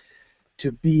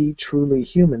 To be truly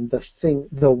human,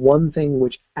 the one thing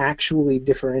which actually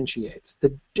differentiates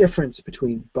the difference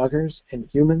between buggers and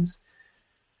humans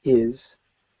is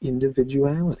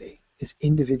individuality, is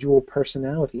individual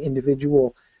personality,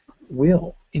 individual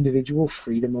will, individual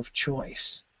freedom of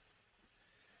choice.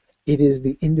 It is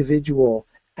the individual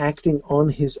acting on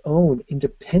his own,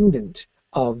 independent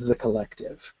of the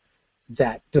collective,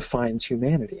 that defines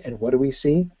humanity. And what do we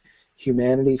see?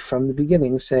 Humanity from the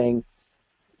beginning saying,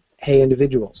 hey,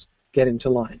 individuals, get into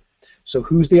line. So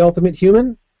who's the ultimate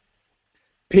human?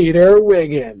 Peter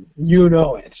Wiggin. You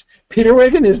know it. Peter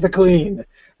Wiggin is the queen,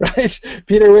 right?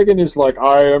 Peter Wiggin is like,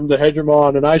 I am the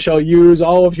hegemon, and I shall use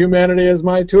all of humanity as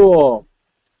my tool.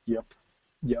 Yep.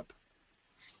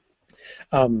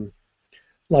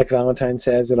 Like Valentine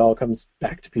says, it all comes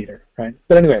back to Peter, right?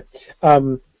 But anyway,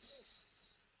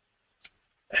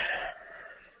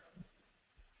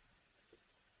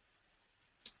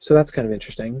 so that's kind of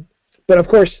interesting. But of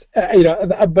course,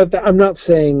 I'm not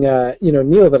saying,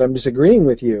 Neil, that I'm disagreeing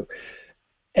with you.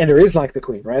 Ender is like the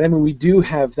queen, right? I mean, we do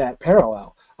have that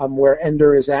parallel where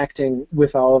Ender is acting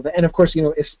with all of the, and of course,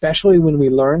 especially when we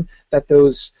learn that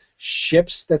those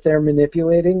ships that they're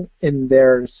manipulating in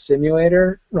their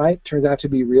simulator, right, turns out to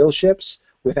be real ships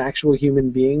with actual human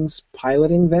beings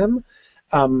piloting them.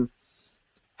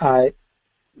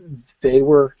 They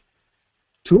were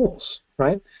tools,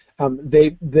 right?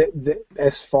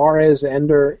 As far as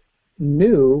Ender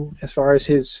knew, as far as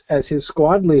his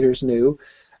squad leaders knew,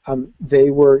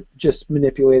 they were just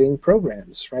manipulating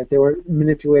programs, right? They were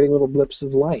manipulating little blips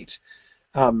of light.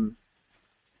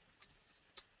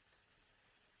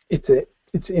 It's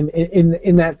in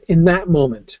that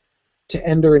moment, to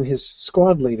Ender and his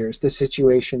squad leaders, the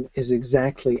situation is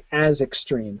exactly as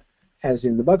extreme as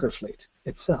in the bugger fleet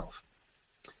itself.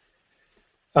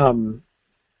 But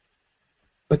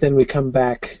then we come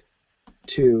back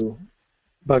to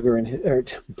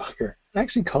Bugger. I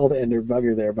actually called Ender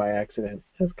Bugger there by accident.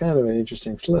 That's kind of an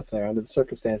interesting slip there under the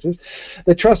circumstances.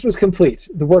 The trust was complete,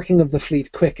 the working of the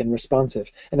fleet quick and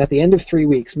responsive, and at the end of 3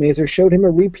 weeks, Mazer showed him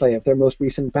a replay of their most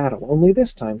recent battle, only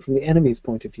this time from the enemy's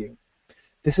point of view.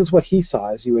 This is what he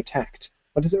saw as you attacked.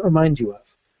 What does it remind you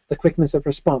of? The quickness of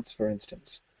response, for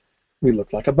instance. We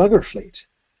look like a bugger fleet.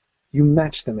 You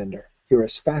match them, Ender. You're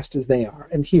as fast as they are.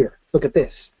 And here, look at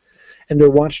this. Ender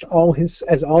watched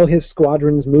as all his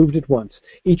squadrons moved at once,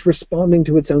 each responding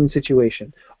to its own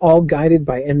situation, all guided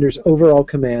by Ender's overall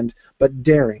command, but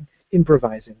daring,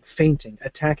 improvising, feinting,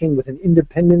 attacking with an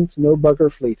independence no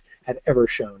bugger fleet had ever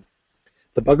shown.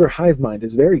 The bugger hive mind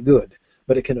is very good,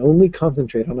 but it can only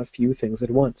concentrate on a few things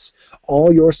at once.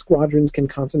 All your squadrons can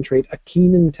concentrate a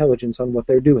keen intelligence on what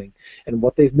they're doing, and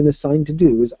what they've been assigned to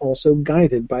do is also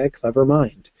guided by a clever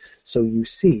mind. So you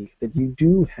see that you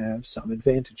do have some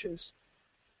advantages.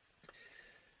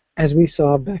 As we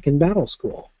saw back in battle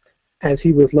school, as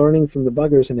he was learning from the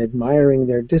buggers and admiring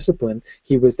their discipline,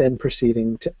 he was then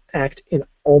proceeding to act in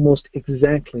almost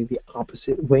exactly the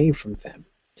opposite way from them.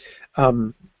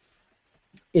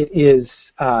 He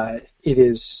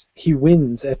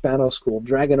wins at battle school.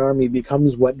 Dragon Army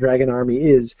becomes what Dragon Army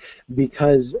is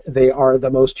because they are the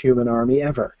most human army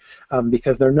ever,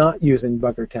 because they're not using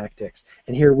bugger tactics.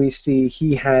 And here we see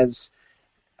he has,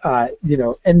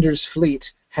 Ender's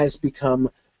fleet has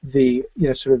become the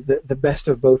the best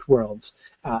of both worlds,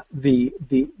 the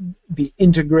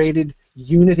integrated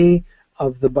unity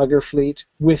of the bugger fleet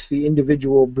with the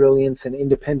individual brilliance and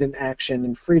independent action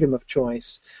and freedom of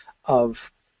choice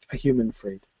of a human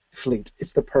fleet.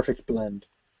 It's the perfect blend.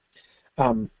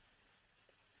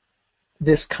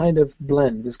 This kind of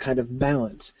blend, this kind of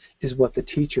balance, is what the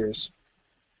teachers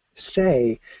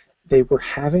say they were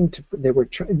having to.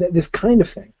 This kind of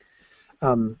thing.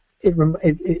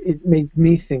 it made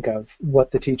me think of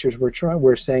what the teachers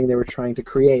were saying they were trying to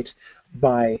create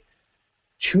by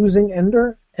choosing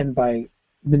Ender and by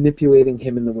manipulating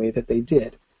him in the way that they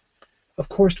did. Of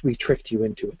course we tricked you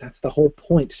into it. That's the whole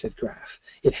point, said Graf.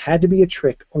 It had to be a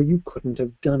trick or you couldn't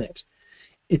have done it.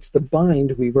 It's the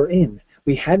bind we were in.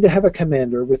 We had to have a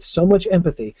commander with so much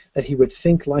empathy that he would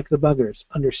think like the buggers,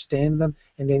 understand them,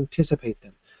 and anticipate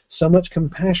them. So much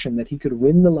compassion that he could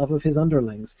win the love of his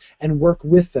underlings and work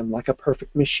with them like a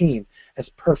perfect machine, as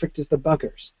perfect as the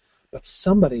buggers. But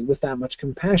somebody with that much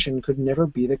compassion could never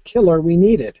be the killer we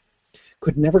needed,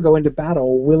 could never go into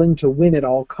battle willing to win at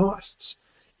all costs.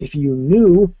 If you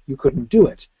knew, you couldn't do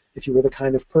it. If you were the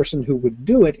kind of person who would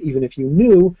do it, even if you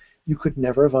knew, you could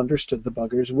never have understood the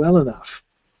buggers well enough.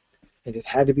 And it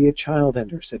had to be a child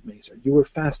Ender, said Mazer. You were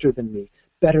faster than me,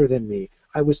 better than me.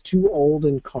 I was too old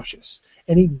and cautious.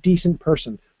 Any decent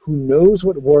person who knows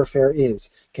what warfare is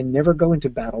can never go into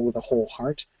battle with a whole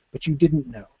heart, but you didn't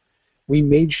know. We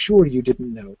made sure you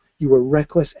didn't know. You were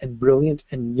reckless and brilliant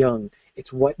and young.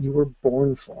 It's what you were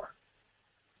born for.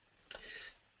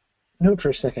 Note for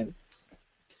a second.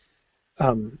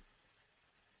 Can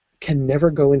never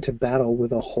go into battle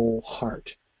with a whole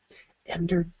heart.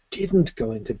 Ender didn't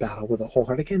go into battle with a whole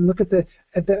heart. Again, look at the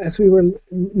as we were,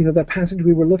 that passage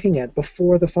we were looking at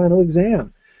before the final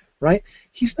exam, right?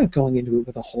 He's not going into it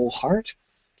with a whole heart.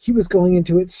 He was going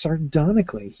into it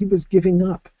sardonically. He was giving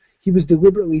up. He was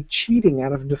deliberately cheating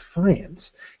out of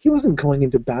defiance. He wasn't going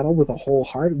into battle with a whole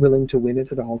heart, willing to win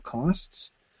it at all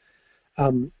costs.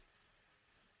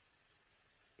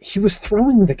 He was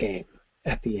throwing the game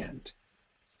at the end.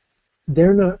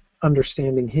 They're not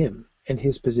understanding him and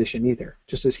his position either,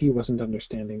 just as he wasn't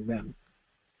understanding them.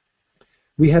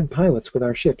 We had pilots with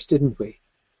our ships, didn't we?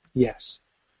 Yes.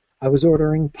 I was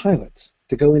ordering pilots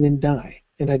to go in and die,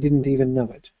 and I didn't even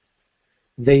know it.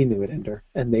 They knew it, Ender,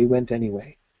 and they went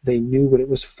anyway. They knew what it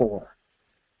was for.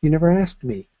 You never asked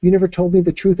me. You never told me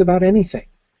the truth about anything.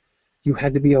 You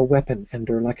had to be a weapon,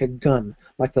 Ender, like a gun,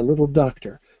 like the little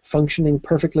doctor, functioning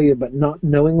perfectly but not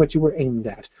knowing what you were aimed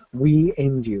at. We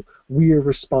aimed you. We're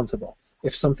responsible.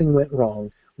 If something went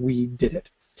wrong, we did it.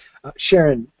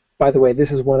 Sharon, by the way,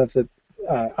 this is one of the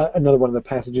another one of the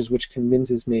passages which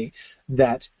convinces me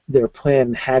that their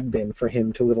plan had been for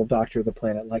him to little doctor the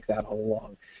planet like that all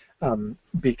along,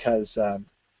 because of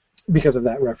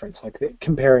that reference, like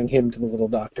comparing him to the little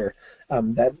doctor,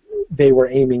 that they were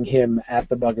aiming him at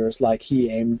the buggers like he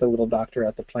aimed the little doctor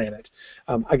at the planet.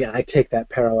 Again, I take that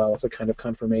parallel as a kind of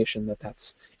confirmation that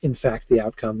that's in fact the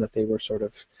outcome that they were sort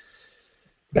of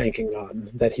banking on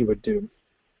that he would do.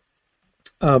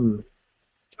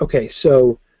 Okay,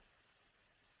 so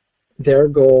their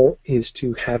goal is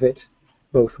to have it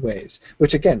both ways,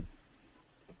 which again,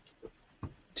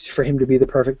 for him to be the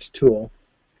perfect tool,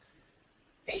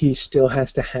 he still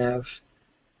has to have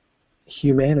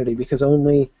humanity, because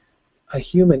only a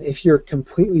human, if you're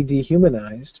completely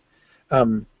dehumanized,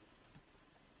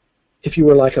 if you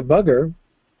were like a bugger,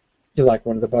 you're like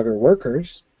one of the bugger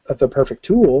workers of the perfect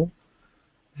tool,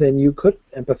 then you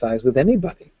couldn't empathize with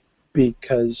anybody,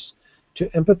 because to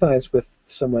empathize with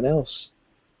someone else,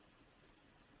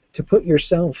 to put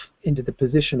yourself into the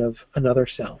position of another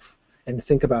self and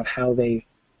think about how they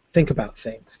think about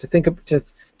things,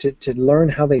 to learn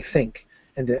how they think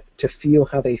and to feel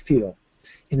how they feel,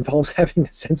 involves having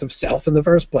a sense of self in the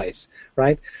first place,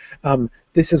 right?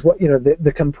 This is what,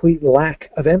 the complete lack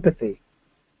of empathy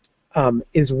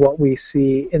is what we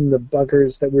see in the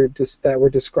buggers that were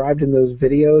described in those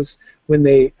videos when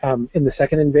they, in the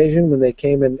second invasion, when they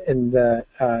came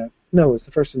no, it was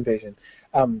the first invasion,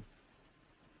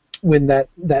 when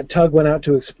that tug went out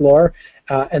to explore,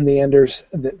 and the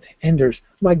Enders,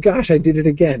 my gosh, I did it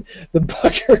again. The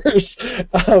buggers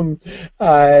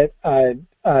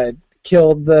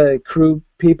killed the crew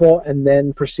people and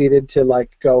then proceeded to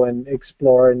go and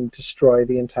explore and destroy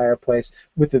the entire place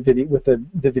with the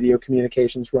video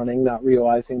communications running, not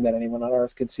realizing that anyone on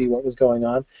Earth could see what was going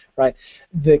on, right?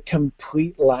 The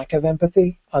complete lack of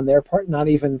empathy on their part, not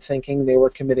even thinking they were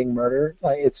committing murder.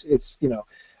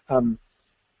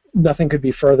 Nothing could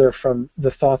be further from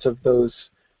the thoughts of those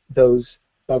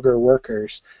bugger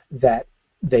workers that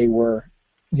they were,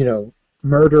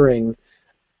 murdering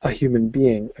a human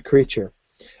being, a creature.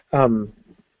 So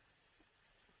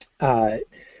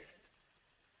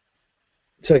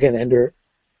again, Ender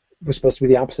was supposed to be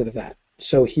the opposite of that.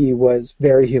 So he was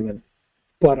very human,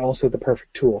 but also the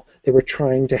perfect tool. They were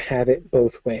trying to have it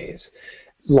both ways.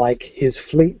 Like his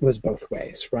fleet was both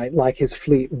ways, right? Like his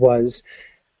fleet was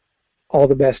all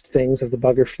the best things of the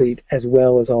bugger fleet as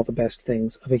well as all the best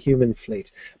things of a human fleet.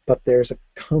 But there's a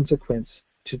consequence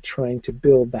to trying to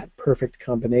build that perfect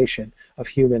combination of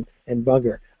human and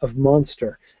bugger, of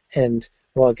monster and,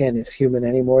 well, again, is human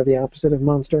any more the opposite of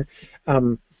monster?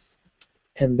 And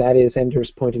that is Ender's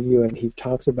point of view, and he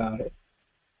talks about it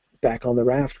back on the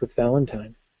raft with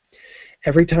Valentine.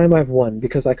 Every time I've won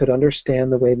because I could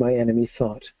understand the way my enemy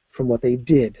thought from what they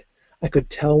did. I could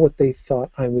tell what they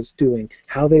thought I was doing,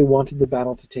 how they wanted the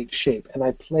battle to take shape, and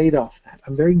I played off that.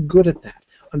 I'm very good at that,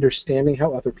 understanding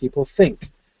how other people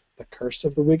think. The curse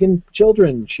of the Wigan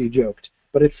children, she joked,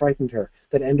 but it frightened her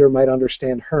that Ender might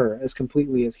understand her as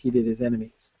completely as he did his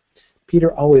enemies.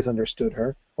 Peter always understood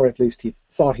her, or at least he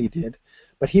thought he did,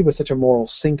 but he was such a moral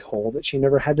sinkhole that she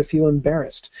never had to feel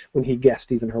embarrassed when he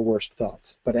guessed even her worst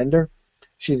thoughts. But Ender,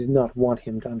 she did not want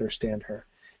him to understand her.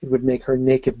 It would make her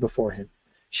naked before him.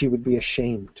 She would be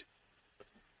ashamed.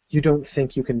 You don't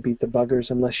think you can beat the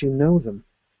buggers unless you know them.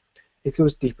 It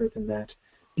goes deeper than that.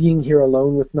 Being here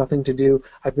alone with nothing to do,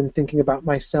 I've been thinking about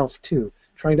myself too,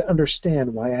 trying to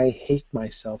understand why I hate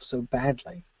myself so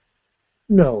badly.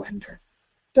 No, Ender.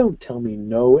 Don't tell me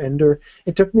no, Ender.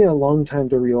 It took me a long time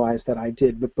to realize that I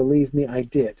did, but believe me, I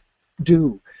did.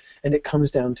 Do. And it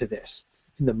comes down to this.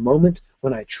 In the moment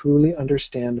when I truly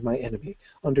understand my enemy,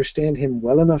 understand him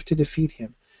well enough to defeat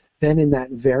him, then in that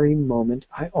very moment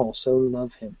I also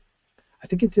love him. I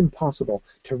think it's impossible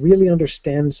to really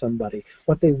understand somebody,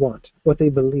 what they want, what they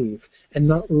believe, and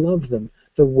not love them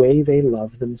the way they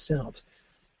love themselves.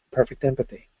 Perfect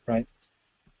empathy, right?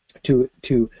 To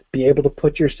be able to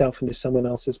put yourself into someone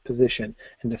else's position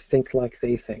and to think like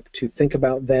they think, to think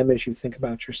about them as you think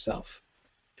about yourself.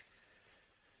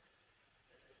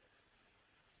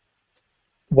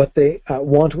 What they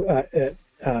want,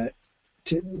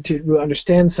 to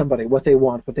understand somebody, what they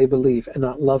want, what they believe, and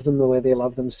not love them the way they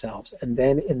love themselves. And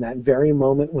then in that very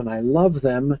moment when I love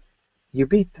them, you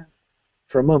beat them.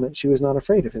 For a moment, she was not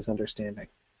afraid of his understanding.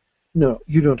 No,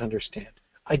 you don't understand.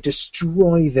 I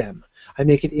destroy them. I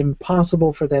make it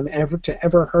impossible for them to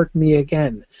ever hurt me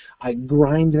again. I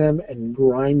grind them and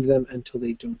grind them until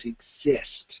they don't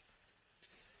exist.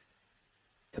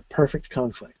 The perfect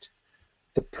conflict.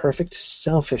 The perfect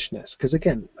selfishness, because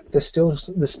again, the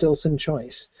Stilson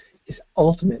choice is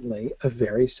ultimately a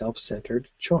very self-centered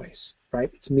choice, right?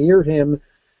 It's me or him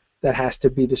that has to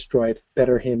be destroyed,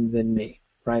 better him than me,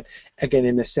 right? Again,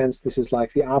 in a sense, this is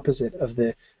like the opposite of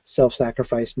the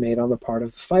self-sacrifice made on the part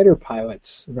of the fighter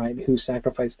pilots, right, who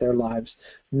sacrifice their lives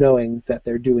knowing that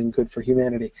they're doing good for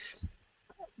humanity.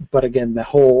 But again, the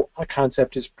whole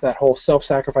concept is that whole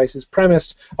self-sacrifice is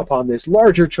premised upon this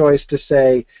larger choice to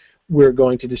say, we're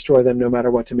going to destroy them no matter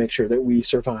what to make sure that we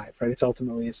survive, right? It's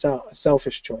ultimately a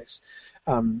selfish choice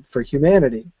for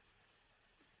humanity.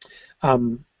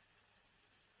 But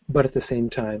at the same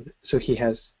time, so he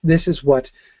has, this is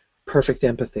what perfect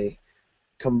empathy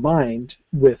combined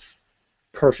with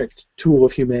perfect tool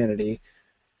of humanity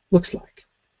looks like.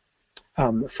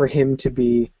 For him to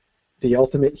be the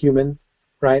ultimate human,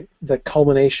 right? The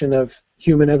culmination of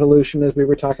human evolution, as we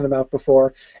were talking about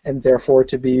before, and therefore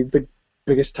to be the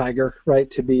biggest tiger,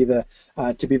 right? To be the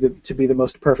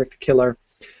most perfect killer.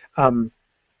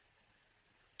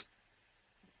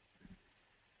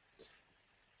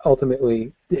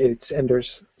 Ultimately, it's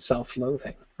Ender's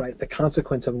self-loathing, right? The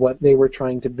consequence of what they were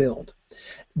trying to build.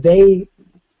 They,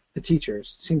 the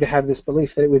teachers, seem to have this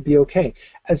belief that it would be okay.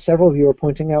 As several of you are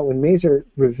pointing out, when Mazer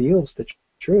reveals the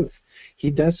truth,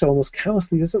 he does so almost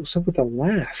callously, he does so with a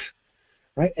laugh,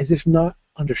 right? As if not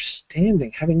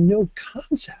understanding, having no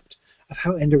concept of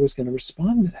how Ender was going to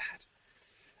respond to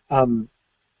that.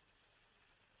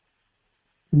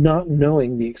 Not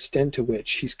knowing the extent to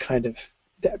which he's kind of,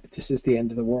 this is the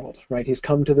end of the world, right? He's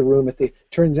come to the room at the,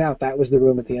 turns out that was the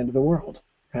room at the end of the world,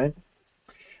 right?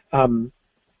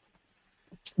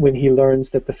 When he learns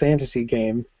that the fantasy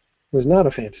game was not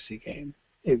a fantasy game,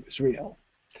 it was real.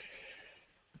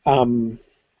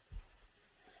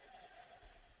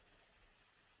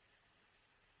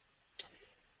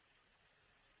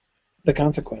 The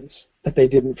consequence that they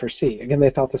didn't foresee. Again,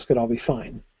 they thought this could all be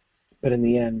fine, but in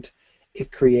the end,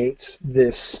 it creates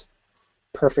this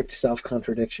perfect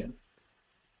self-contradiction,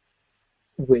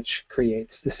 which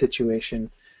creates the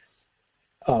situation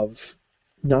of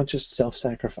not just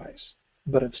self-sacrifice,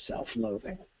 but of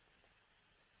self-loathing,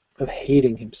 of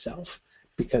hating himself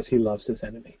because he loves his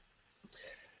enemy.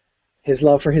 His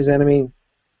love for his enemy,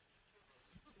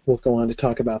 we'll go on to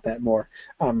talk about that more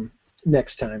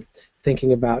next time,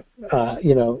 thinking about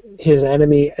his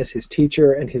enemy as his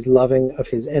teacher and his loving of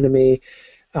his enemy.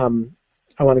 I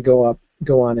want to go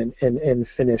on and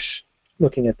finish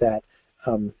looking at that.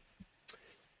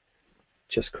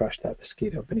 Just crushed that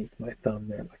mosquito beneath my thumb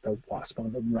there, like the wasp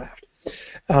on the raft.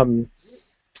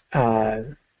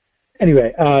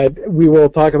 Anyway, we will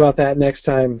talk about that next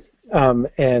time,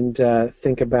 and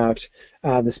think about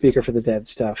the Speaker for the Dead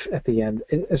stuff at the end.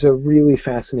 It's a really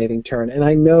fascinating turn, and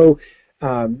I know.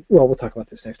 Well, we'll talk about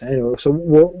this next time. Anyway, so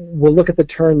we'll look at the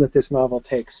turn that this novel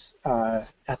takes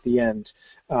at the end.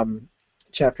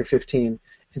 Chapter 15,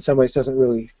 in some ways, doesn't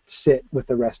really sit with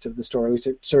the rest of the story.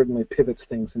 It certainly pivots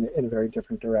things in a very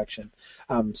different direction.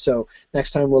 So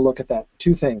next time we'll look at that.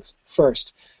 Two things.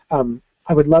 First.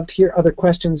 I would love to hear other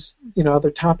questions, other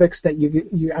topics that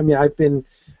you I mean, I've been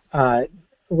a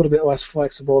little bit less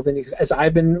flexible than you, as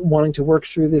I've been wanting to work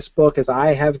through this book, as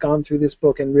I have gone through this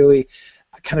book and really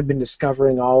kind of been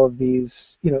discovering all of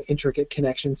these, intricate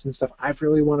connections and stuff. I've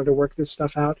really wanted to work this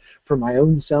stuff out for my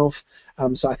own self.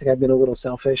 So I think I've been a little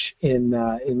selfish in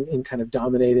kind of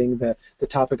dominating the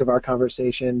topic of our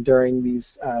conversation during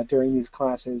these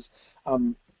classes.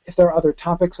 If there are other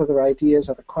topics, other ideas,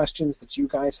 other questions that you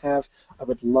guys have, I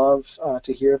would love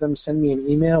to hear them. Send me an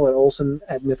email at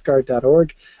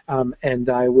olson@mythgard.org, and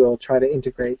I will try to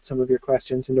integrate some of your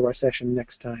questions into our session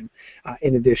next time,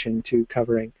 in addition to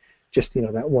covering just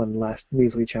that one last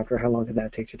measly chapter. How long did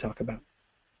that take to talk about?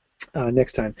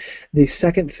 Next time. The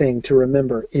second thing to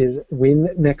remember is when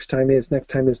next time is. Next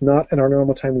time is not at our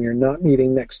normal time. We are not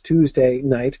meeting next Tuesday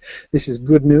night. This is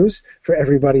good news for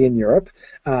everybody in Europe,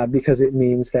 because it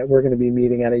means that we're going to be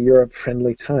meeting at a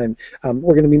Europe-friendly time.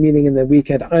 We're going to be meeting in the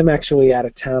weekend. I'm actually out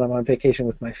of town. I'm on vacation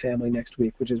with my family next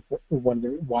week, which is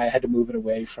why I had to move it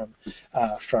away from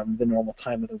the normal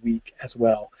time of the week as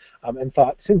well. And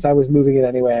thought, since I was moving it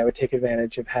anyway, I would take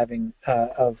advantage of having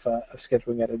of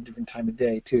scheduling at a different time of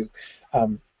day too.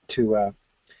 To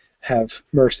have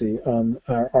mercy on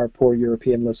our poor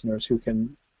European listeners who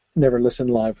can never listen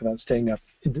live without staying up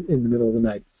in the middle of the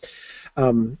night.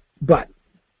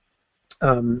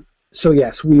 So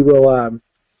yes, we will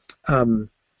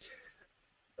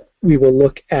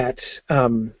look at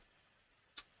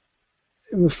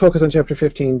we'll focus on chapter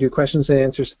 15, do questions and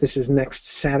answers. This is next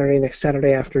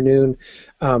Saturday afternoon.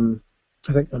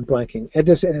 I think I'm blanking.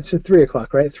 It's at 3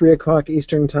 o'clock, right? 3 o'clock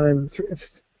Eastern time.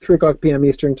 3 o'clock p.m.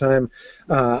 Eastern time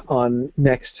on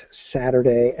next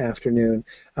Saturday afternoon.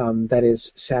 That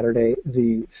is Saturday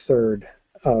the 3rd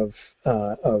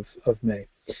of May.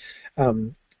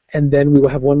 And then we will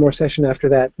have one more session after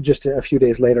that, just a few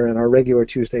days later in our regular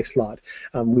Tuesday slot.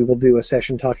 We will do a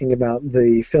session talking about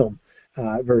the film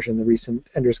version, the recent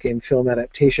Ender's Game film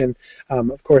adaptation.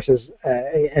 Of course, as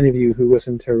any of you who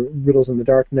listen to Riddles in the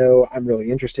Dark know, I'm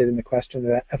really interested in the question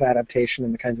of adaptation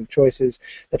and the kinds of choices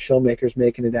that filmmakers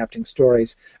make in adapting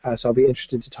stories. So I'll be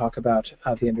interested to talk about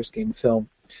the Ender's Game film.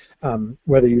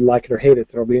 Whether you like it or hate it,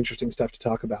 there will be interesting stuff to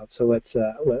talk about. So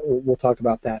we'll talk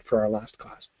about that for our last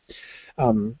class.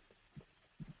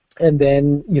 And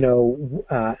then,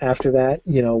 after that,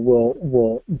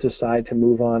 we'll decide to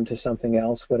move on to something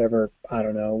else, whatever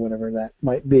that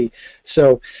might be.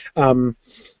 So,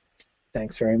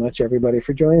 thanks very much, everybody,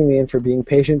 for joining me and for being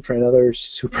patient for another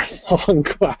super long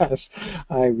class.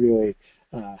 I really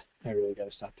got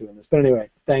to stop doing this. But anyway,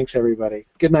 thanks, everybody.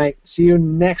 Good night. See you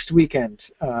next weekend,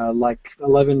 like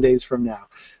 11 days from now.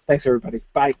 Thanks, everybody.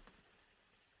 Bye.